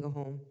they made me go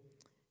home.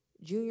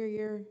 Junior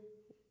year,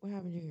 what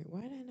happened junior year?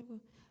 Why did I end up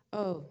going?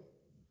 Oh,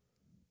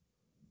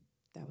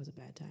 that was a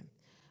bad time.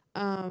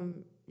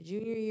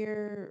 Junior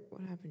year,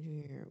 what happened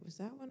junior year? Was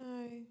that when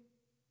I?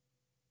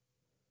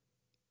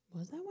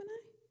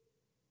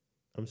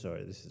 I'm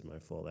sorry, this is my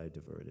fault. I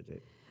diverted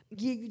it.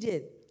 Yeah, you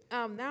did.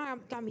 Now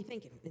got me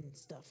thinking and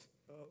stuff.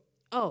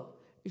 Oh,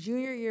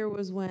 junior year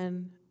was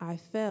when I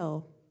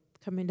fell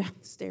coming down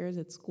the stairs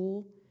at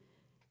school,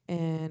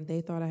 and they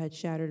thought I had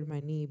shattered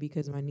my knee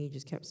because my knee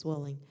just kept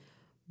swelling.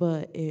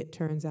 But it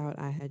turns out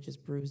I had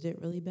just bruised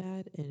it really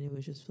bad, and it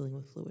was just filling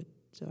with fluid,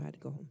 so I had to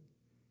go home.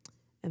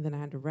 And then I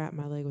had to wrap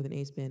my leg with an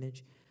ace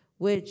bandage,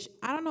 which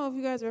I don't know if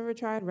you guys have ever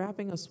tried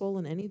wrapping a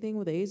swollen anything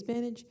with an ace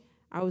bandage.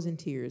 I was in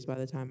tears by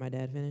the time my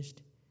dad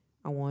finished.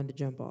 I wanted to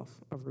jump off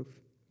a roof.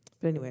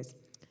 But anyways,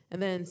 and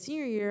then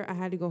senior year, I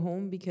had to go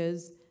home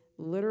because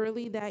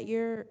literally that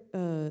year,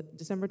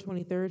 December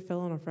 23rd fell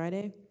on a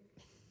Friday.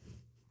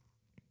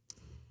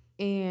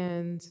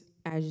 And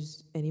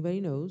as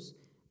anybody knows,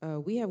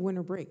 we have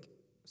winter break.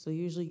 So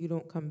usually you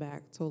don't come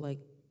back till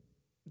like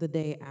the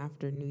day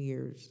after New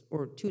Year's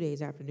or 2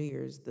 days after New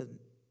Year's,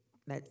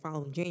 that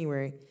following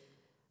January.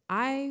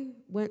 I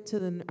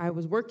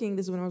was working,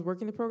 this is when I was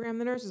working the program in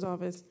the nurse's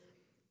office,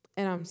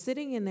 and I'm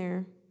sitting in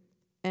there,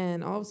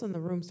 and all of a sudden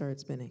the room started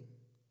spinning.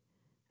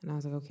 And I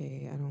was like,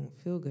 okay, I don't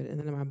feel good. And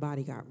then my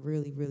body got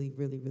really, really,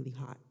 really, really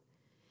hot.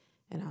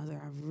 And I was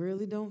like, I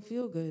really don't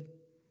feel good.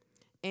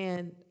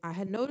 And I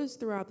had noticed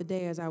throughout the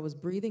day as I was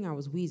breathing, I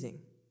was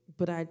wheezing.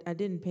 But I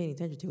didn't pay any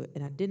attention to it,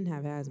 and I didn't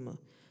have asthma.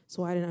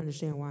 So I didn't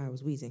understand why I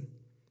was wheezing.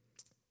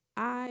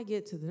 I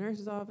get to the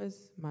nurse's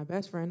office. My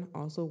best friend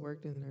also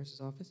worked in the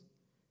nurse's office.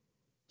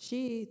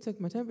 She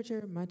took my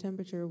temperature. My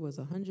temperature was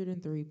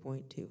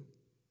 103.2.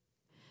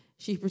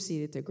 She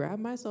proceeded to grab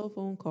my cell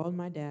phone, called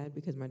my dad,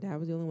 because my dad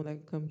was the only one that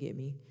could come get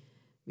me,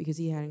 because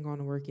he hadn't gone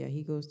to work yet.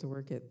 He goes to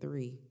work at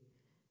 3.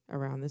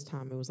 around this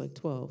time. It was like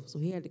 12. So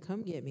he had to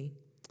come get me,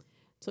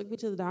 took me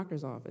to the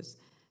doctor's office.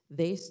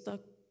 They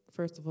stuck,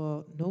 first of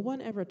all, no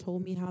one ever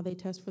told me how they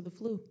test for the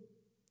flu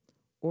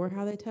or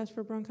how they test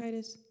for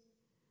bronchitis.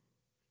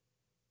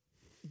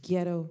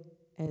 Ghetto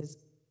as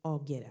all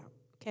get out,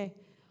 okay?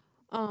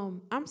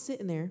 I'm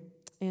sitting there,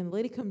 and the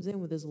lady comes in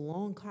with this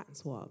long cotton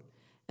swab,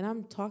 and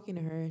I'm talking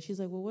to her, and she's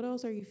like, well, what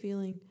else are you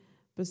feeling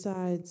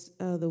besides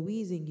the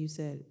wheezing you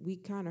said? We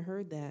kind of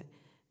heard that.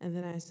 And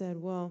then I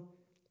said, well,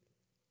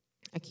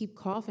 I keep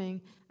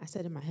coughing. I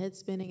said, and my head's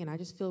spinning, and I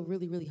just feel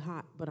really, really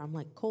hot, but I'm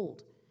like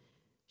cold.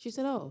 She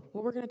said, oh,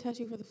 well, we're going to test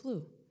you for the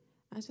flu.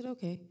 I said,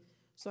 okay.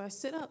 So I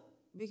sit up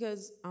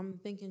because I'm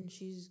thinking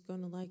she's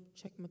going to like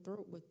check my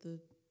throat with the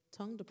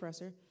tongue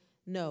depressor.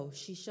 No,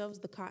 she shoves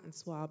the cotton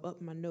swab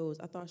up my nose.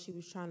 I thought she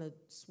was trying to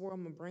swirl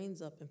my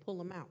brains up and pull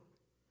them out.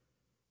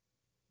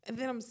 And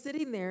then I'm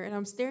sitting there and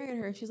I'm staring at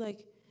her, and she's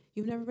like,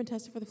 you've never been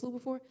tested for the flu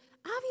before?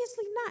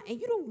 Obviously not.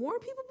 And you don't warn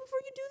people before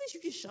you do this?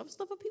 You just shove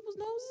stuff up people's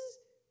noses?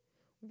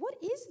 What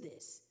is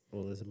this?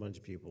 Well, there's a bunch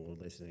of people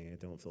listening and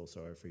don't feel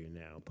sorry for you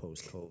now,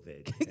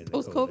 post-COVID. And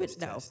Post-COVID?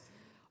 No.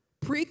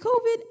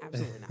 Pre-COVID?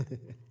 Absolutely not.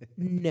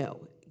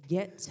 No.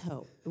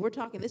 Ghetto. We're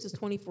talking, this is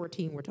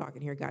 2014 we're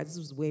talking here, guys. This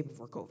was way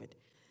before COVID.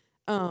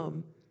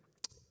 And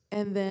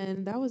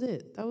then that was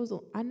it.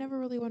 I never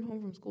really went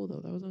home from school, though.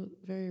 That was a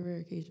very rare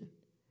occasion.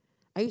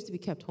 I used to be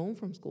kept home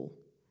from school.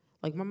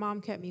 Like, my mom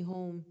kept me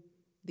home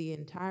the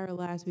entire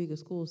last week of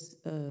school,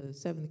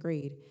 7th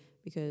grade,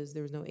 because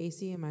there was no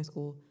AC in my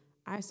school.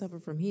 I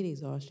suffered from heat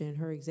exhaustion.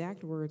 Her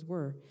exact words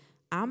were,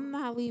 I'm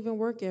not leaving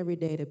work every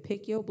day to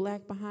pick your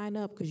black behind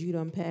up because you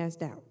done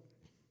passed out.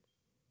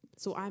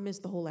 So I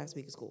missed the whole last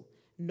week of school.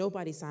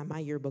 Nobody signed my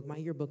yearbook. My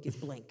yearbook is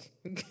blank.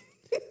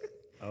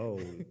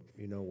 Oh,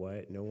 you know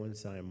what? No one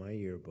signed my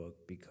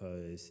yearbook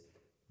because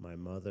my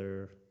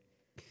mother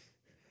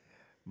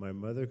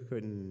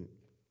couldn't.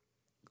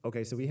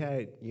 Okay, so we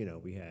had,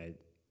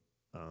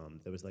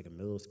 there was like a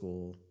middle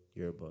school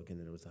yearbook and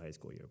then there was a high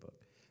school yearbook.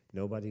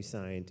 Nobody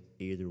signed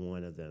either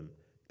one of them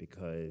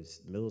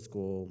because middle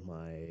school,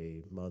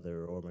 my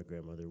mother or my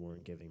grandmother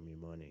weren't giving me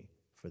money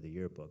for the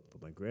yearbook.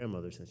 But my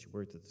grandmother, since she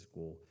worked at the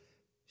school,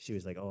 she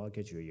was like, oh, I'll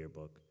get you a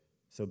yearbook.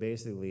 So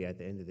basically, at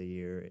the end of the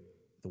year,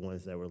 the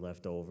ones that were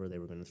left over, they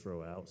were going to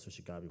throw out. So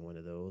she got me one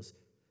of those.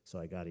 So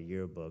I got a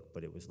yearbook,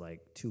 but it was like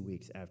 2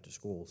 weeks after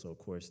school. So, of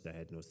course, that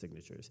had no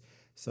signatures.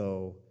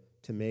 So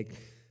to make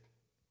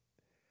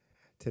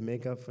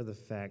up for the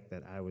fact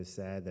that I was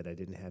sad that I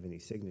didn't have any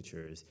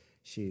signatures,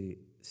 she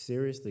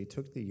seriously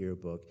took the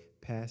yearbook,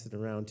 passed it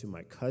around to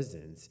my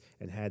cousins,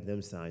 and had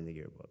them sign the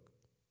yearbook.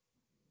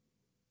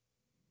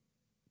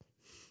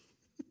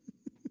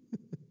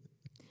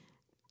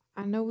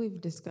 I know we've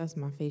discussed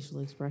my facial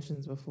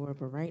expressions before,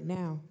 but right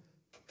now,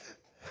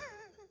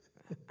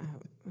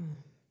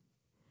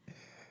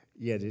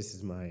 yeah, this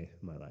is my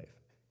life.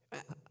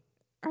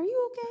 Are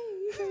you okay?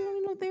 You sure you don't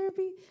need no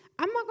therapy?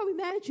 I'm not gonna be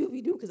mad at you if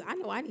you do, because I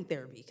know I need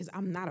therapy, because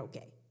I'm not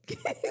okay.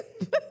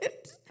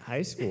 But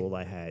High school,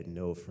 I had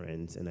no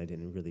friends, and I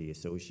didn't really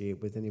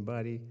associate with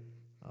anybody,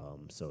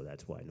 so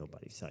that's why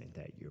nobody signed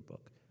that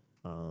yearbook.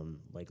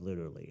 Like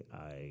literally,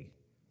 I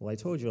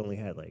told you I only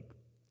had like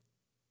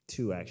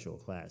 2 actual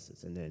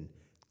classes, and then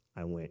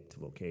I went to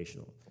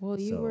vocational. well,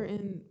 you were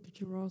but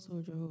you were also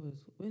a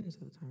Jehovah's Witness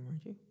at the time,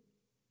 weren't you?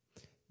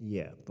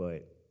 Yeah,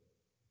 but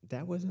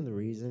that wasn't the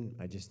reason.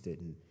 I just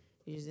didn't.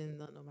 You just didn't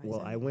know nobody.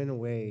 Well, I went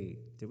away.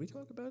 Did we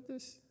talk about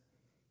this?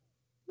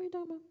 What are you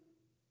talking about?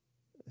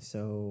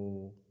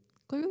 So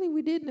Clearly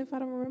we didn't, if I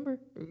don't remember.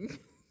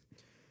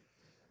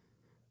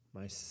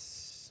 my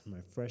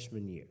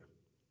freshman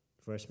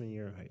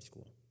year of high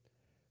school,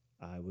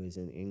 I was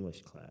in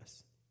English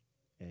class,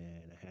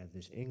 and I had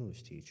this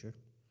English teacher.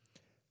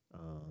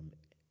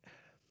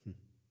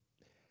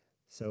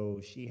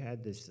 So she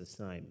had this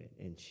assignment,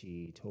 and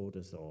she told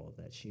us all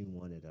that she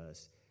wanted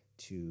us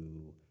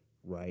to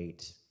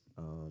write,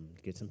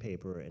 get some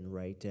paper and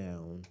write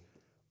down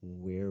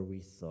where we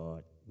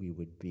thought we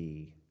would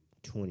be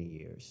 20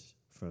 years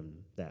from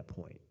that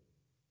point.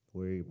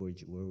 Where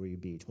will you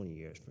be 20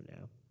 years from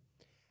now?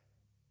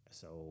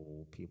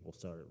 So people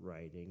started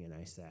writing, and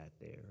I sat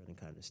there and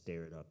kind of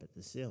stared up at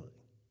the ceiling.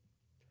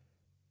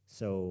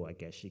 So I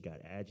guess she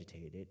got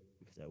agitated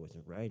because I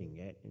wasn't writing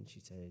yet, and she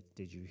said,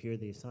 did you hear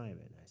the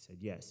assignment? I said,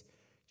 yes.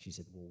 She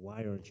said, well,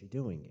 why aren't you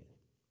doing it?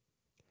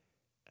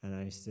 And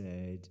I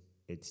said,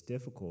 it's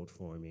difficult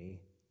for me.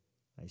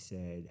 I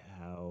said,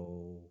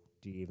 how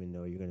do you even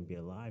know you're going to be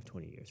alive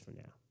 20 years from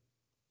now?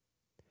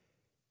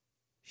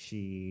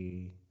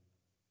 She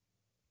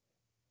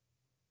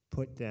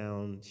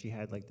she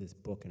had like this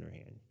book in her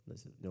hand,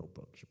 this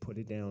notebook. She put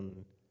it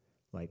down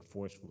like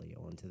forcefully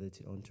onto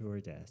her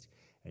desk,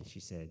 and she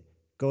said,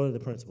 go to the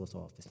principal's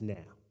office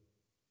now.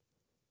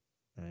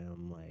 And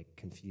I'm like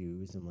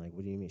confused. I'm like,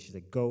 what do you mean? She's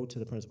like, go to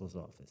the principal's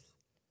office.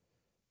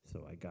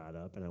 So I got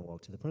up and I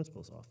walked to the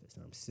principal's office,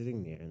 and I'm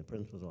sitting there in the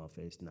principal's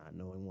office, not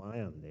knowing why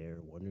I'm there,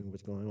 wondering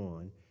what's going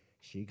on.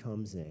 She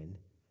comes in.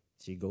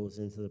 She goes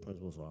into the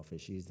principal's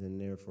office. She's in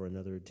there for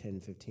another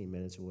 10, 15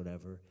 minutes or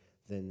whatever.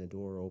 Then the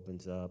door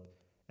opens up,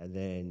 And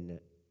then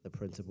the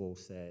principal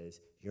says,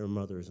 your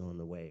mother's on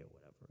the way or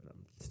whatever. And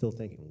I'm still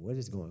thinking, what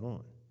is going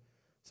on?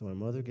 So my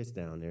mother gets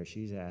down there.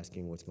 She's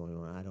asking what's going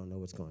on. I don't know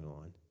what's going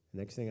on.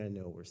 Next thing I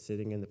know, we're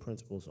sitting in the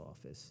principal's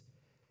office.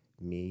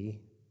 Me,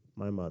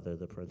 my mother,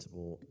 the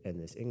principal, and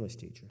this English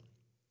teacher.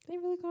 They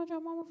really called your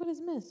mama for this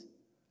mess.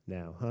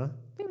 Now, huh?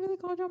 They really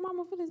called your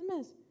mama for this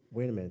mess.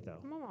 Wait a minute, though.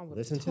 My mama would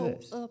Listen to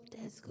this. up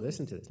that school.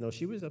 Listen to this. No,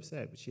 she was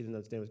upset, but she didn't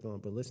understand what's going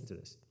on. But listen to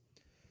this.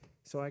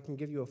 So I can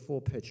give you a full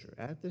picture.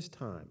 At this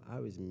time, I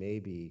was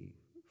maybe,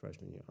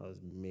 freshman year, I was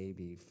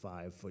maybe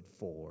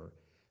 5'4",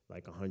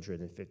 like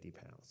 150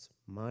 pounds.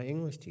 My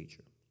English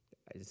teacher,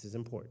 this is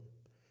important,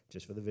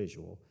 just for the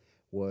visual,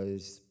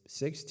 was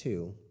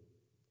 6'2",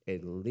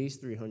 at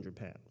least 300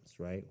 pounds,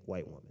 right?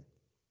 White woman.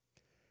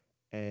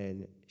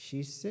 And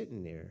she's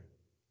sitting there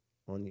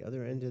on the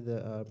other end of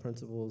the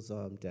principal's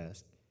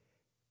desk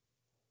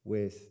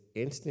with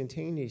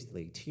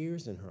instantaneously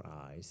tears in her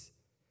eyes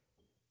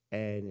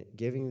and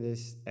giving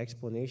this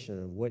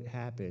explanation of what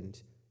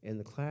happened in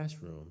the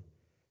classroom,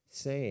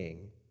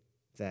 saying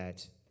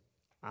that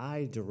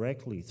I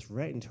directly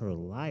threatened her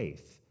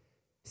life,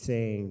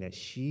 saying that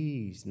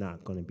she's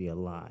not going to be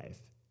alive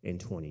in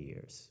 20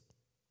 years.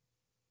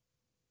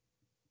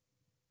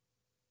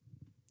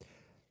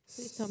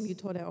 Please tell me you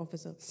tore that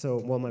office up.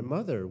 So, well, my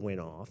mother went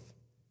off,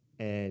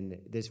 and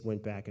this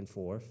went back and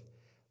forth,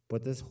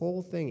 but this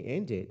whole thing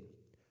ended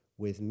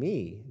with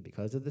me,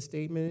 because of the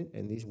statement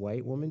and these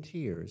white woman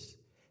tears,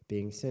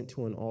 being sent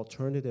to an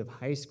alternative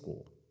high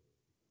school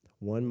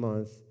 1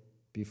 month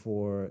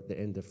before the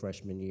end of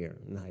freshman year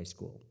in high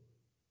school.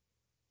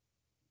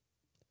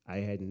 I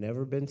had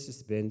never been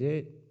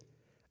suspended.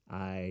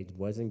 I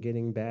wasn't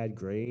getting bad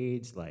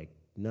grades, like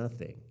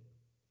nothing.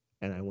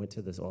 And I went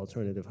to this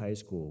alternative high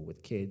school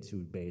with kids who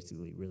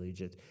basically really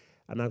just,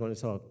 I'm not going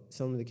to talk,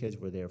 some of the kids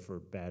were there for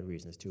bad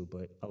reasons too,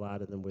 but a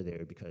lot of them were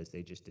there because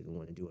they just didn't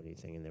want to do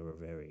anything and they were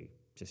very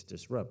just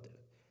disruptive.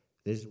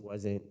 This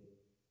wasn't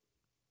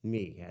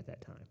me at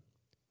that time.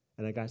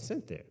 And I got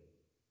sent there.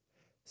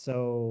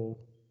 So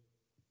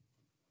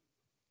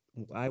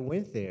I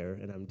went there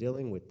and I'm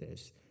dealing with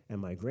this, and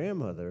my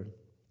grandmother,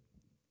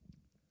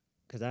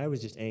 because I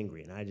was just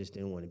angry and I just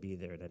didn't want to be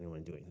there and I didn't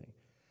want to do anything.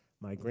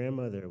 My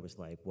grandmother was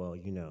like, well,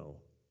 you know,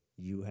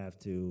 you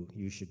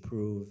should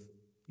prove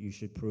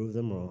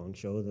them wrong,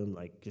 show them,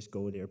 like, just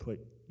go there,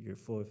 put your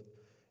full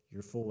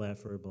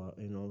effort, blah,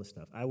 and all this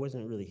stuff. I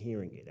wasn't really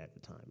hearing it at the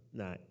time,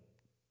 not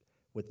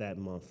with that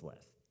month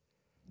left.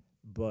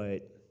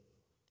 But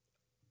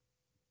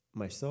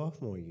my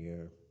sophomore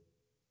year,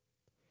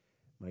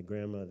 my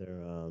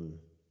grandmother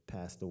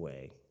passed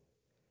away,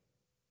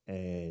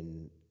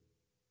 and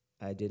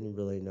I didn't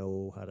really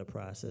know how to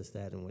process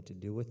that and what to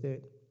do with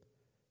it.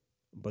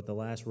 But the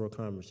last real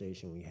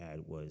conversation we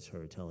had was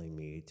her telling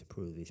me to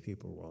prove these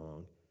people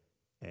wrong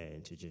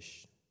and to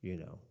just, you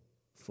know,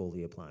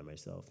 fully apply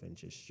myself and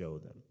just show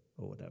them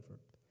or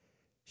whatever.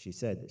 She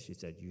said that. She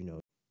said, you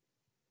know.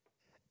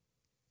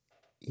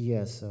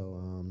 Yeah,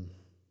 so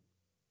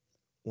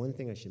one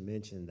thing I should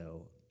mention,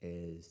 though,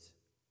 is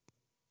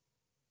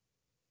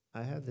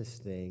I have this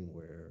thing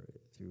where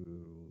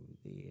through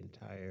the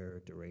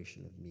entire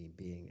duration of me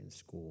being in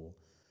school,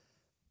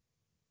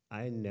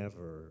 I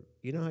never,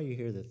 you know how you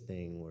hear the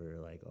thing where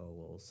like, oh,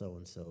 well,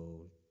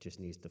 so-and-so just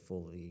needs to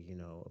fully, you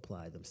know,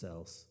 apply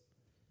themselves.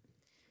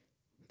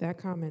 That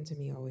comment to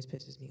me always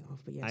pisses me off,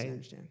 but yes, I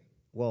understand.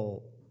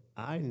 Well,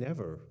 I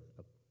never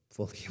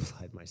fully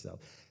applied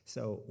myself.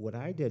 So what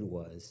I did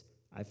was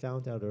I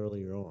found out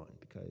earlier on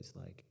because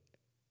like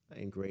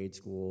in grade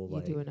school.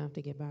 You do enough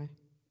to get by?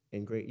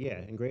 In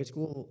grade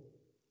school,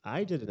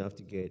 I did enough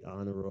to get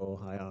honor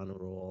roll, high honor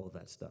roll, all of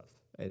that stuff.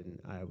 And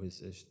I was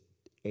an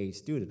A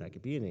student. I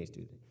could be an A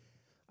student.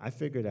 I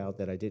figured out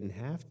that I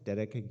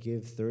could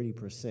give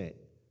 30%,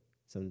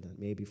 sometimes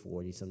maybe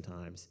 40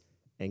 sometimes,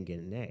 and get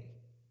an A.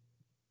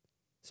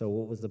 So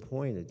what was the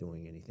point of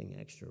doing anything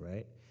extra,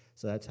 right?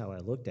 So that's how I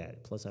looked at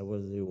it. Plus, I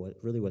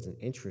really wasn't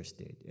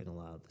interested in a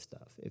lot of the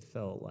stuff. It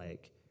felt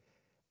like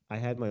I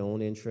had my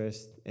own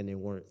interests, and they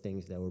weren't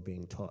things that were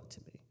being taught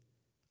to me.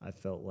 I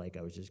felt like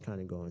I was just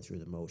kind of going through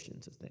the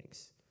motions of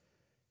things.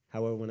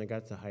 However, when I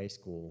got to high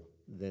school,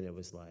 then it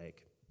was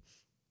like,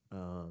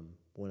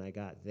 when I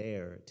got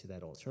there to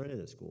that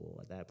alternative school,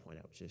 at that point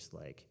I was just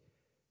like,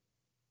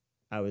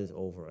 I was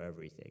over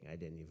everything. I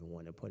didn't even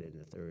want to put it in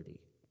the 30.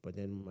 But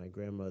then my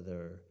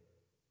grandmother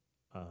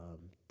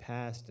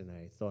passed, and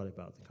I thought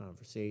about the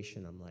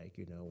conversation. I'm like,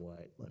 you know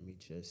what,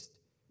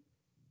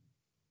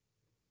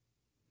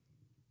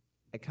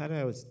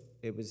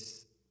 it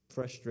was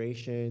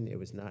frustration. It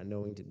was not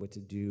knowing what to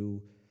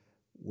do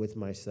with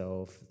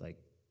myself, like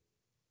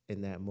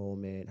in that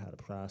moment, how to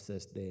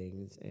process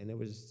things, and it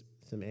was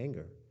some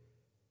anger.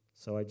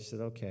 So I just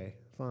said, okay,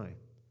 fine.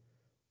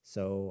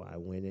 So I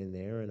went in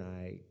there and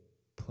I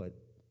put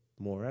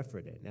more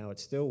effort in. Now, it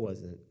still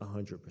wasn't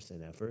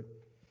 100% effort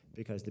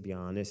because, to be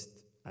honest,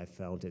 I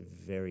found it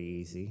very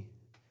easy.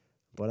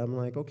 But I'm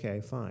like,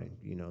 okay, fine.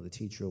 You know, the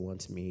teacher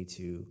wants me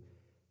to,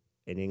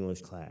 in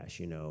English class,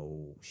 you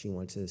know, she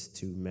wants us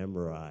to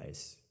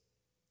memorize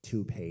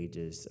 2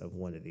 pages of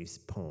one of these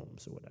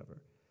poems or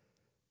whatever.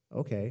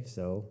 Okay,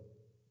 so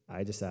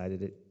I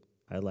decided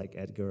I like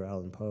Edgar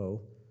Allan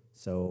Poe,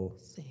 so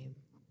Same.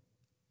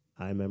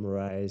 I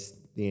memorized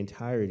the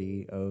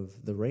entirety of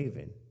The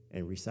Raven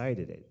and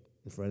recited it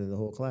in front of the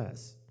whole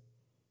class.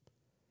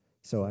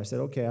 So I said,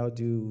 okay, I'll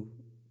do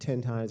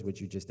 10 times what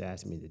you just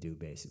asked me to do,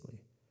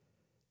 basically.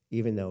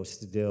 Even though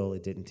still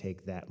it didn't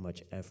take that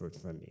much effort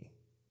from me.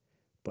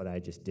 But I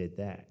just did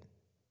that.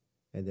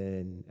 And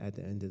then at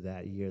the end of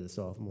that year, the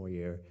sophomore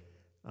year,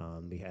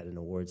 we had an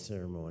awards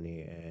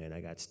ceremony, and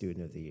I got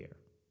Student of the Year.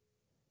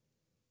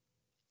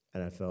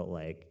 And I felt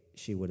like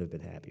she would have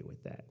been happy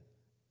with that.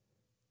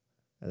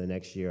 And the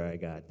next year, I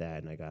got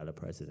that, and I got a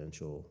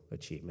Presidential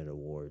Achievement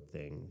Award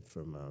thing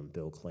from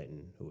Bill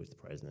Clinton, who was the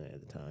president at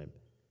the time.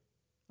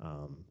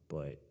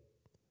 But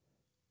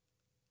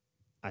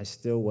I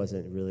still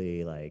wasn't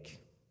really, like,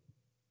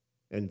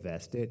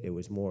 invested. It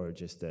was more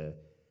just a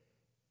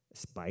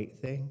spite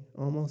thing,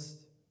 almost.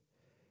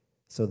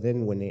 So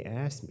then when they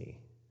asked me,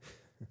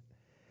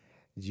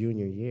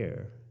 junior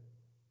year,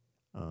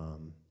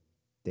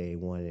 they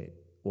wanted,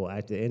 well,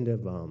 at the end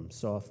of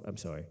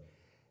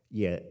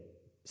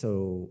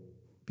so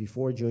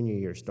before junior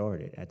year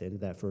started, at the end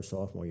of that first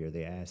sophomore year,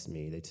 they asked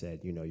me, they said,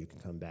 you know, you can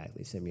come back.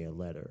 They sent me a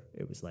letter.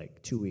 It was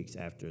like 2 weeks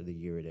after the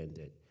year had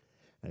ended.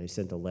 And they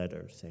sent a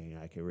letter saying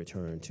I could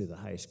return to the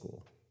high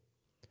school.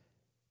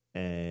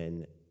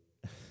 And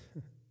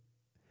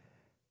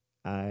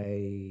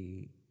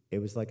it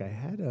was like I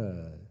had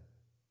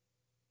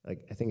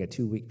I think a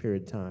 2-week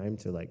period of time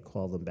to like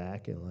call them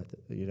back and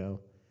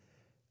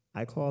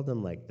I called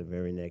them like the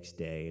very next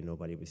day and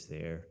nobody was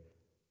there.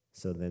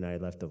 So then I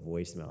left a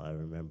voicemail. I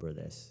remember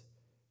this.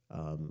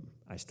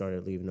 I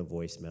started leaving a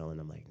voicemail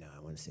and I'm like, no, I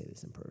want to say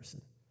this in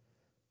person.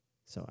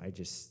 So I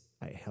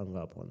hung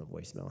up on the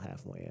voicemail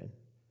halfway in.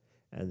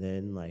 And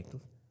then like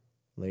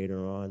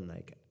later on,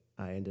 like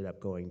I ended up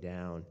going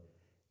down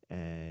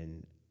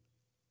and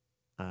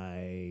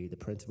the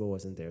principal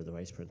wasn't there, the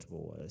vice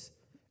principal was.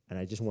 And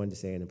I just wanted to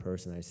say it in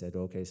person. I said,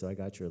 okay, so I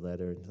got your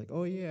letter. And he's like,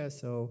 oh, yeah,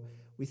 so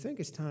we think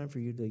it's time for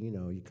you to,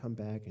 you come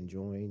back and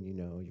join,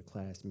 your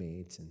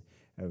classmates and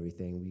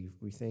everything.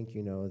 We think,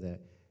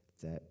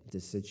 that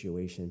this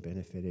situation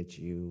benefited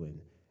you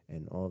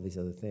and all these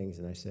other things.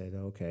 And I said,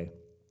 okay.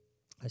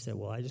 I said,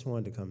 well, I just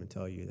wanted to come and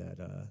tell you that,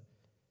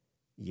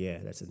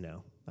 that's a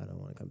no. I don't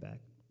want to come back.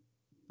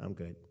 I'm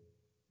good.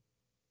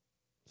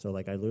 So,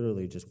 like, I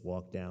literally just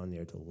walked down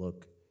there to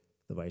look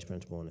the vice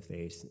principal in the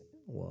face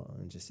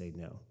and just say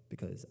no,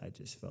 because I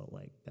just felt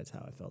like that's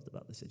how I felt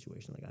about the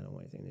situation. Like, I don't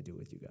want anything to do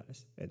with you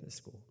guys in this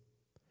school.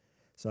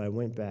 So I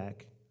went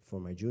back for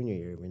my junior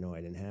year, even though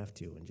I didn't have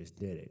to, and just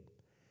did it.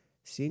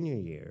 Senior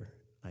year,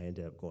 I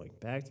ended up going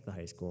back to the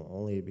high school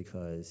only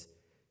because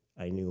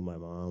I knew my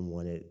mom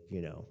wanted,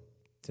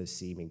 to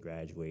see me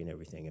graduate and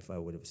everything. If I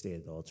would have stayed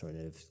at the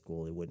alternative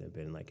school, it wouldn't have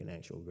been like an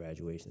actual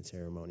graduation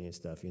ceremony and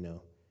stuff, It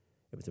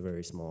was a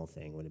very small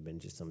thing. It would have been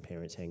just some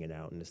parents hanging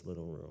out in this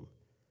little room.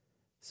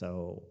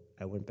 So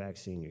I went back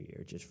senior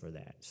year just for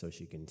that, so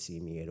she can see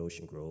me at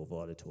Ocean Grove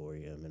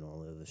Auditorium and all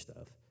the other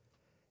stuff.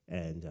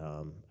 And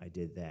I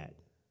did that.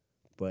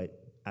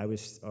 But I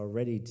was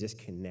already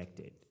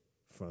disconnected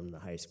from the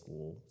high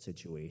school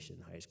situation,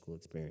 high school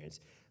experience.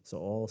 So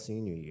all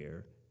senior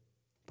year,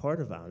 part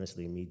of,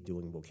 honestly, me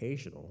doing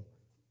vocational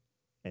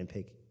and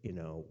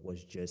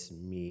was just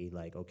me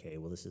like, okay,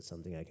 well, this is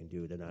something I can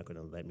do. They're not going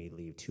to let me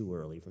leave too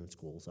early from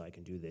school, so I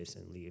can do this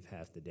and leave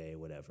half the day,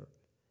 whatever.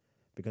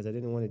 Because I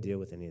didn't want to deal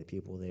with any of the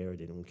people there. I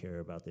didn't care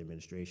about the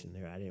administration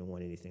there. I didn't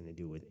want anything to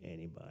do with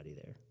anybody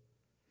there.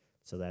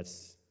 So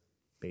that's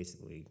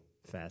basically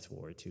fast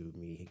forward to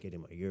me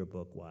getting my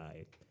yearbook,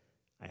 why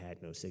I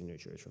had no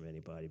signatures from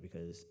anybody,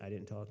 because I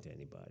didn't talk to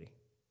anybody.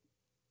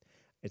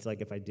 It's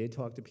like if I did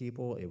talk to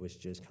people, it was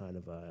just kind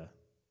of a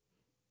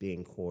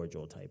being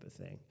cordial type of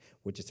thing,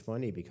 which is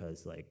funny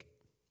because, like,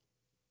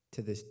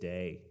 to this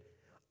day,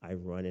 I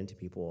run into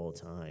people all the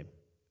time,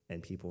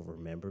 and people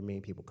remember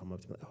me. People come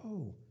up to me like,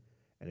 oh,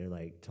 and they're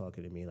like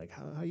talking to me like,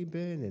 how you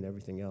been and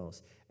everything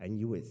else. And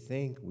you would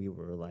think we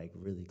were like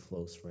really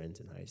close friends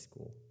in high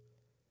school.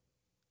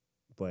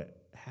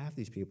 But half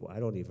these people, I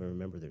don't even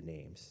remember their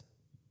names.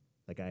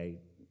 Like I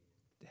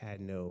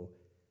had no,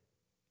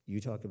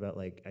 you talk about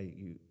like,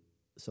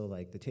 so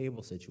like the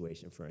table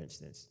situation, for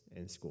instance,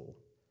 in school.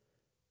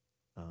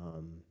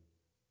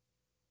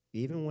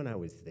 Even when I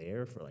was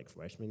there for like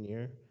freshman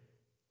year,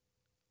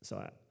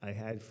 so I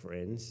had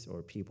friends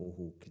or people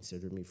who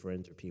considered me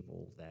friends or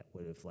people that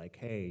would have like,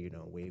 hey,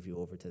 wave you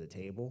over to the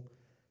table.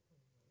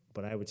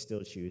 But I would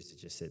still choose to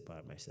just sit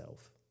by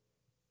myself.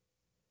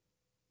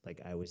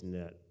 Like I was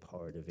not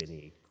part of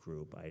any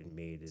group. I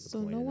made it a So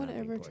point no of one not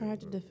being ever part of tried a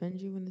to group.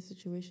 defend you when the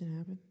situation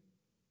happened?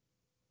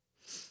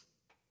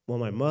 Well,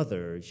 my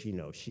mother,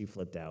 she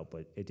flipped out,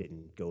 but it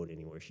didn't go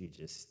anywhere. She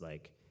just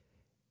like,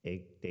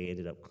 they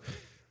ended up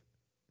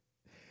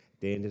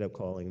they ended up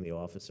calling the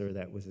officer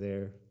that was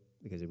there,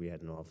 because we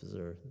had an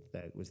officer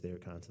that was there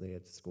constantly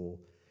at the school,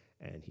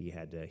 and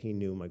he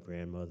knew my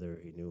grandmother,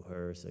 he knew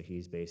her, so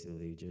he's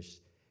basically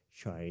just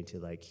trying to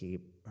like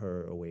keep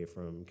her away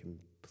from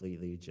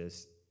completely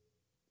just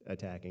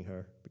attacking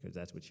her because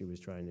that's what she was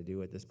trying to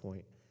do at this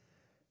point.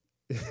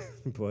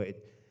 But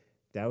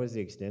that was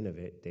the extent of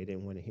it. They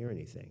didn't want to hear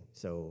anything.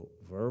 So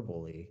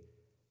verbally,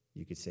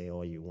 you could say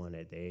all you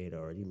wanted. They had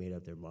already made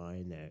up their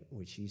mind that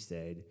what she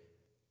said,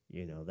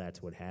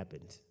 that's what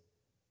happened.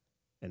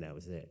 And that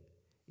was it.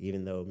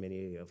 Even though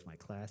many of my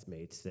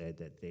classmates said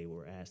that they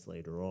were asked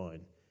later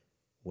on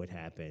what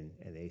happened,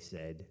 and they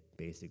said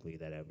basically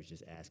that I was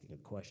just asking a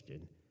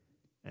question,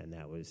 and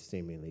that was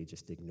seemingly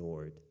just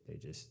ignored.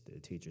 The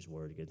teacher's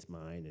word against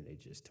mine, and they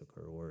just took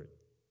her word,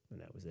 and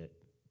that was it.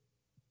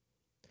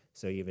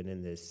 So even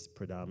in this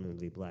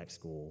predominantly black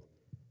school,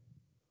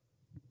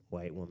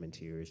 white woman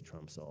tears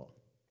trumps all.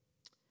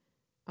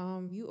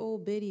 You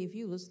old biddy, if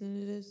you listening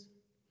to this,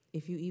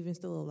 if you even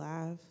still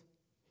alive,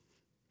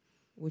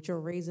 with your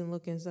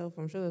raisin-looking self,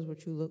 I'm sure that's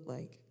what you look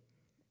like.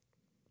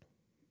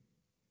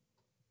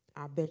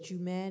 I bet you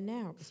mad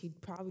now, because he's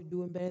probably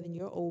doing better than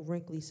your old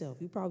wrinkly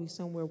self. You probably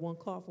somewhere one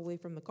cough away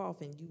from the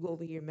coffin. You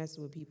over here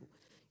messing with people.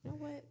 You know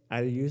what?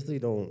 I usually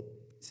don't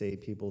say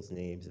people's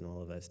names and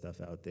all of that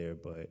stuff out there,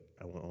 but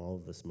I want all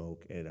of the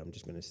smoke, and I'm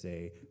just going to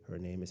say her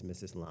name is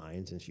Mrs.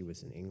 Lyons, and she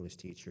was an English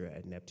teacher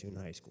at Neptune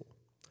High School.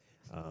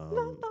 Not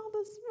all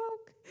the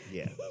smoke.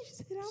 Yeah. She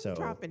said, I'm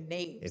dropping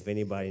names. If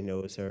anybody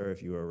knows her,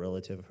 if you're a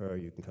relative of her,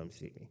 you can come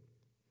see me.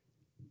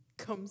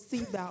 Come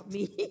see about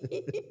me.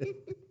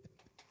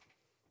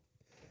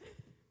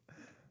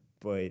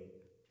 But,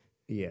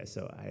 yeah,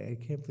 so I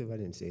can't believe I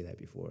didn't say that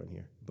before in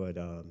here. But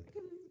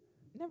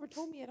never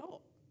told me at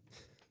all.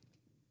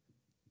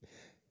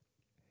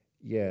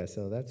 Yeah,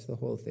 so that's the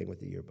whole thing with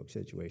the yearbook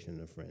situation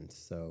and friends.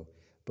 So,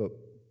 but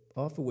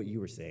off of what you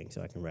were saying,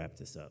 so I can wrap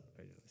this up.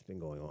 It's been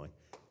going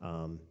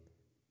on.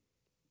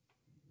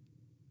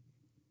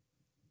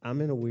 I'm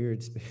in a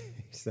weird space,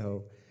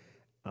 so,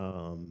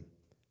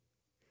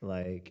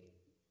 like,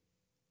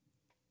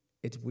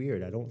 it's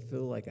weird. I don't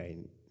feel like I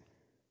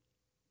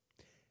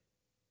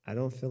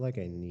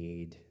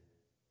need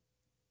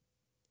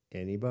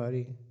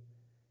anybody,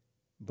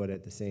 but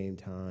at the same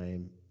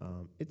time,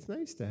 it's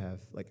nice to have,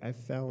 like, I've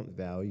found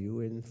value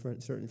in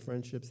certain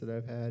friendships that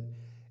I've had.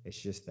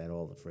 It's just that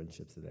all the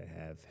friendships that I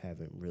have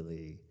haven't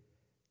really,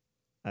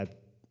 I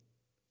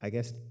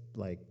guess,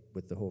 like,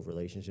 with the whole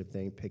relationship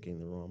thing, picking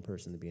the wrong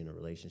person to be in a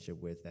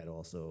relationship with, that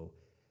also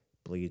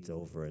bleeds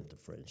over into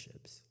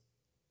friendships,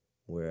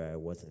 where I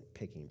wasn't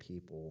picking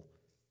people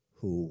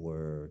who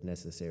were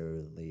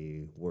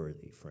necessarily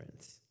worthy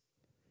friends.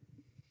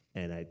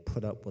 And I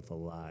put up with a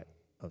lot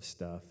of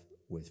stuff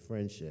with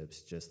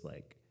friendships, just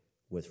like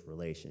with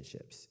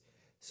relationships.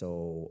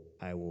 So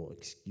I will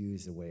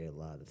excuse away a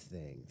lot of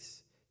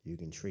things. You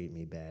can treat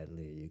me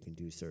badly, you can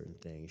do certain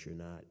things, you're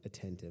not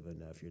attentive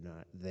enough, you're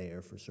not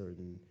there for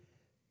certain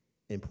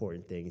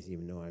important things,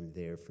 even though I'm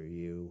there for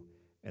you.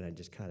 And I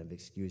just kind of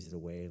excuse it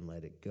away and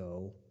let it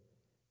go,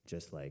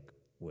 just like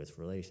with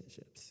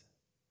relationships.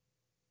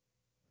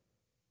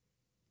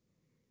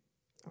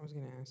 I was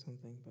going to ask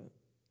something, but...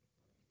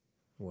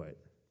 What?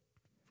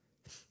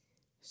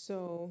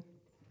 So...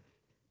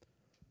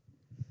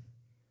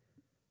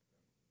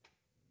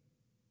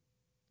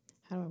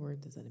 how do I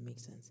word this that it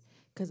makes sense?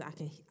 Because I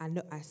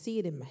see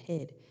it in my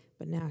head,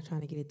 but now I'm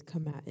trying to get it to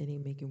come out, it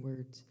ain't making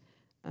words.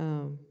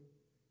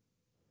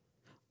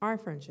 Our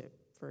friendship,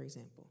 for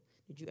example,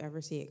 did you ever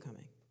see it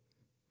coming?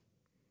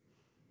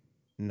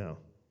 No.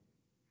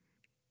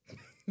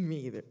 Me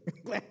either.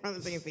 Glad we're on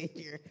the same page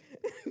here.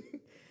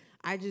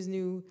 I just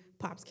knew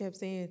Pops kept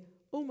saying,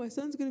 oh, my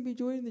son's going to be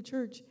joining the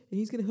church, and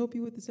he's going to help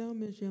you with the sound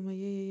ministry. I'm like,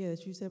 yeah.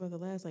 That's what you said about the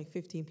last,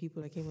 15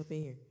 people that came up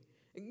in here.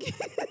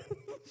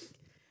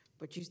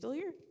 But you still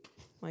here,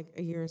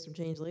 a year and some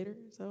change later,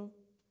 so.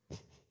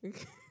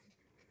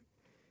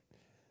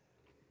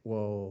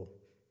 Well,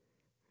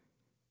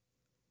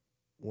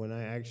 when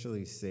I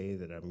actually say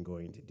that I'm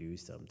going to do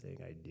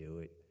something, I do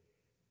it,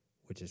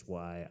 which is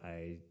why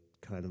I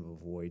kind of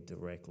avoid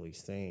directly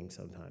saying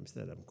sometimes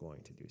that I'm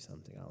going to do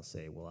something. I'll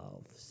say, well,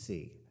 I'll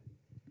see,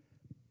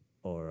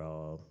 or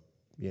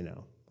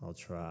I'll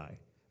try.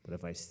 But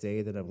if I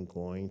say that I'm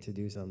going to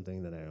do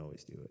something, then I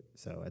always do it.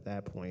 So at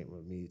that point,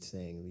 with me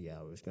saying, yeah,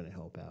 I was going to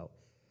help out,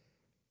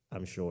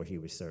 I'm sure he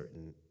was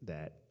certain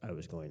that I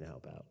was going to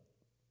help out,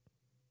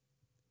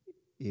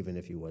 even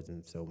if he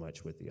wasn't so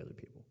much with the other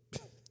people.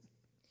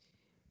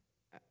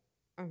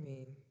 I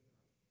mean,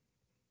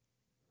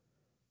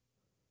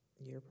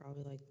 you're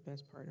probably the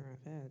best partner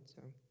I've had,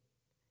 so.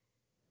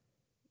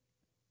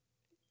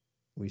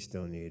 We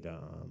still need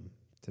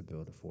to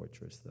build a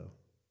fortress, though.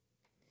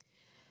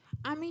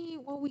 I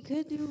mean, what we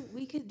could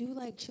do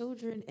like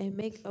children and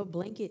make a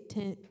blanket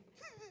tent,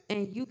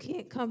 and you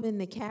can't come in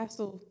the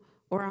castle,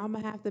 or I'm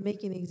gonna have to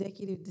make an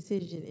executive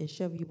decision and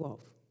shove you off.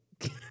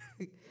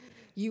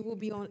 You will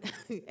be on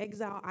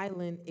Exile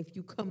Island if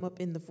you come up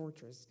in the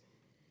fortress.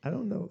 I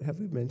don't know. Have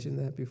we mentioned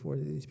that before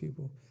to these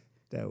people?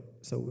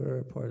 So we're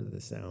a part of the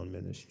sound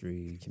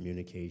ministry,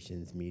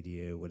 communications,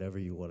 media, whatever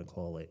you want to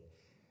call it,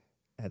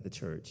 at the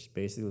church.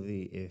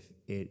 Basically, if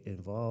it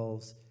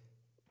involves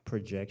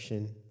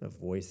projection of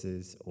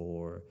voices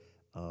or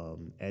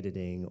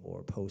editing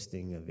or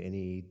posting of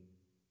any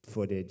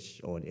footage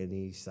on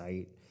any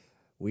site.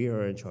 We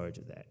are in charge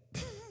of that,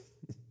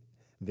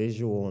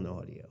 visual and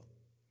audio.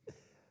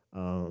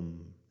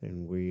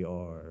 And we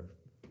are,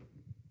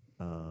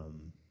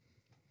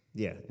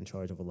 in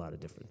charge of a lot of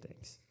different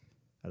things.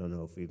 I don't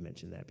know if we've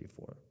mentioned that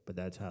before, but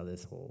that's how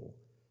this whole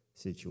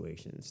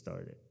situation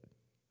started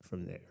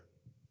from there.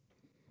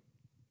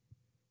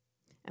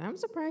 And I'm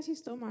surprised he's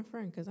still my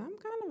friend, because I'm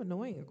kind of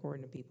annoying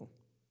according to people.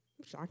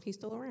 I'm shocked he's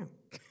still around.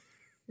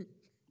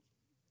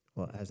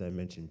 Well, as I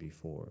mentioned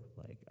before,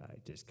 like, I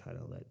just kind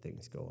of let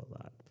things go a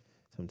lot,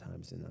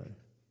 sometimes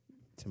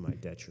to my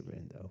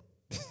detriment, though.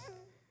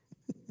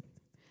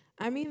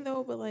 I mean,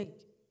 though, but like,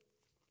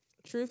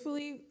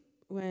 truthfully,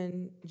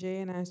 when Jay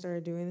and I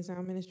started doing the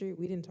sound ministry,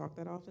 we didn't talk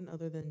that often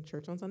other than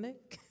church on Sunday.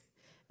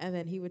 And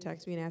then he would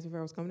text me and ask me if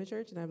I was coming to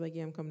church, and I'd be like,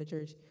 yeah, I'm coming to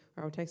church.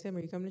 Or I would text him, are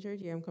you coming to church?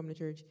 Yeah, I'm coming to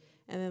church.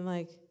 And then,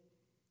 like,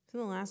 in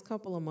the last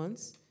couple of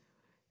months,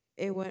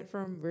 it went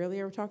from rarely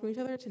ever talking to each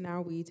other to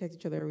now we text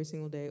each other every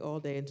single day, all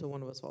day, until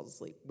one of us falls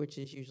asleep, which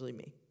is usually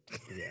me.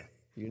 Yeah.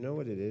 You know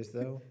what it is,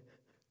 though?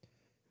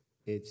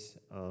 It's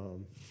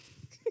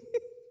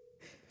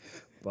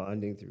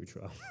bonding through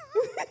trauma.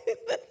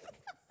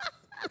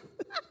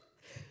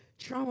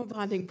 Trauma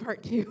bonding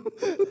part 2.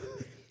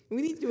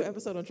 We need to do an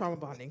episode on trauma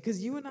bonding,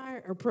 because you and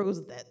I are pros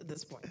at that at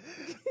this point.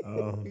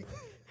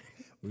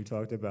 We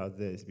talked about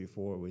this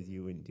before with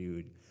you and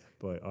Dude,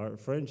 but our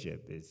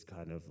friendship is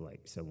kind of like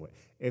somewhat.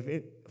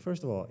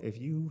 First of all, if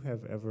you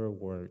have ever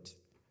worked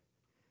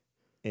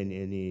in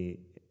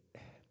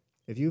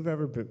if you've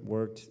ever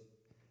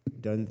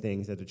done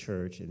things at a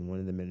church in one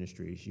of the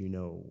ministries, you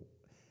know,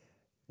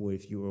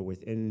 if you are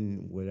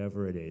within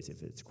whatever it is,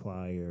 if it's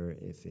choir,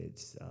 if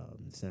it's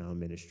sound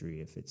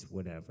ministry, if it's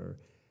whatever,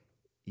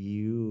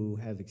 you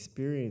have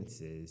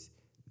experiences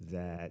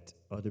that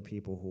other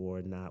people who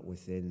are not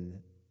within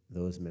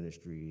those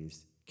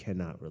ministries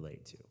cannot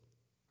relate to.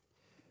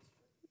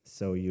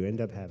 So you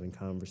end up having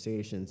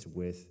conversations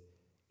with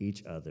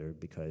each other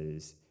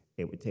because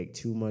it would take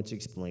too much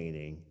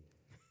explaining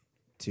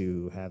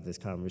to have this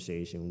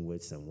conversation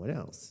with someone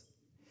else.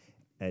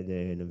 And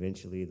then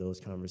eventually those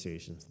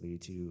conversations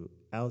lead to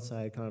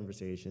outside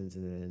conversations,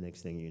 and then the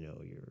next thing you know,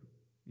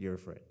 you're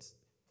friends.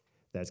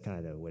 That's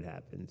kind of what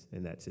happened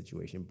in that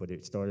situation. But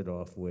it started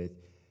off with,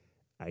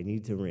 I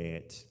need to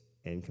rant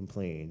and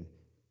complain,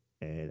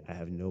 and I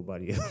have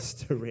nobody else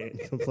to rant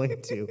and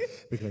complain to,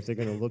 because they're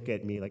going to look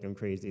at me like I'm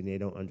crazy, and they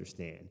don't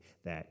understand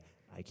that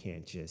I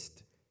can't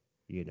just,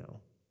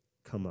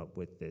 come up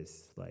with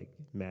this like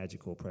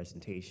magical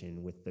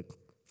presentation with the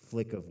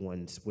flick of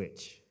one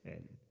switch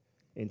and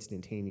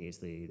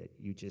instantaneously that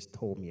you just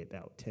told me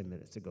about 10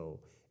 minutes ago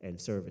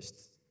and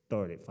service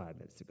started 5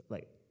 minutes ago.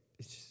 Like,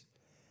 it's just,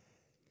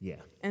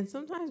 yeah. And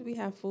sometimes we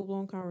have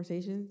full-blown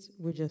conversations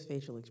with just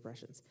facial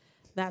expressions.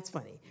 That's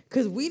funny,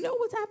 because we know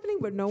what's happening,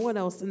 but no one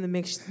else in the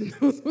mix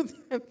knows what's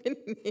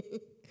happening.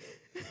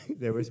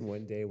 There was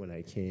one day when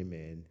I came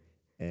in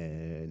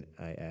and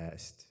I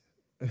asked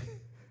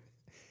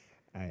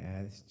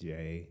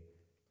Jay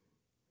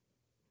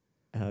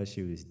how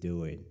she was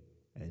doing,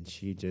 and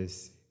she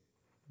just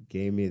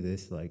gave me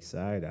this like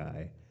side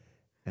eye,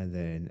 and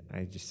then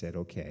I just said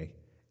okay,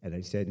 and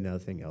I said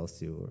nothing else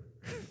to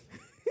her.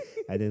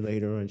 And then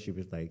later on she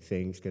was like,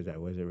 thanks, because I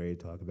wasn't ready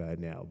to talk about it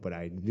now. But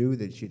I knew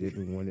that she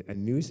didn't want it. I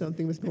knew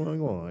something was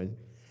going on.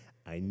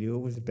 I knew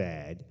it was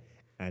bad,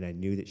 and I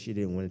knew that she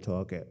didn't want to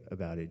talk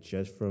about it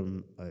just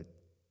from a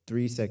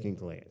 3-second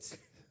glance.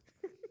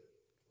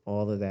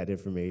 All of that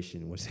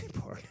information was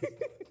imparted.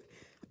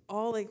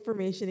 All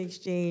information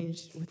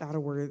exchanged without a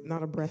word,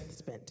 not a breath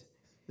spent.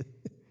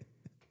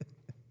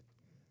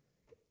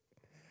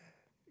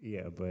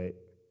 Yeah, but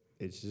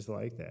it's just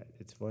like that.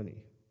 It's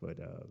funny. But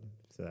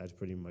so that's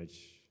pretty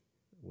much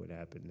what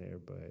happened there.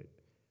 But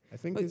I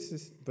think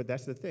but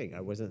that's the thing.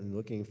 I wasn't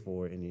looking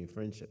for any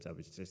friendships. I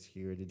was just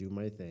here to do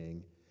my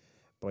thing.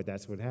 But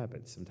that's what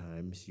happens.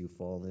 Sometimes you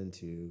fall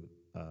into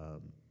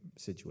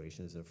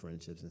situations of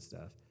friendships and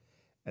stuff.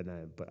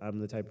 But I'm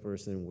the type of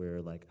person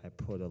where like I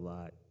put a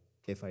lot.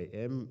 If I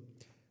am,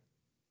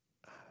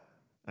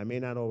 I may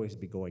not always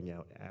be going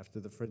out after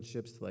the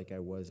friendships like I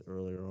was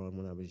earlier on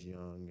when I was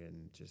young,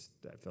 and just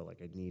I felt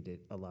like I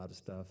needed a lot of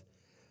stuff.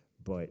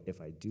 But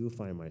if I do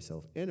find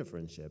myself in a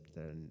friendship,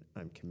 then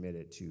I'm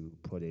committed to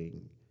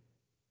putting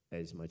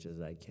as much as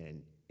I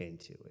can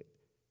into it.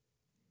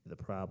 The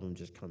problem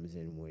just comes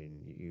in when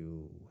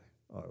you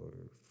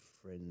are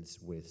friends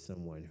with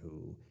someone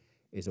who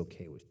is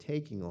okay with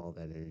taking all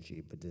that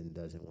energy, but then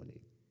doesn't want to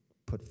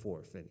put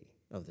forth any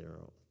of their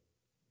own.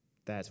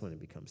 That's when it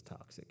becomes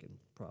toxic and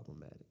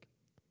problematic.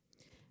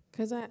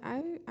 Because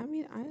I'd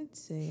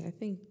say, I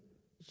think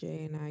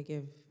Jay and I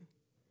give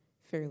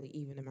fairly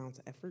even amounts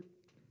of effort.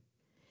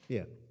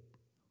 Yeah.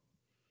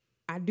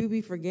 I do be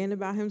forgetting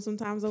about him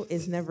sometimes, though.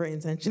 It's never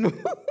intentional.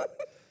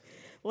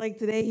 Like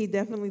today, he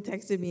definitely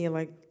texted me at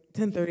like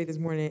 10:30 this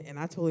morning, and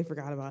I totally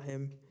forgot about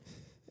him.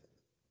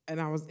 And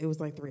it was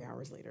like 3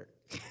 hours later.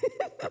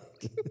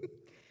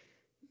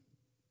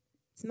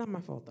 not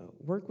my fault though.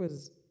 Work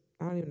was,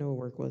 I don't even know what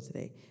work was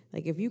today.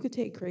 Like if you could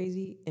take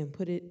crazy and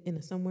put it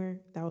into somewhere,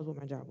 that was what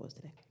my job was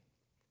today.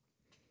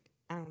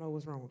 I don't know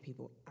what's wrong with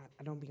people.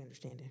 I don't be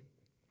understanding.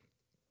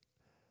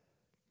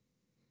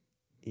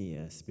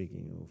 Yeah,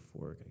 speaking of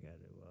work, I got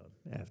to,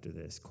 after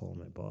this, call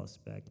my boss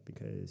back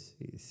because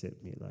he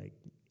sent me like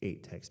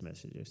 8 text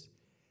messages.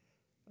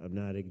 I'm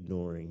not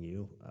ignoring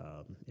you.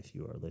 If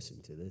you are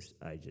listening to this,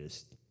 I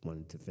just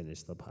wanted to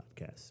finish the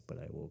podcast, but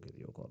I will give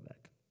you a call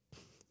back.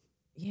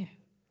 Yeah.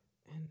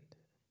 And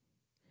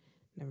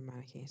never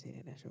mind, I can't say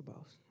that. That's your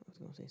boss. I was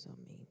going to say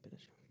something mean, but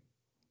it's true.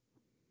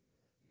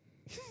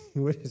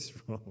 What is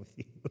wrong with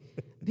you?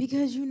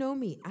 Because you know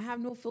me. I have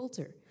no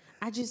filter.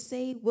 I just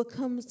say what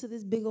comes to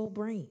this big old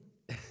brain.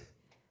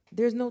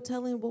 There's no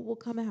telling what will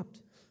come out.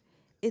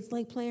 It's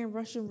like playing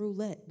Russian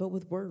roulette, but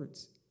with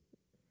words.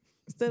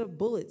 Instead of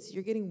bullets,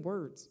 you're getting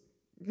words.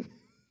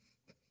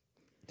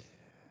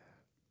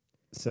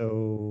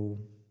 So,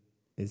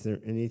 is there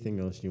anything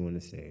else you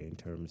want to say in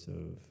terms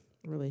of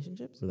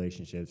relationships,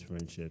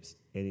 friendships,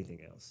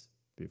 anything else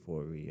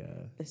before we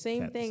the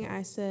same thing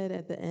I said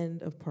at the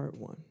end of part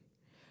 1.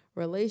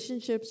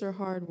 Relationships are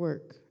hard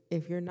work.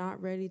 If you're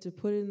not ready to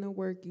put in the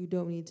work, you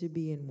don't need to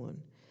be in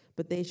one.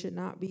 But they should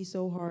not be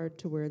so hard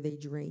to where they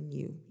drain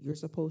you. You're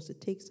supposed to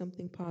take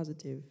something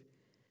positive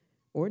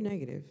or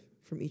negative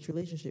from each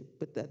relationship.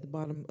 But at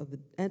the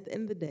end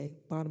of the day,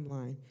 bottom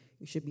line,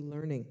 you should be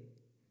learning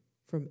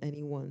from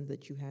any ones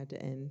that you had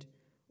to end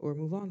or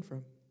move on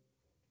from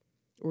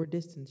or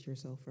distance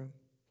yourself from.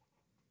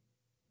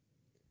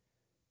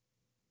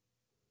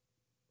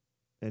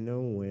 I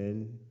know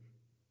when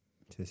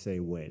to say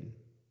when.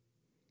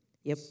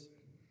 Yep.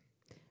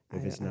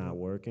 If it's not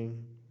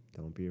working,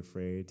 don't be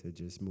afraid to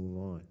just move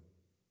on.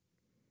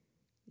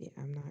 Yeah,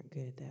 I'm not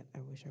good at that. I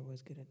wish I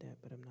was good at that,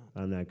 but I'm not.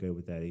 I'm not good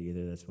with that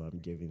either. That's why I'm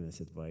giving this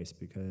advice,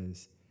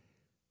 because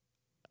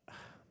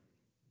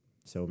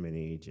so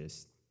many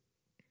just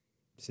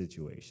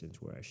situations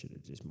where I should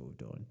have just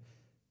moved on.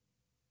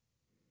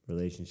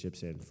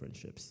 Relationships and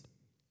friendships.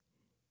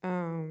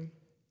 You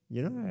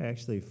know, I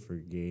actually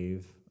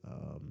forgave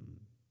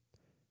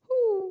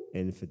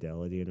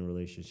infidelity in a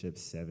relationship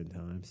 7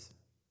 times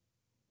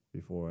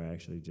before I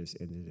actually just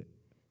ended it.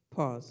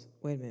 Pause.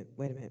 Wait a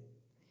minute.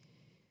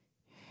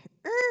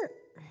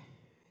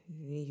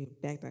 You need to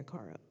back that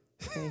car up.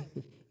 Okay?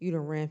 You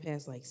done ran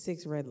past like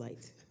 6 red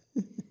lights.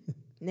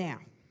 Now,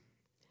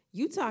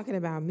 you talking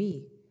about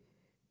me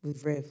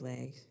with red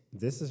flags.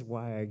 This is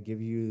why I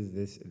give you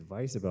this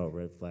advice about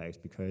red flags,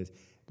 because,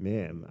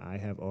 ma'am, I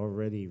have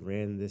already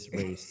ran this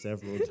race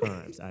several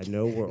times. I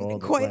know where all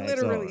the quite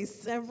flags literally are.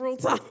 Several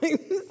times.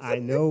 I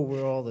know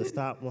where all the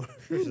stop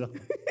markers are.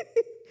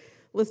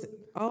 Listen,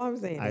 all I'm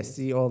saying I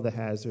see all the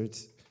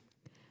hazards.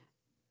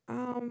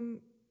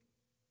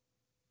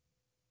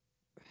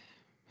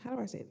 How do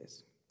I say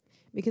this?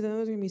 Because I know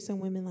there's going to be some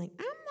women like,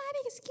 I'm not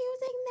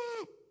excusing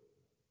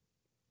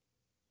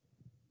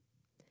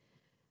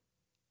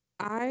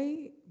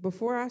that.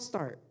 Before I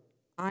start,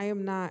 I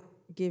am not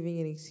giving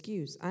an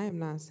excuse. I am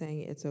not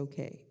saying it's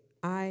okay.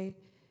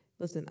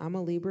 Listen, I'm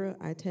a Libra.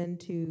 I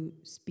tend to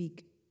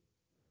speak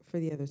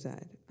for the other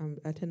side.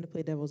 I tend to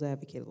play devil's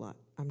advocate a lot.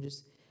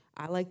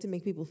 I like to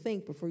make people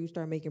think before you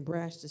start making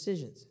brash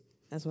decisions.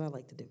 That's what I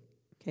like to do,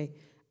 okay?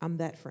 I'm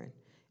that friend.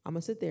 I'm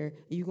going to sit there,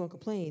 and you're going to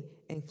complain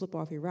and flip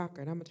off your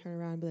rocker, and I'm going to turn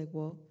around and be like,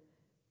 well,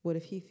 what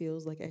if he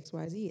feels like X,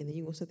 Y, Z? And then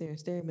you're going to sit there and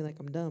stare at me like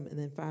I'm dumb, and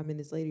then 5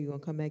 minutes later, you're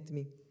going to come back to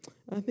me,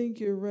 I think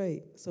you're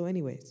right. So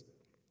anyways,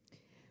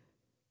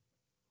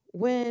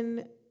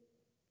 when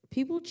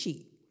people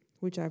cheat,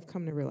 which I've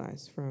come to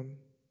realize from,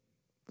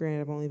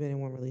 granted, I've only been in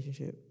one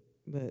relationship,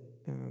 but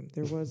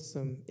there was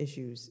some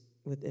issues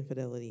with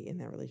infidelity in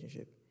that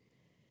relationship.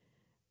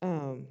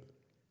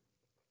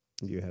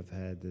 You have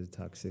had the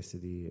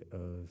toxicity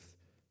of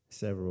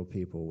several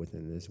people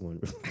within this one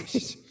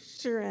relationship.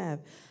 Sure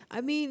have.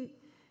 I mean,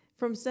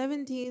 from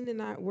 17 to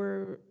not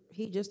where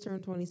he just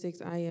turned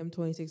 26, I am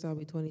 26, I'll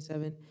be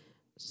 27.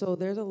 So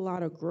there's a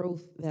lot of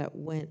growth that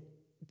went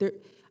there.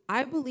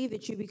 I believe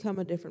that you become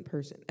a different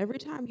person. Every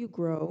time you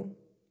grow,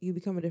 you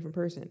become a different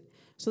person.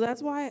 So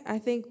that's why I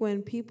think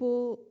when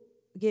people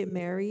get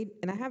married,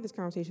 and I have this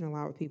conversation a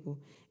lot with people,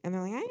 and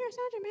they're like, "Hey, you're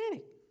so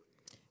dramatic."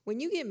 When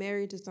you get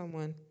married to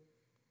someone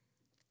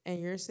and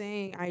you're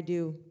saying, I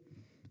do,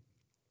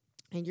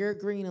 and you're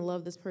agreeing to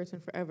love this person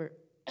forever,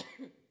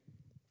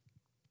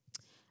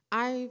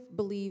 I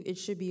believe it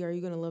should be, are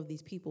you going to love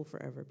these people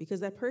forever?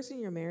 Because that person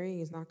you're marrying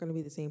is not going to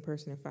be the same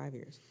person in 5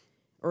 years.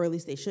 Or at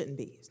least they shouldn't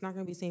be. It's not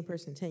going to be the same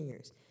person in 10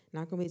 years.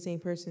 Not going to be the same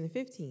person in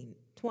 15,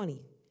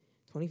 20,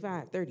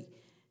 25, 30.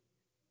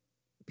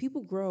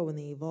 People grow and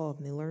they evolve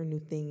and they learn new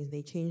things.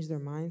 They change their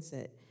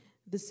mindset.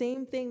 The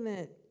same thing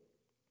that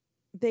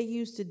they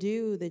used to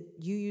do that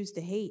you used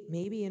to hate,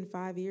 maybe in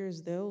 5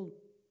 years they'll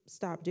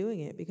stop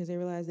doing it because they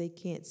realize they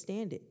can't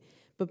stand it.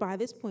 But by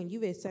this point,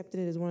 you've accepted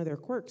it as one of their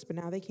quirks, but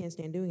now they can't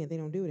stand doing it. They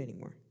don't do it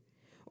anymore.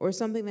 Or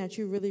something that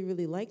you really,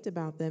 really liked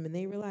about them, and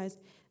they realize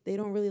they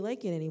don't really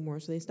like it anymore,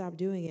 so they stop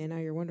doing it, and now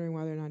you're wondering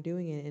why they're not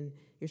doing it, and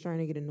you're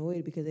starting to get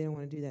annoyed because they don't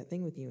want to do that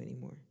thing with you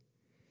anymore.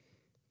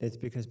 It's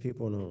because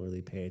people don't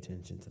really pay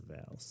attention to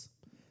vows.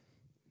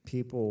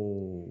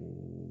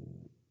 People,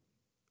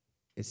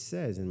 it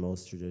says in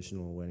most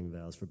traditional wedding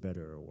vows, for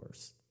better or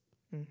worse.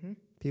 Mm-hmm.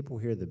 People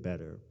hear the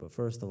better, but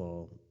first of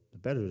all, the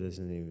better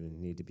doesn't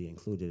even need to be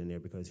included in there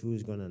because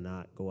who's going to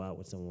not go out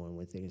with someone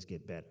when things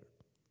get better?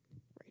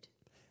 Right.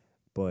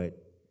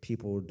 But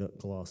people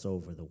gloss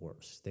over the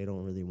worst. They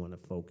don't really want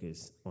to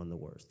focus on the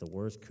worst. The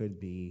worst could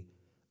be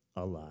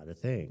a lot of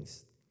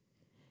things.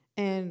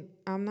 And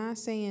I'm not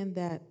saying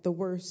that the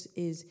worst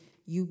is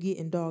you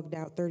getting dogged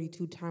out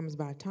 32 times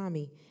by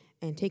Tommy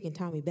and taking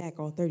Tommy back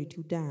all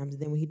 32 times.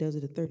 Then when he does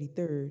it the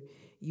 33rd,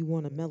 you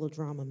want a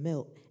melodrama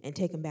melt and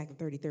take him back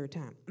the 33rd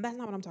time. That's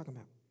not what I'm talking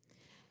about.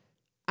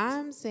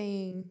 I'm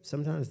saying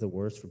sometimes the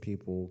worst for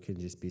people can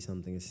just be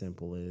something as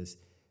simple as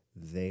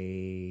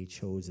they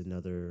chose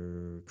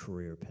another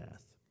career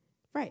path.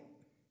 Right.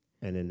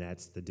 And then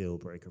that's the deal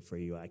breaker for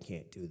you. I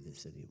can't do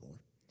this anymore.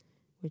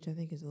 Which I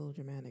think is a little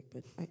dramatic,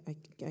 but I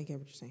get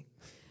what you're saying.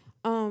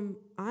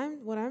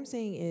 What I'm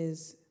saying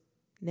is,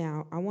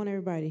 now I want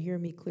everybody to hear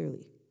me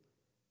clearly.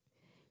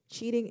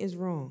 Cheating is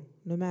wrong,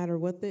 no matter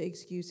what the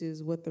excuse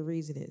is, what the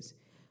reason is.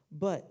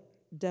 But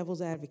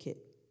devil's advocate.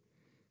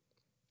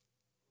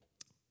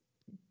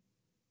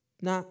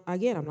 I'm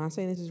not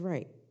saying this is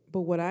right,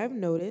 but what I've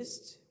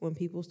noticed when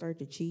people start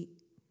to cheat,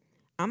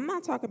 I'm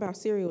not talking about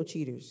serial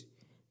cheaters,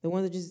 the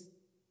ones that just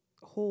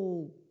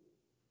hold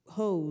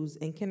hose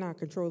and cannot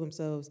control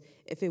themselves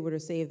if it were to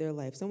save their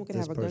life. Someone could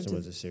have a gun. This person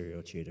was a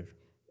serial cheater.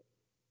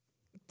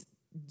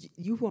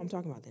 You who I'm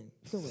talking about then.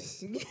 Go away.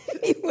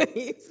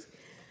 Anyways,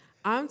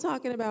 I'm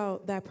talking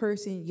about that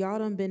person, y'all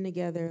done been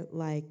together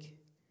like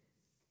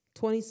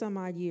 20 some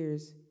odd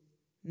years,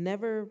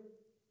 never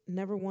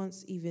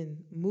once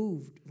even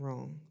moved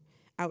wrong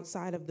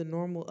outside of the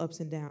normal ups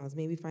and downs,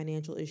 maybe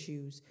financial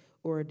issues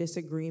or a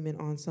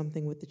disagreement on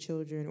something with the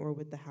children or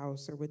with the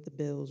house or with the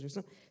bills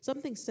or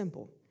something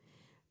simple.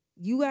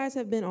 You guys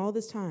have been all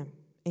this time,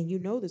 and you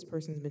know this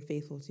person's been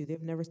faithful to you.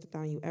 They've never stepped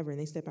on you ever, and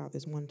they step out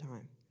this one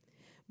time.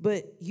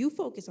 But you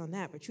focus on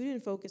that, but you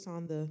didn't focus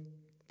on the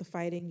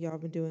fighting y'all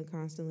been doing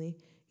constantly.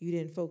 You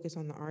didn't focus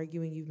on the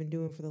arguing you've been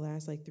doing for the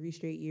last 3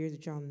 straight years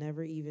that y'all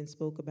never even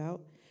spoke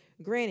about.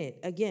 Granted,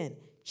 again,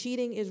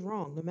 cheating is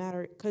wrong, no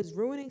matter, because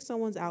ruining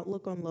someone's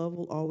outlook on love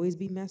will always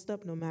be messed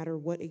up no matter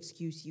what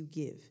excuse you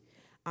give.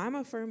 I'm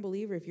a firm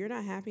believer, if you're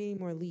not happy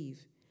anymore, leave.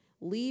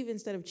 Leave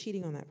instead of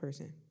cheating on that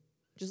person.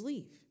 Just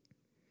leave.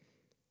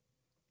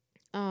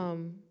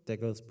 That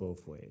goes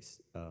both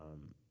ways,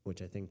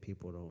 which I think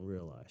people don't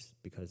realize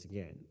because,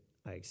 again,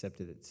 I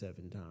accepted it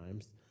 7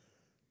 times.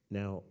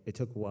 Now, it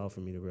took a while for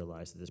me to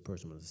realize that this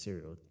person was a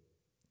serial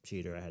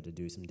cheater. I had to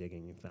do some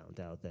digging and found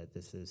out that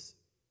this is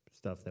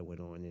stuff that went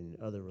on in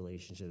other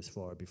relationships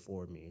far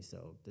before me,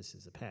 so this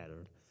is a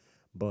pattern.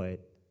 But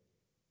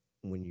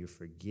when you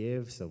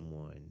forgive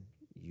someone,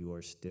 you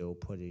are still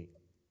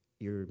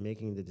you're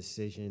making the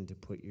decision to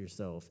put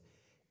yourself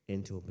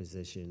into a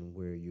position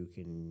where you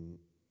can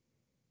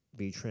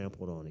be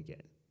trampled on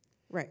again.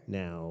 Right.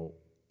 Now,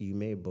 you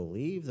may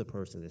believe the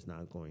person is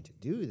not going to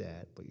do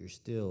that, but you're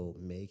still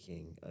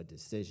making a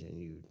decision.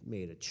 You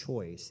made a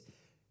choice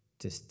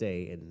to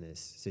stay in this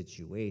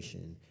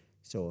situation.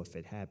 So if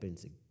it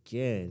happens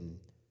again,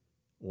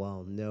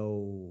 while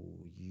no,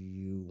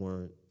 you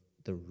weren't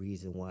the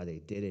reason why they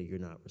did it, you're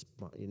not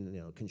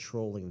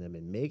controlling them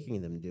and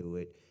making them do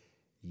it,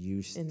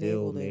 you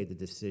still made the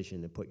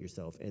decision to put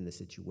yourself in the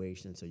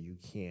situation, so you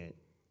can't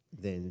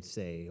then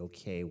say,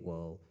 okay,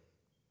 well,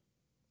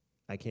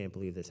 I can't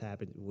believe this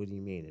happened. What do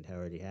you mean? It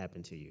already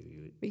happened to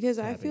you. Because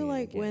I feel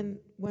like when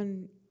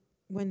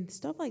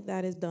stuff like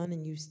that is done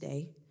and you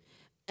stay,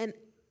 and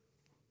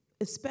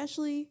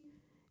especially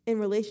in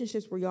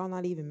relationships where y'all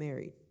not even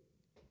married,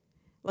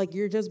 like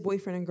you're just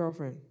boyfriend and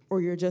girlfriend, or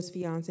you're just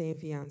fiance and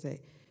fiance.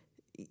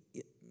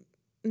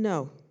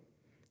 No.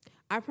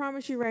 I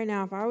promise you right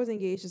now, if I was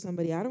engaged to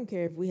somebody, I don't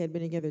care if we had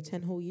been together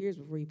 10 whole years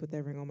before you put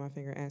that ring on my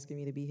finger asking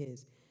me to be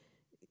his.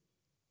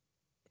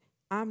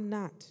 I'm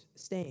not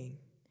staying.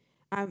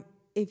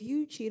 If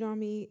you cheat on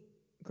me,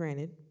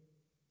 granted,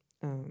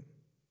 I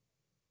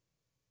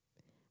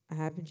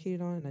have been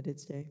cheated on and I did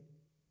stay.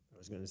 I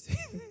was going to say.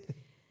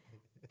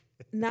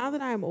 Now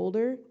that I'm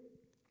older,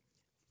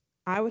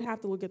 I would have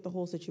to look at the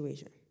whole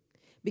situation.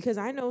 Because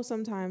I know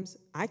sometimes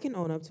I can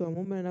own up to, I'm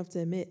woman enough to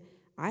admit,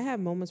 I have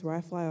moments where I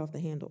fly off the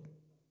handle.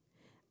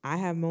 I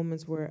have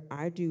moments where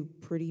I do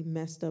pretty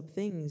messed up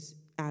things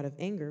out of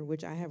anger,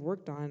 which I have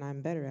worked on and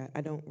I'm better at.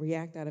 I don't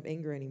react out of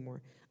anger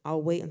anymore.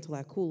 I'll wait until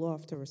I cool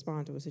off to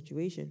respond to a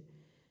situation.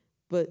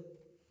 But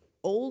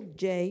old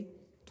Jay,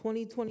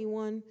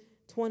 2021,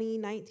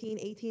 2019,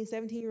 18,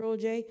 17-year-old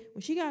Jay,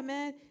 when she got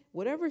mad,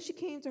 whatever she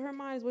came to her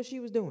mind is what she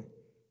was doing.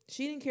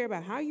 She didn't care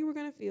about how you were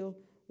going to feel,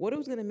 what it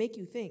was going to make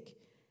you think,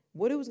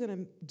 what it was going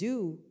to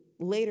do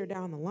later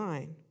down the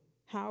line,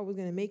 how it was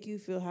going to make you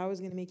feel, how it was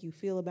going to make you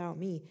feel about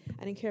me.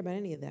 I didn't care about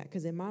any of that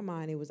because in my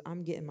mind it was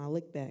I'm getting my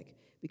lick back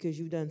because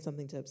you've done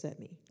something to upset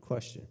me.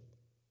 Question.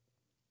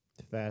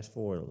 To fast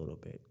forward a little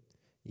bit,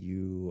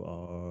 you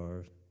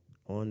are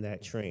on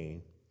that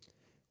train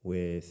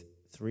with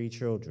 3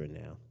 children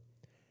now,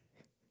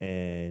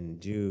 and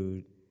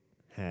dude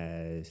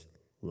has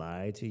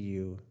lied to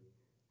you,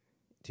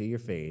 to your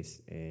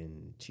face,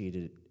 and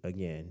cheated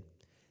again.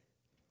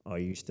 Are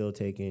you still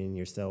taking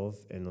yourself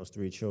and those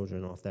 3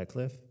 children off that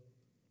cliff?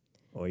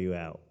 Or are you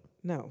out?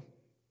 No.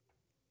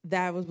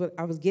 That was what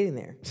I was getting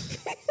there.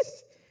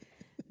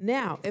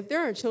 Now, if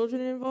there are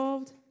children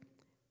involved,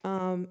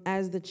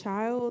 as the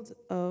child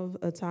of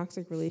a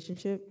toxic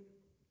relationship,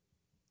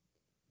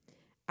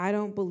 I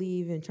don't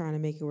believe in trying to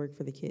make it work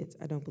for the kids.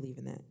 I don't believe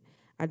in that.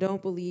 I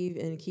don't believe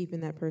in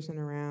keeping that person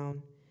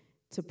around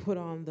to put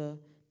on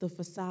the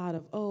facade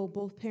of, oh,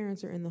 both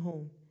parents are in the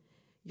home.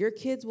 Your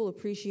kids will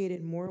appreciate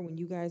it more when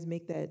you guys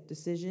make that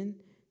decision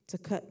to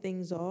cut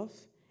things off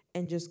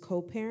and just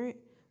co-parent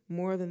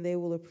more than they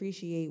will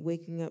appreciate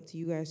waking up to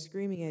you guys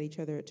screaming at each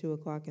other at 2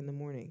 o'clock in the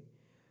morning,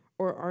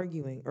 or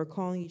arguing, or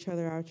calling each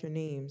other out your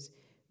names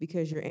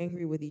because you're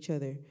angry with each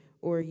other,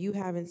 or you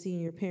haven't seen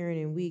your parent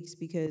in weeks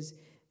because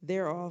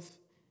they're off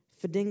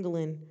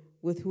fadingling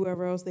with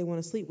whoever else they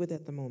want to sleep with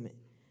at the moment.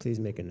 Please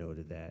make a note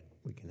of that.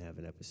 We can have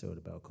an episode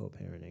about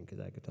co-parenting because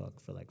I could talk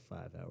for like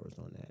 5 hours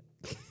on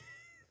that.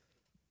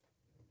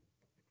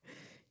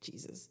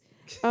 Jesus.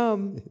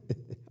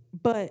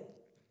 But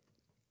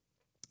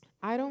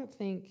I don't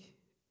think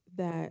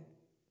that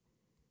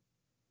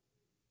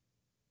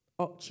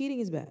cheating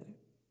is bad,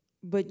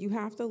 but you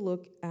have to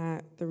look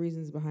at the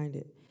reasons behind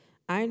it.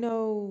 I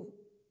know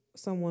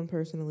someone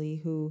personally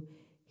who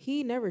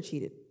he never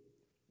cheated.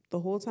 The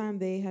whole time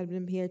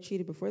he had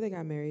cheated before they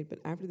got married, but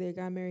after they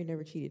got married,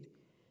 never cheated.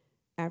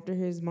 After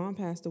his mom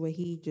passed away,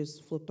 he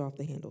just flipped off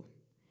the handle.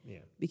 Yeah.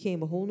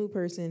 Became a whole new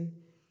person,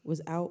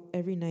 was out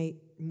every night,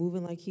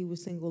 moving like he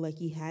was single, like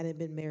he hadn't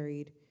been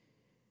married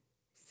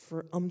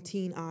for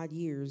umpteen odd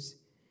years.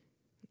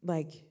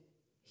 Like,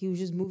 he was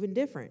just moving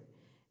different.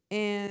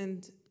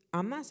 And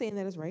I'm not saying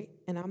that is right,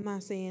 and I'm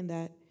not saying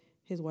that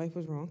his wife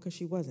was wrong, because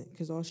she wasn't,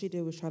 because all she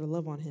did was try to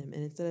love on him.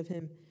 And instead of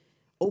him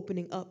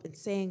opening up and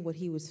saying what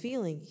he was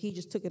feeling, he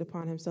just took it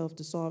upon himself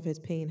to solve his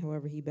pain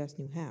however he best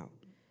knew how.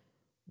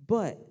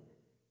 But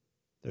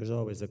there's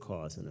always a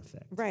cause and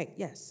effect. Right,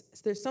 yes.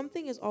 There's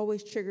something is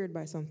always triggered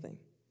by something.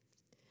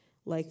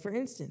 Like, for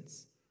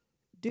instance,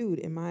 dude,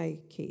 in my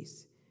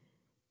case,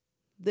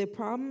 the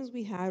problems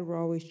we had were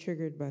always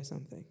triggered by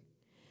something.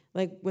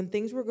 Like, when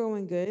things were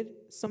going good,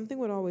 something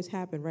would always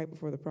happen right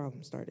before the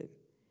problem started.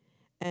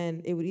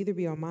 And it would either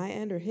be on my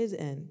end or his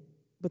end,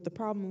 but the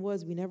problem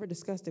was we never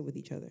discussed it with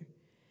each other.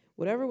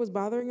 Whatever was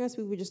bothering us,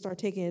 we would just start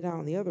taking it out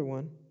on the other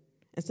one,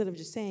 instead of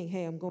just saying,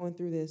 hey, I'm going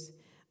through this,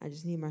 I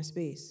just need my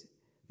space,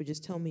 but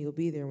just tell me you'll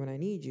be there when I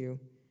need you.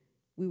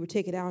 We would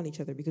take it out on each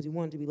other because we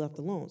wanted to be left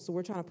alone. So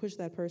we're trying to push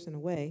that person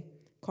away,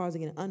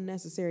 causing an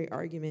unnecessary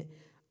argument,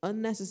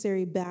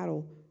 unnecessary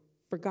battle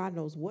for God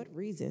knows what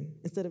reason,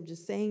 instead of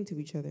just saying to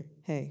each other,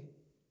 hey,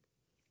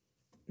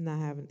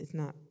 it's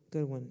not a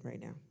good one right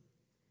now.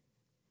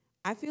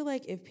 I feel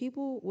like if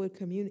people would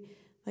communicate,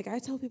 like I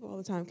tell people all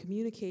the time,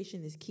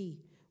 communication is key.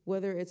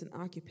 Whether it's an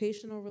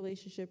occupational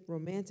relationship,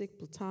 romantic,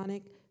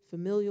 platonic,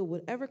 familial,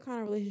 whatever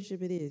kind of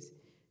relationship it is,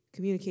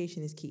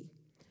 communication is key.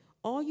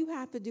 All you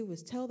have to do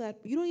is tell that.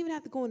 You don't even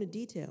have to go into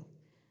detail.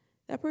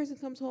 That person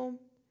comes home,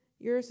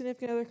 your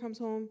significant other comes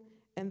home,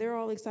 and they're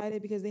all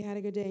excited because they had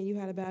a good day and you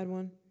had a bad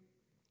one.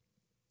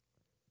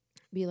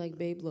 Be like,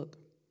 babe, look,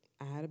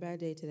 I had a bad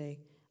day today.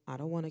 I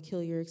don't want to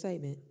kill your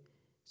excitement,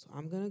 so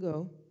I'm going to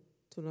go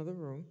to another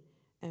room,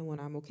 and when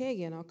I'm okay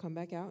again, I'll come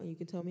back out and you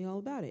can tell me all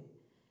about it.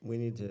 We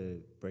need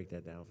to break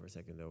that down for a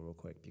second, though, real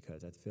quick,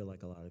 because I feel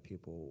like a lot of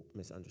people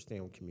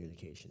misunderstand what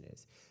communication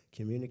is.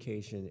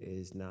 Communication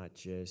is not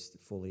just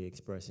fully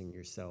expressing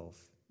yourself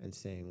and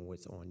saying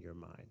what's on your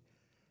mind.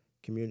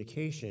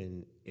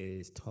 Communication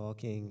is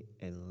talking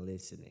and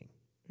listening.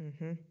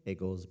 Mm-hmm. It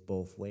goes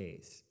both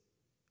ways.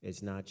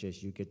 It's not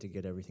just you get to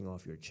get everything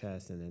off your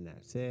chest and then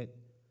that's it.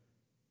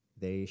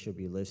 They should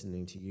be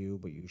listening to you,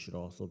 but you should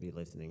also be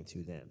listening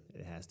to them.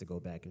 It has to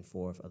go back and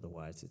forth,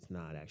 otherwise it's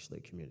not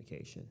actually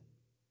communication.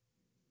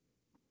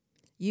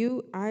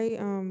 I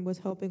was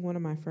helping one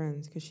of my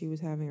friends because she was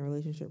having a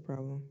relationship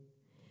problem.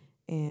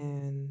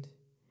 And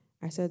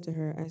I said to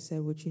her,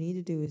 what you need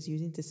to do is you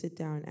need to sit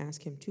down and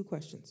ask him 2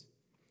 questions.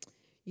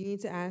 You need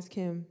to ask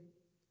him,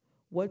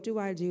 what do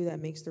I do that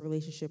makes the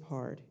relationship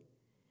hard?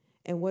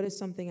 And what is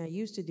something I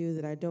used to do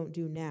that I don't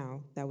do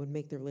now that would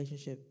make the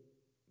relationship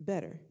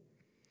better?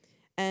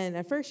 And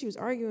at first she was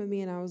arguing with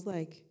me, and I was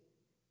like,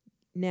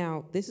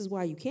 now, this is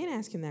why you can't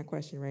ask him that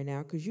question right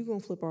now, because you're going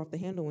to flip off the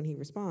handle when he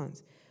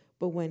responds.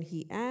 But when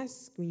you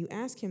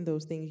ask him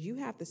those things, you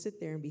have to sit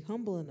there and be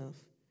humble enough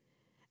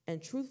and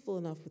truthful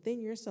enough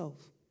within yourself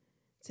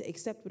to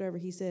accept whatever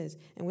he says.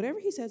 And whatever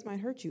he says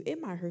might hurt you.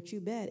 It might hurt you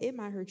bad. It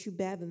might hurt you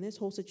bad than this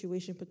whole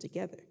situation put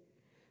together.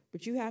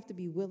 But you have to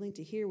be willing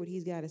to hear what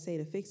he's got to say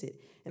to fix it.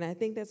 And I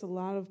think that's a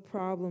lot of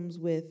problems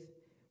with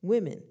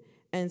women.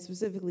 and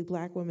specifically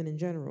black women in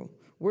general.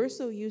 We're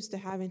so used to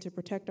having to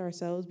protect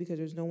ourselves because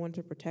there's no one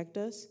to protect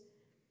us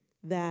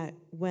that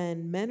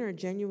when men are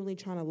genuinely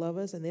trying to love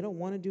us and they don't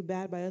want to do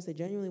bad by us, they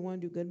genuinely want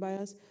to do good by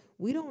us,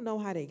 we don't know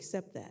how to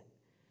accept that.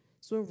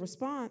 So in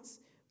response,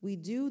 we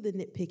do the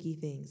nitpicky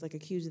things, like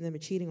accusing them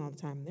of cheating all the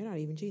time, and they're not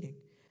even cheating.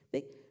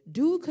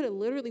 Dude could have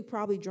literally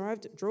probably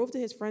drove to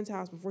his friend's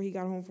house before he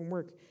got home from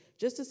work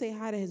just to say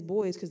hi to his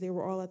boys because they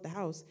were all at the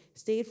house,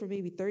 stayed for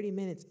maybe 30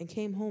 minutes, and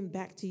came home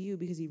back to you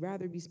because he'd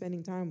rather be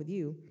spending time with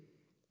you.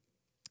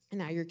 And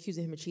now you're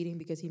accusing him of cheating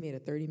because he made a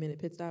 30-minute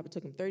pit stop. It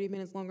took him 30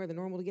 minutes longer than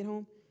normal to get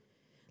home.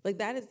 Like,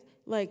 that is,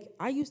 like,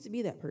 I used to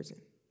be that person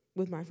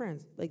with my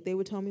friends. Like, they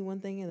would tell me one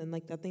thing, and then,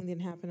 like, that thing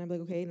didn't happen. I'd be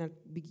like, okay, and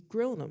I'd be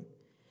grilling them.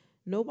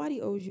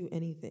 Nobody owes you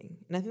anything.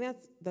 And I think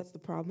that's the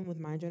problem with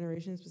my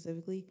generation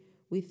specifically.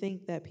 We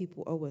think that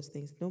people owe us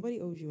things.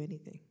 Nobody owes you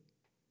anything.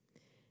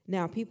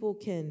 Now, people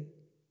can,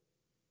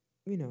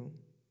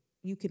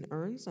 you can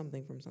earn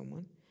something from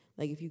someone.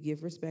 Like, if you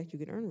give respect, you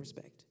can earn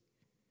respect.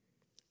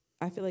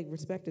 I feel like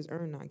respect is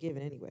earned, not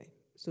given anyway.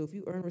 So if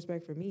you earn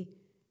respect from me,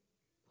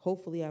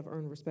 hopefully I've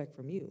earned respect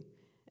from you.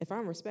 If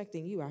I'm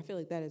respecting you, I feel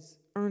like that is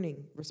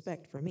earning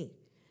respect for me.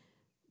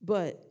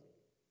 But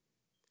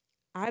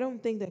I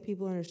don't think that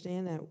people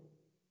understand that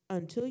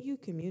until you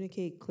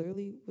communicate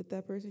clearly with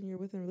that person you're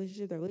with in a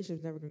relationship, that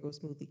relationship's never gonna go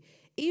smoothly.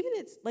 Even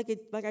it's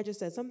like I just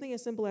said, something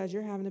as simple as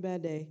you're having a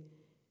bad day,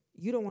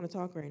 you don't want to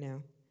talk right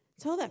now.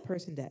 Tell that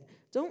person that.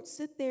 Don't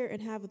sit there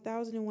and have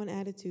 1,001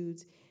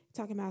 attitudes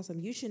talking about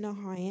something. You should know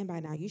how I am by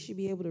now. You should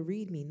be able to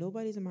read me.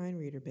 Nobody's a mind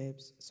reader,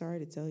 babes. Sorry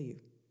to tell you.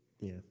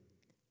 Yeah.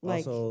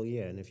 Like, Also,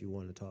 yeah, and if you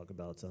want to talk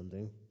about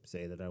something,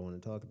 say that I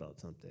want to talk about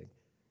something.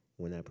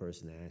 When that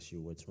person asks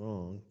you what's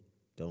wrong,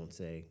 don't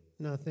say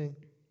nothing.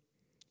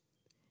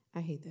 I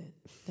hate that.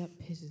 That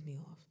pisses me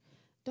off.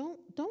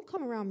 Don't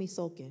come around me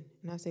sulking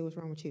and I say, what's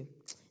wrong with you?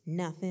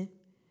 Nothing.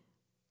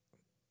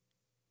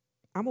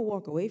 I'm going to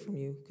walk away from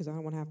you because I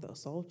don't want to have to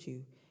assault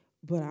you.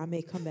 But I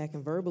may come back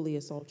and verbally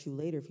assault you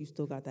later if you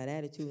still got that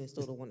attitude and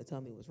still don't want to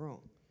tell me what's wrong.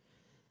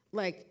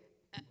 Like,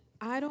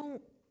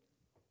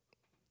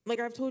 like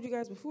I've told you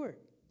guys before,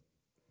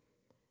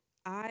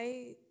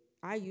 I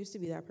used to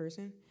be that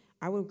person.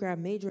 I would grab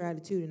major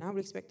attitude and I would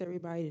expect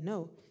everybody to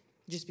know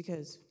just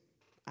because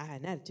I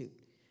had an attitude.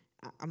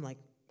 I'm like,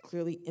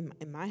 clearly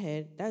in my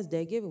head, that's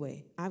dead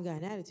giveaway. I've got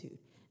an attitude.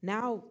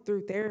 Now,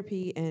 through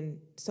therapy and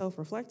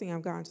self-reflecting,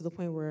 I've gotten to the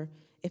point where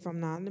if I'm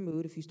not in the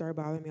mood, if you start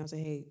bothering me, I'll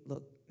say, hey,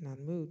 look, not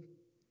in the mood.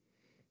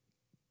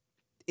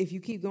 If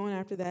you keep going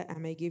after that, I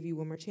may give you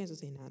one more chance to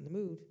say, not in the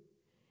mood.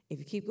 If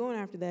you keep going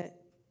after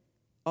that,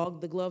 all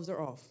the gloves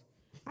are off.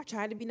 I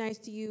tried to be nice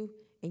to you,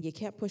 and you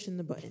kept pushing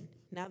the button.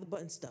 Now the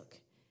button's stuck.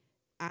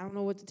 I don't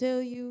know what to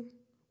tell you.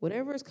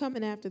 Whatever is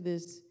coming after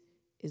this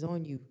is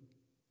on you.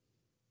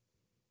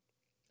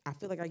 I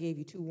feel like I gave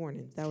you 2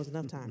 warnings. That was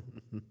enough time.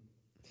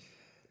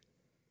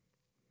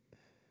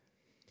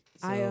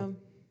 So,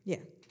 yeah.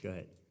 Go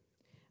ahead.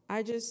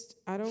 I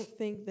don't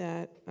think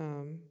that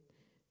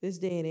this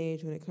day and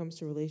age, when it comes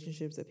to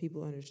relationships, that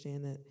people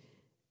understand that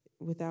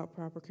without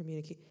proper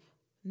communication,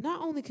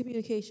 not only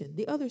communication,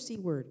 the other C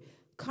word,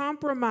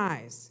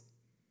 compromise.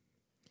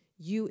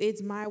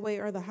 It's my way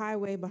or the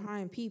highway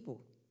behind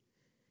people.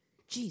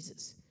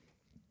 Jesus.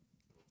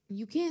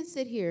 You can't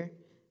sit here,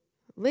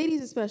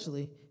 ladies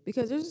especially,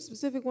 because there's a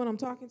specific one I'm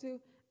talking to.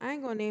 I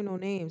ain't gonna name no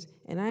names,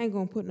 and I ain't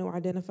gonna put no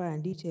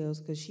identifying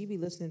details because she be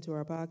listening to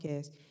our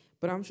podcast.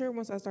 But I'm sure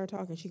once I start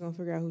talking, she gonna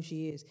figure out who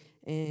she is.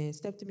 And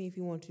step to me if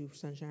you want to,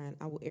 sunshine.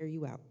 I will air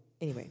you out.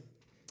 Anyway,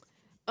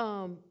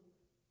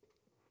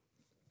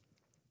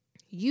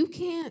 you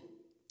can't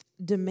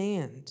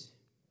demand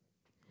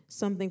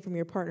something from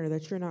your partner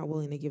that you're not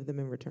willing to give them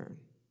in return.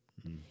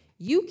 Mm-hmm.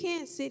 You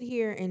can't sit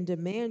here and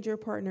demand your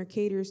partner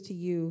caters to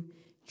you,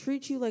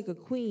 treat you like a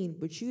queen,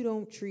 but you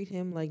don't treat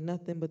him like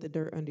nothing but the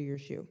dirt under your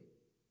shoe.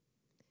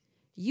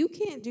 You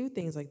can't do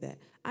things like that.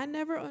 I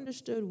never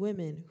understood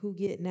women who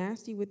get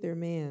nasty with their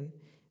man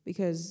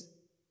because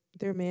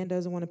their man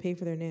doesn't want to pay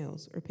for their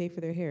nails or pay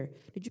for their hair.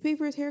 Did you pay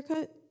for his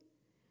haircut?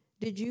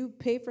 Did you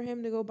pay for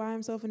him to go buy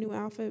himself a new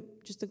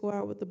outfit just to go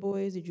out with the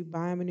boys? Did you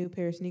buy him a new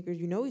pair of sneakers?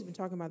 You know he's been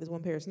talking about this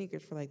one pair of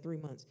sneakers for like 3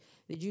 months.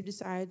 Did you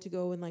decide to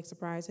go and like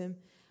surprise him?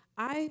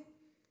 I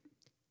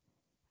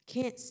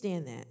can't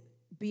stand that.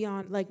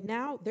 Beyond, like,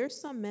 now there's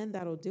some men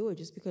that'll do it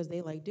just because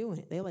they like doing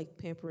it. They like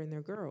pampering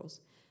their girls.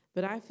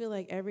 But I feel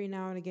like every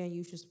now and again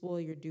you should spoil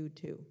your dude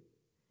too.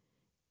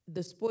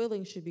 The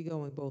spoiling should be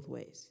going both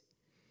ways.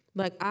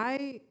 Like,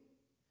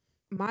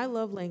 my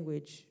love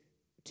language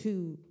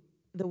to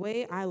the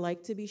way I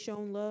like to be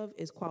shown love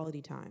is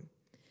quality time.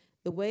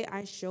 The way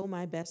I show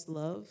my best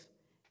love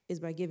is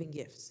by giving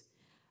gifts.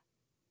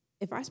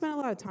 If I spend a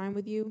lot of time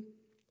with you,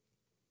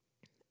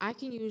 I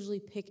can usually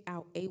pick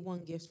out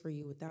A1 gifts for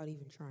you without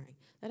even trying.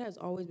 That has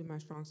always been my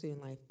strong suit in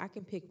life. I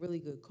can pick really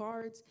good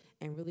cards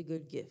and really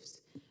good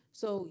gifts.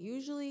 So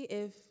usually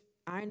if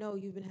I know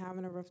you've been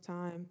having a rough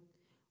time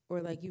or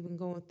like you've been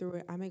going through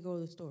it, I may go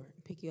to the store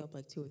and pick you up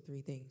like 2 or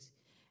 3 things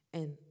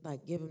and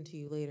like give them to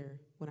you later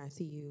when I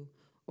see you.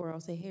 Or I'll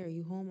say, hey, are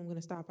you home? I'm going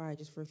to stop by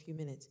just for a few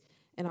minutes.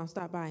 And I'll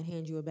stop by and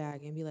hand you a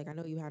bag and be like, I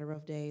know you had a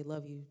rough day.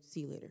 Love you.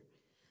 See you later.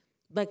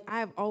 Like,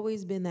 I've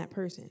always been that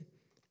person.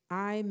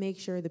 I make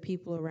sure the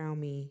people around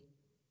me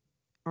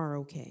are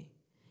okay.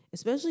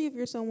 Especially if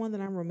you're someone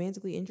that I'm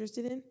romantically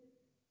interested in,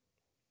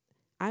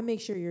 I make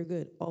sure you're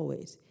good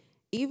always.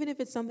 Even if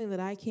it's something that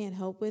I can't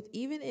help with,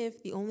 even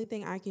if the only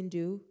thing I can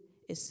do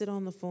is sit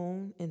on the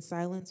phone in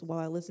silence while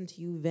I listen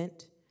to you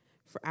vent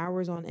for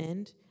hours on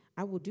end,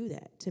 I will do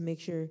that to make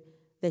sure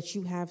that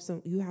you have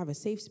a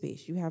safe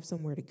space, you have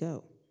somewhere to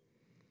go.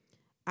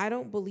 I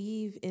don't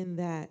believe in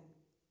that.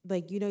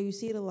 Like, you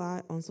see it a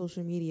lot on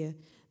social media,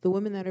 the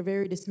women that are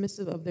very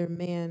dismissive of their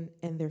man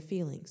and their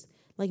feelings.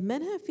 Like,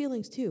 men have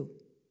feelings too.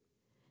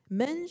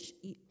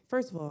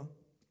 First of all,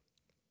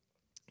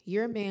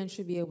 your man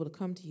should be able to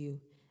come to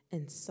you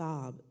and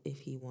sob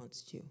if he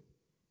wants to,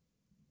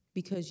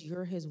 because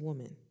you're his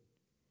woman.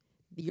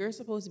 You're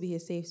supposed to be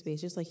his safe space,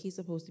 just like he's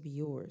supposed to be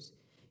yours.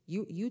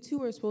 You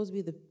two are supposed to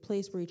be the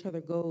place where each other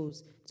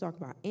goes to talk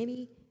about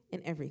any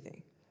and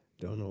everything.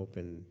 Don't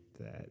open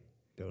that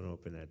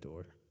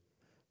door,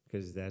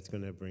 because that's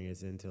going to bring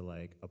us into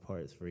like a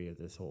part 3 of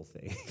this whole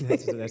thing.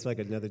 that's like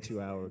another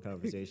 2-hour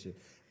conversation.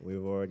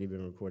 We've already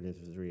been recording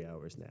for 3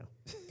 hours now.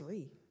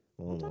 3?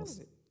 Almost. What time is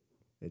it?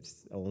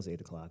 It's almost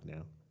 8 o'clock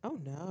now. Oh,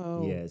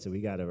 no. Yeah, so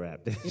we got to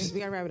wrap this. Yes, we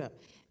got to wrap it up.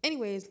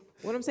 Anyways,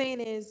 what I'm saying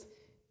is,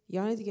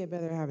 y'all need to get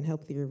better at having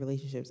healthier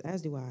relationships,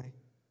 as do I,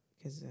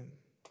 because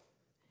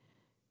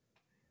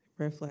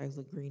red flags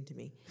look green to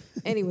me.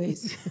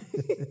 Anyways.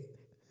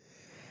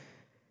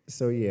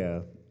 So,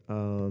 yeah,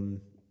 a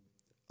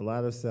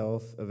lot of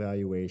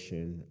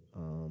self-evaluation,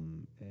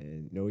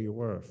 and know your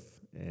worth,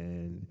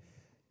 and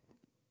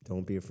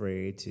don't be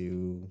afraid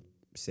to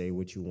say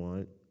what you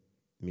want,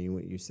 mean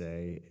what you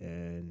say,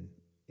 and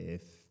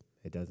if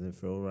it doesn't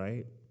feel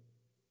right,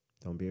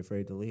 don't be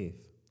afraid to leave.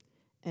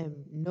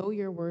 And know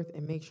your worth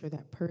and make sure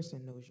that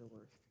person knows your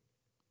worth.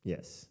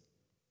 Yes.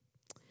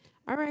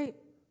 All right.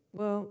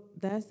 Well,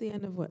 that's the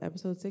end of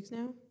episode 6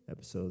 now?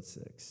 Episode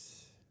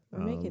 6. We're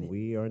making it.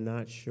 We are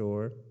not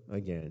sure,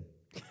 again,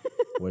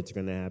 what's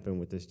going to happen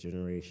with this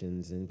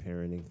generations and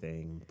parenting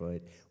thing,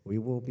 but we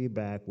will be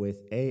back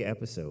with a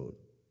episode.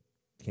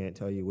 Can't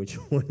tell you which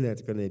one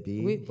that's going to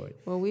be.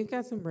 Well, we've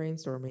got some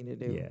brainstorming to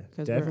do. Yeah,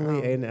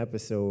 definitely an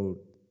episode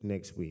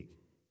next week.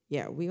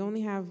 Yeah, we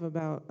only have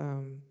about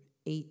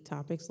 8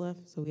 topics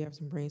left, so we have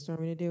some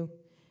brainstorming to do.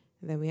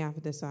 And then we have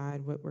to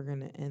decide what we're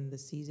going to end the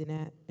season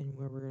at and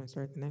where we're going to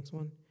start the next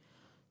one.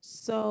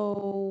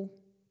 So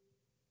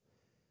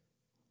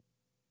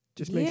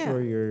just make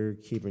sure you're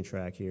keeping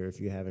track here if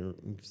you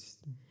haven't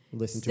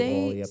listened to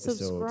all the episodes.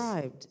 Stay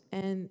subscribed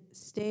and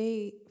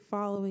stay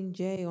following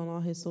Jay on all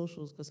his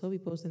socials, because he'll be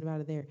posting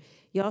about it there.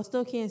 Y'all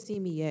still can't see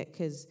me yet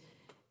because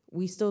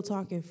we still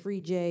talking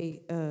free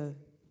Jay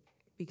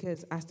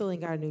because I still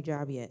ain't got a new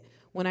job yet.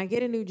 When I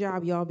get a new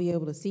job, y'all be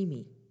able to see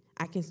me.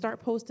 I can start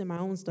posting my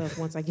own stuff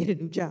once I get a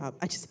new job.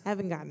 I just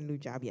haven't gotten a new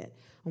job yet.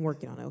 I'm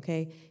working on it,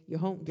 okay?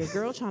 Your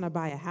girl trying to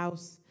buy a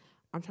house.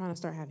 I'm trying to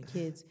start having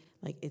kids.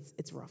 Like,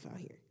 it's rough out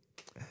here.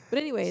 But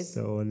anyways.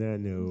 So on that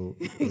note,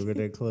 we're going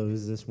to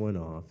close this one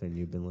off, and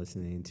you've been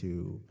listening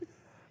to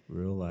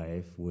Real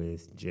Life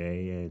with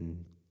Jay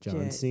and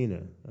John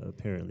Cena,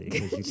 apparently,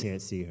 because you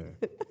can't see her.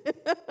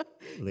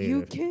 Later.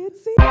 You can't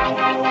see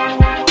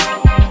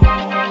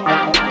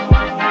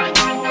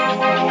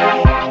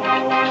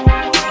her.